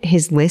counted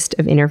his list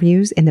of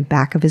interviews in the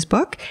back of his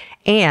book,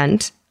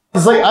 and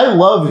it's like, I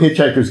love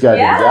Hitchhiker's Guide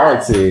to the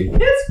Galaxy.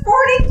 It's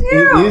 42.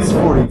 It is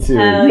 42.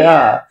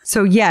 Yeah.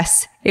 So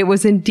yes, it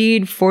was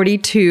indeed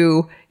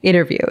 42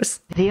 interviews.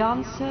 The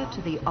answer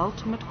to the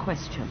ultimate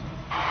question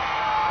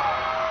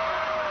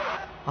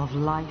of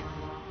life,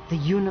 the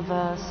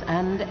universe,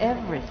 and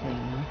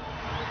everything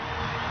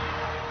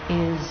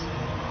is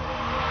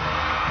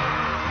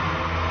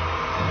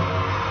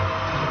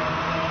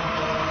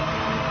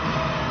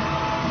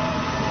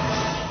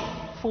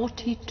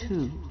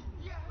 $42.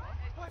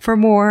 For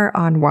more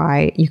on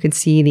why, you could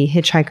see The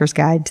Hitchhiker's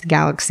Guide to the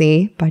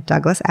Galaxy by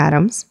Douglas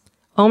Adams.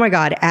 Oh my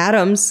God,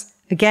 Adams.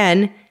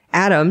 Again,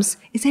 Adams.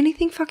 Is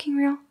anything fucking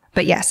real?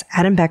 But yes,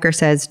 Adam Becker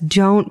says,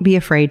 don't be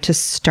afraid to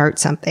start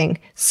something.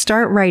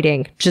 Start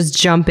writing. Just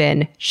jump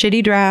in.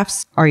 Shitty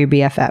drafts are your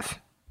BFF.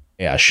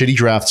 Yeah, shitty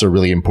drafts are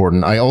really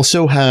important. I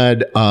also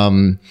had,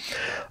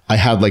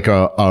 like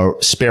a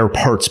spare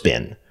parts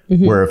bin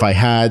where if I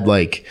had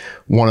like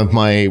one of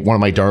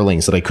my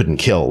darlings that I couldn't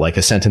kill, like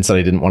a sentence that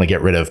I didn't want to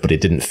get rid of, but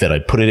it didn't fit,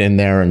 I'd put it in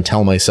there and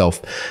tell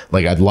myself,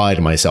 like I'd lie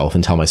to myself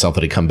and tell myself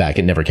that it'd come back.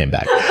 It never came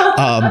back.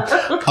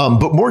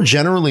 But more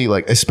generally,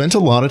 like I spent a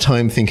lot of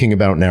time thinking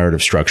about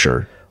narrative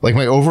structure. Like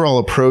my overall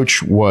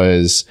approach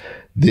was,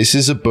 this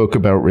is a book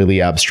about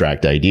really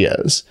abstract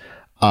ideas.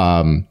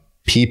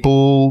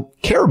 People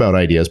care about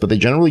ideas, but they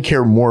generally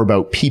care more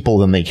about people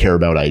than they care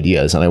about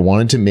ideas. And I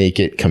wanted to make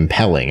it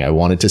compelling. I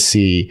wanted to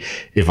see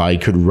if I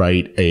could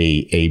write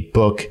a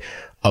book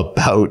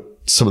about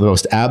some of the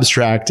most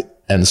abstract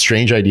and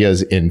strange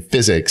ideas in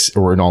physics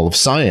or in all of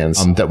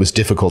science that was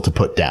difficult to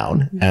put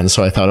down. And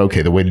so I thought,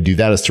 okay, the way to do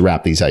that is to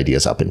wrap these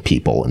ideas up in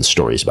people and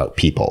stories about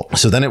people.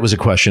 So then it was a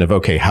question of,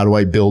 okay, how do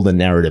I build a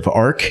narrative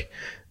arc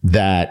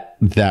that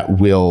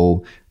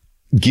will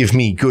give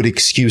me good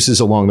excuses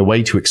along the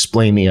way to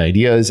explain the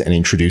ideas and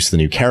introduce the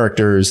new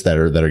characters that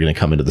are going to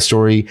come into the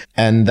story.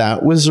 And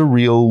that was a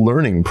real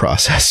learning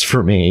process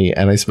for me.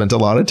 And I spent a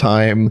lot of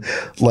time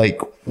like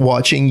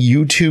watching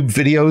YouTube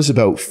videos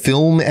about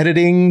film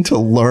editing to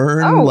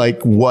learn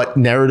like what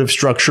narrative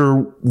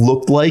structure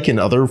looked like in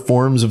other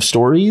forms of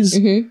stories.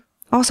 Mm-hmm.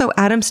 Also,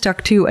 Adam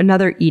stuck to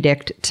another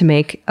edict to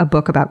make a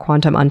book about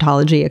quantum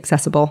ontology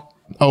accessible.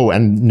 Oh,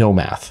 and no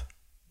math.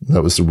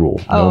 That was the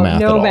rule. No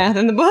math at all. No math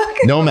in the book?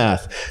 No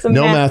math.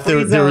 No math.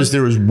 There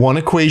was one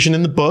equation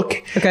in the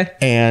book. Okay.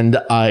 And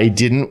I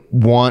didn't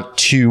want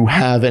to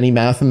have any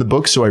math in the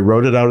book, so I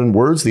wrote it out in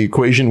words. The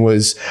equation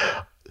was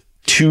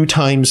 2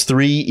 times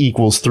 3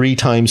 equals 3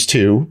 times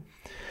 2.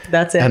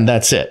 That's it. And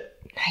that's it.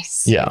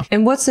 Nice. Yeah.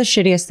 And what's the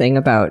shittiest thing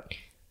about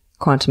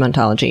quantum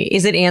ontology?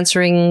 Is it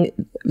answering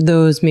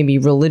those maybe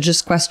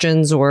religious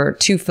questions or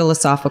too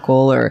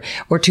philosophical or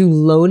too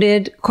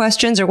loaded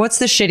questions? Or what's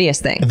the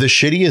shittiest thing? The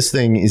shittiest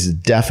thing is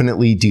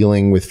definitely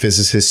dealing with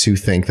physicists who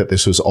think that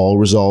this was all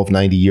resolved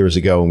 90 years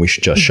ago and we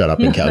should just shut up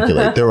and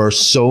calculate. There are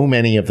so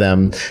many of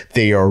them.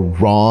 They are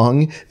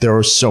wrong. There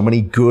are so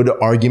many good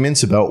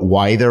arguments about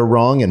why they're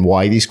wrong and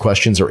why these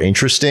questions are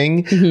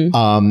interesting.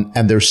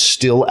 And they're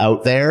still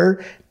out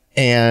there.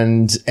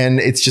 And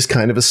it's just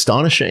kind of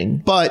astonishing.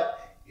 But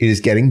it is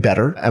getting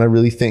better. And I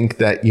really think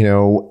that, you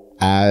know,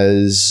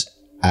 as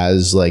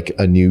like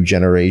a new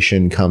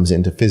generation comes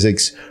into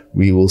physics,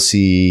 we will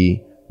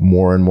see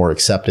more and more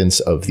acceptance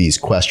of these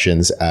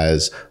questions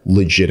as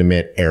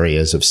legitimate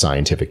areas of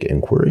scientific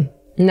inquiry.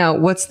 Now,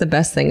 what's the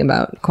best thing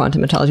about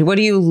quantum ontology? What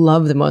do you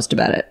love the most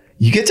about it?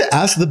 You get to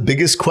ask the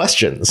biggest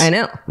questions. I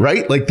know.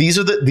 Right? Like these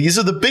are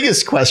the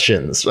biggest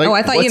questions. Like,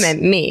 I thought you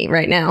meant me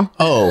right now.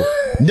 Oh,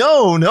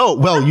 no.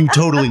 Well, you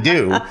totally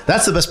do.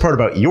 That's the best part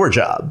about your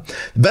job.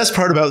 The best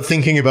part about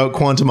thinking about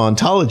quantum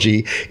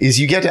ontology is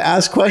you get to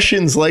ask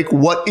questions like,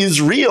 what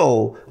is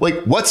real? Like,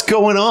 what's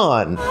going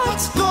on?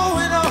 What's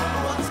going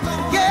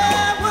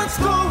on? What's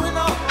going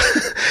on?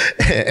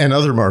 And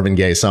other Marvin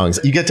Gaye songs.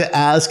 You get to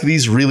ask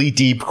these really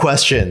deep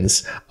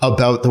questions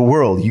about the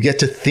world. You get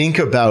to think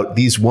about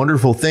these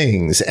wonderful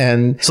things.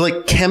 And so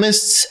like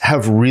chemists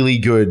have really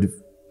good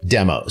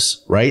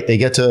demos, right? They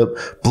get to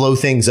blow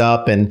things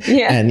up and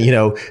you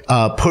know,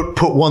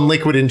 put one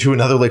liquid into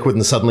another liquid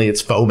and suddenly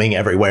it's foaming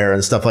everywhere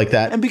and stuff like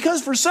that. And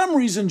because for some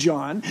reason,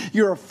 John,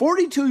 you're a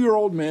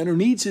 42-year-old man who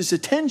needs his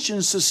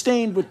attention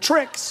sustained with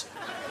tricks,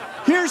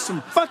 here's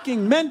some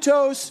fucking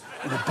Mentos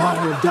and a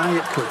bottle of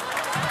Diet Coke.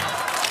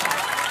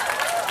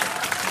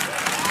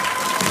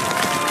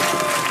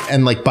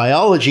 And like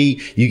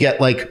biology, you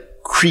get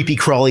like creepy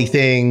crawly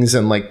things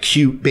and like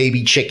cute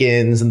baby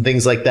chickens and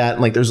things like that.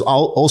 And like there's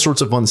all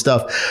sorts of fun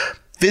stuff.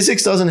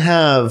 Physics doesn't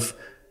have,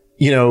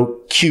 you know,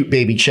 cute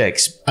baby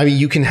chicks. I mean,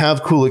 you can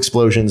have cool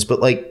explosions, but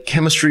like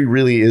chemistry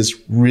really is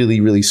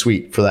really, really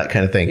sweet for that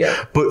kind of thing.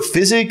 Yeah. But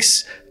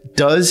physics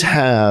does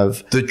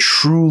have the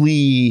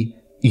truly,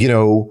 you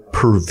know,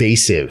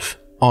 pervasive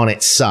on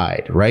its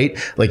side, right?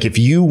 Like if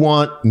you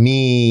want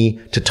me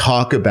to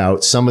talk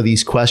about some of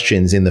these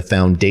questions in the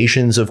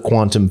foundations of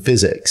quantum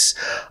physics,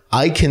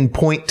 I can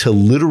point to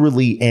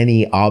literally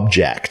any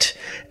object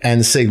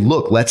and say,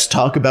 look, let's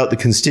talk about the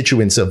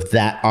constituents of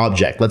that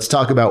object. Let's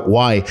talk about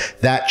why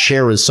that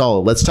chair is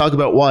solid. Let's talk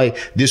about why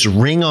this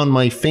ring on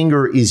my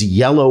finger is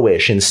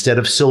yellowish instead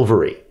of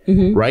silvery.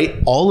 Mm-hmm. Right?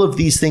 All of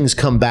these things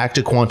come back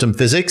to quantum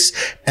physics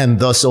and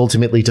thus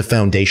ultimately to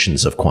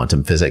foundations of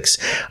quantum physics.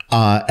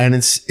 And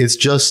it's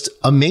just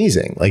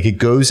amazing. Like it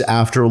goes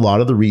after a lot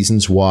of the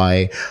reasons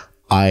why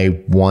I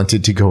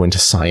wanted to go into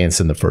science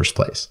in the first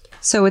place.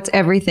 So it's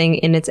everything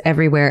and it's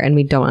everywhere and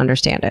we don't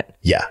understand it.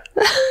 Yeah.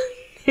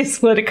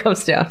 It's what it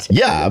comes down to.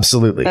 Yeah,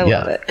 absolutely. I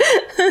love it.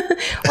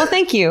 Well,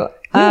 thank you.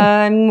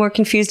 I'm more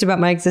confused about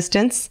my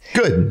existence.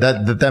 Good.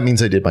 That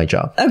means I did my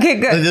job. Okay,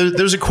 good.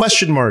 There's a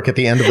question mark at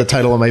the end of the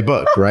title of my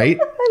book, right?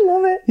 I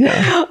love it.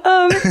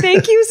 Yeah.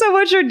 Thank you so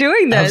much for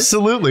doing this.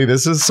 Absolutely.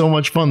 This is so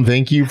much fun.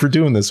 Thank you for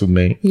doing this with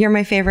me. You're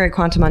my favorite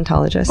quantum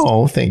ontologist.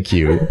 Oh, thank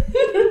you.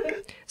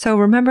 So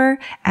remember,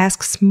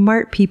 ask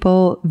smart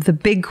people the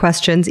big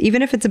questions,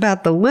 even if it's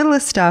about the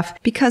littlest stuff,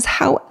 because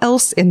how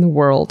else in the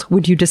world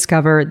would you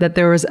discover that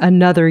there was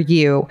another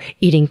you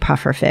eating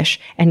pufferfish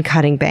and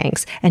cutting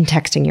bangs and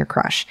texting your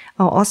crush?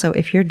 Oh, also,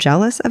 if you're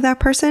jealous of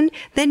that person,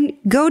 then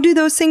go do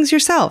those things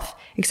yourself,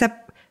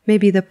 except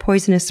maybe the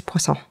poisonous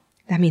poisson.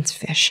 That means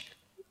fish.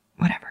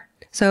 Whatever.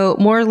 So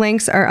more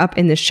links are up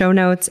in the show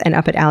notes and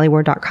up at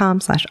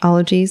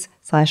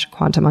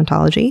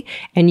alieward.com/ologies/quantumontology.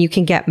 And you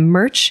can get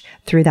merch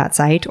through that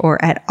site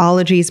or at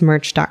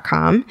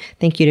ologiesmerch.com.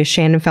 Thank you to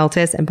Shannon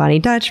Feltis and Bonnie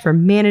Dutch for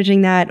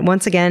managing that.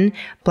 Once again,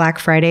 Black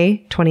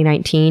Friday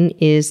 2019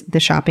 is the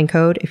shopping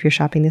code. If you're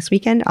shopping this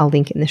weekend, I'll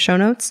link in the show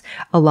notes,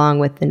 along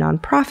with the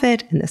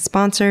nonprofit and the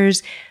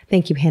sponsors.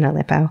 Thank you, Hannah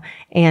Lippo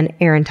and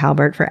Aaron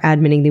Talbert for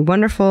adminning the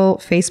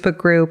wonderful Facebook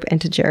group, and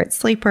to Jarrett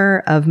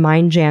Sleeper of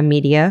Mind Jam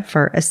Media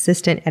for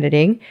assistant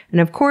editing. And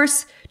of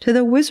course, to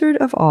the Wizard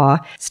of Awe,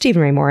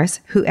 Stephen Ray Morris,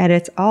 who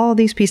edits all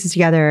these pieces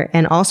together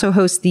and also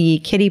hosts the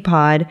Kitty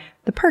Pod,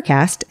 the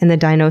Purrcast, and the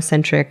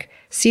Dino-centric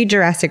See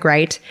Jurassic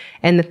Right.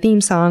 And the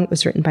theme song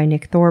was written by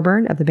Nick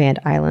Thorburn of the band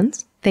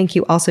Islands. Thank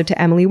you also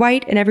to Emily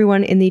White and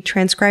everyone in the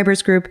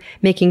transcribers group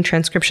making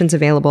transcriptions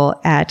available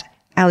at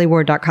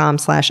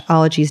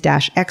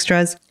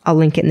alieward.com/ologies-extras. I'll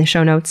link it in the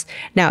show notes.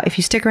 Now, if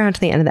you stick around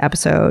to the end of the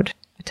episode,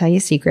 I'll tell you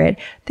a secret.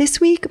 This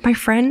week, my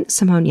friend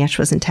Simone Yesh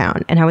was in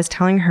town, and I was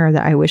telling her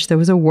that I wish there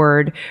was a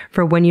word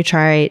for when you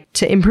try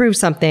to improve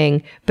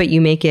something, but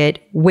you make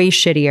it way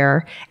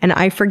shittier. And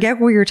I forget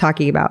what you're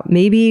talking about.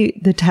 Maybe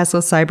the Tesla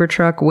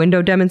Cybertruck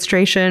window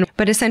demonstration,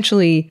 but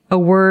essentially a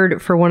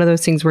word for one of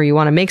those things where you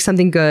want to make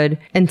something good,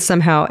 and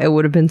somehow it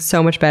would have been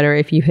so much better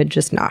if you had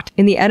just not.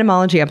 In the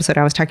etymology episode,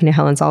 I was talking to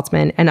Helen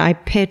Saltzman, and I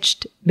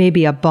pitched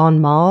maybe a bon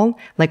mal,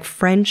 like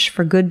French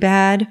for good,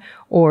 bad,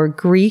 or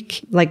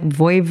Greek, like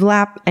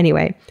voivlap.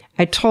 Anyway,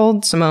 I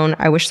told Simone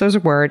I wish there was a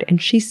word,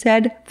 and she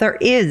said there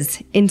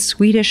is. In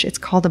Swedish, it's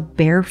called a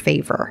bear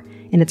favor,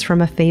 and it's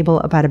from a fable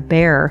about a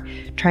bear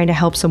trying to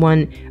help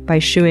someone by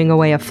shooing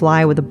away a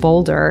fly with a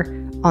boulder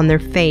on their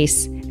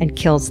face and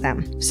kills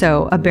them.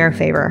 So a bear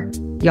favor.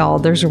 Y'all,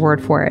 there's a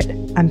word for it.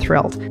 I'm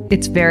thrilled.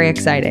 It's very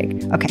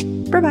exciting. Okay,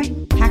 bye-bye.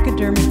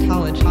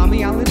 Pachydermatology,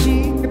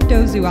 homeology,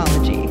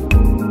 cryptozoology,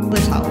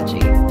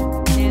 lithology,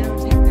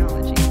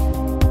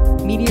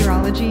 nanotechnology,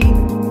 meteorology,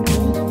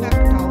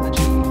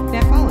 olfactology,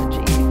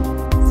 nephology,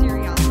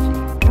 serology,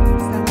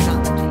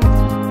 selenology.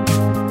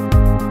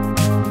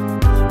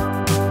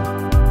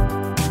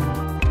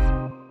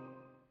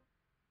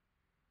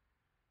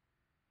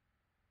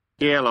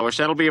 Yeah, Lois,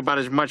 that'll be about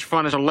as much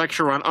fun as a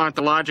lecture on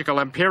ontological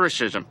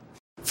empiricism.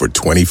 For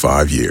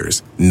 25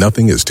 years,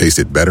 nothing has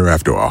tasted better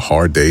after a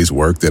hard day's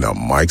work than a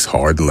Mike's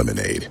Hard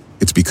Lemonade.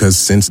 It's because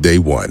since day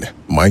one,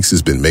 Mike's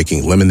has been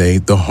making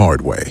lemonade the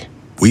hard way.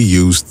 We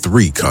use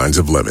 3 kinds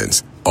of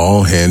lemons,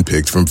 all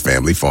hand-picked from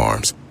family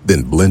farms,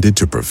 then blended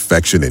to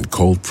perfection and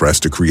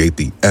cold-pressed to create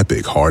the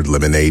epic hard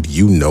lemonade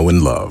you know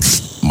and love.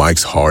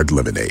 Mike's Hard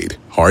Lemonade.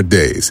 Hard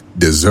days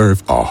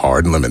deserve a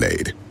hard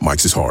lemonade.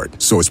 Mike's is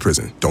hard, so is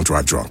prison. Don't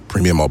drive drunk.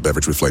 Premium malt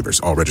beverage with flavors.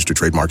 All registered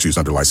trademarks used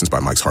under license by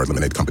Mike's Hard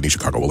Lemonade Company,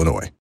 Chicago,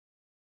 Illinois.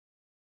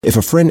 If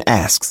a friend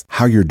asks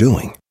how you're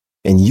doing,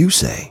 and you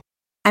say,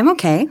 I'm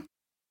okay.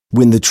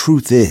 When the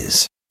truth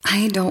is,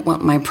 I don't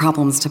want my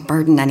problems to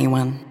burden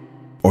anyone.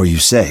 Or you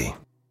say,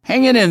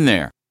 hang it in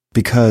there.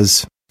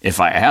 Because if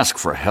I ask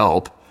for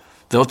help,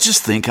 they'll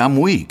just think I'm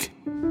weak.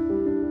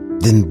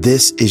 Then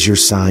this is your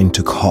sign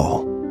to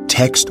call,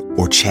 text,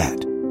 or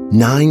chat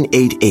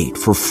 988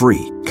 for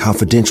free,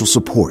 confidential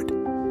support.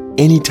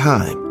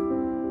 Anytime.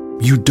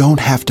 You don't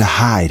have to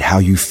hide how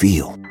you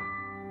feel.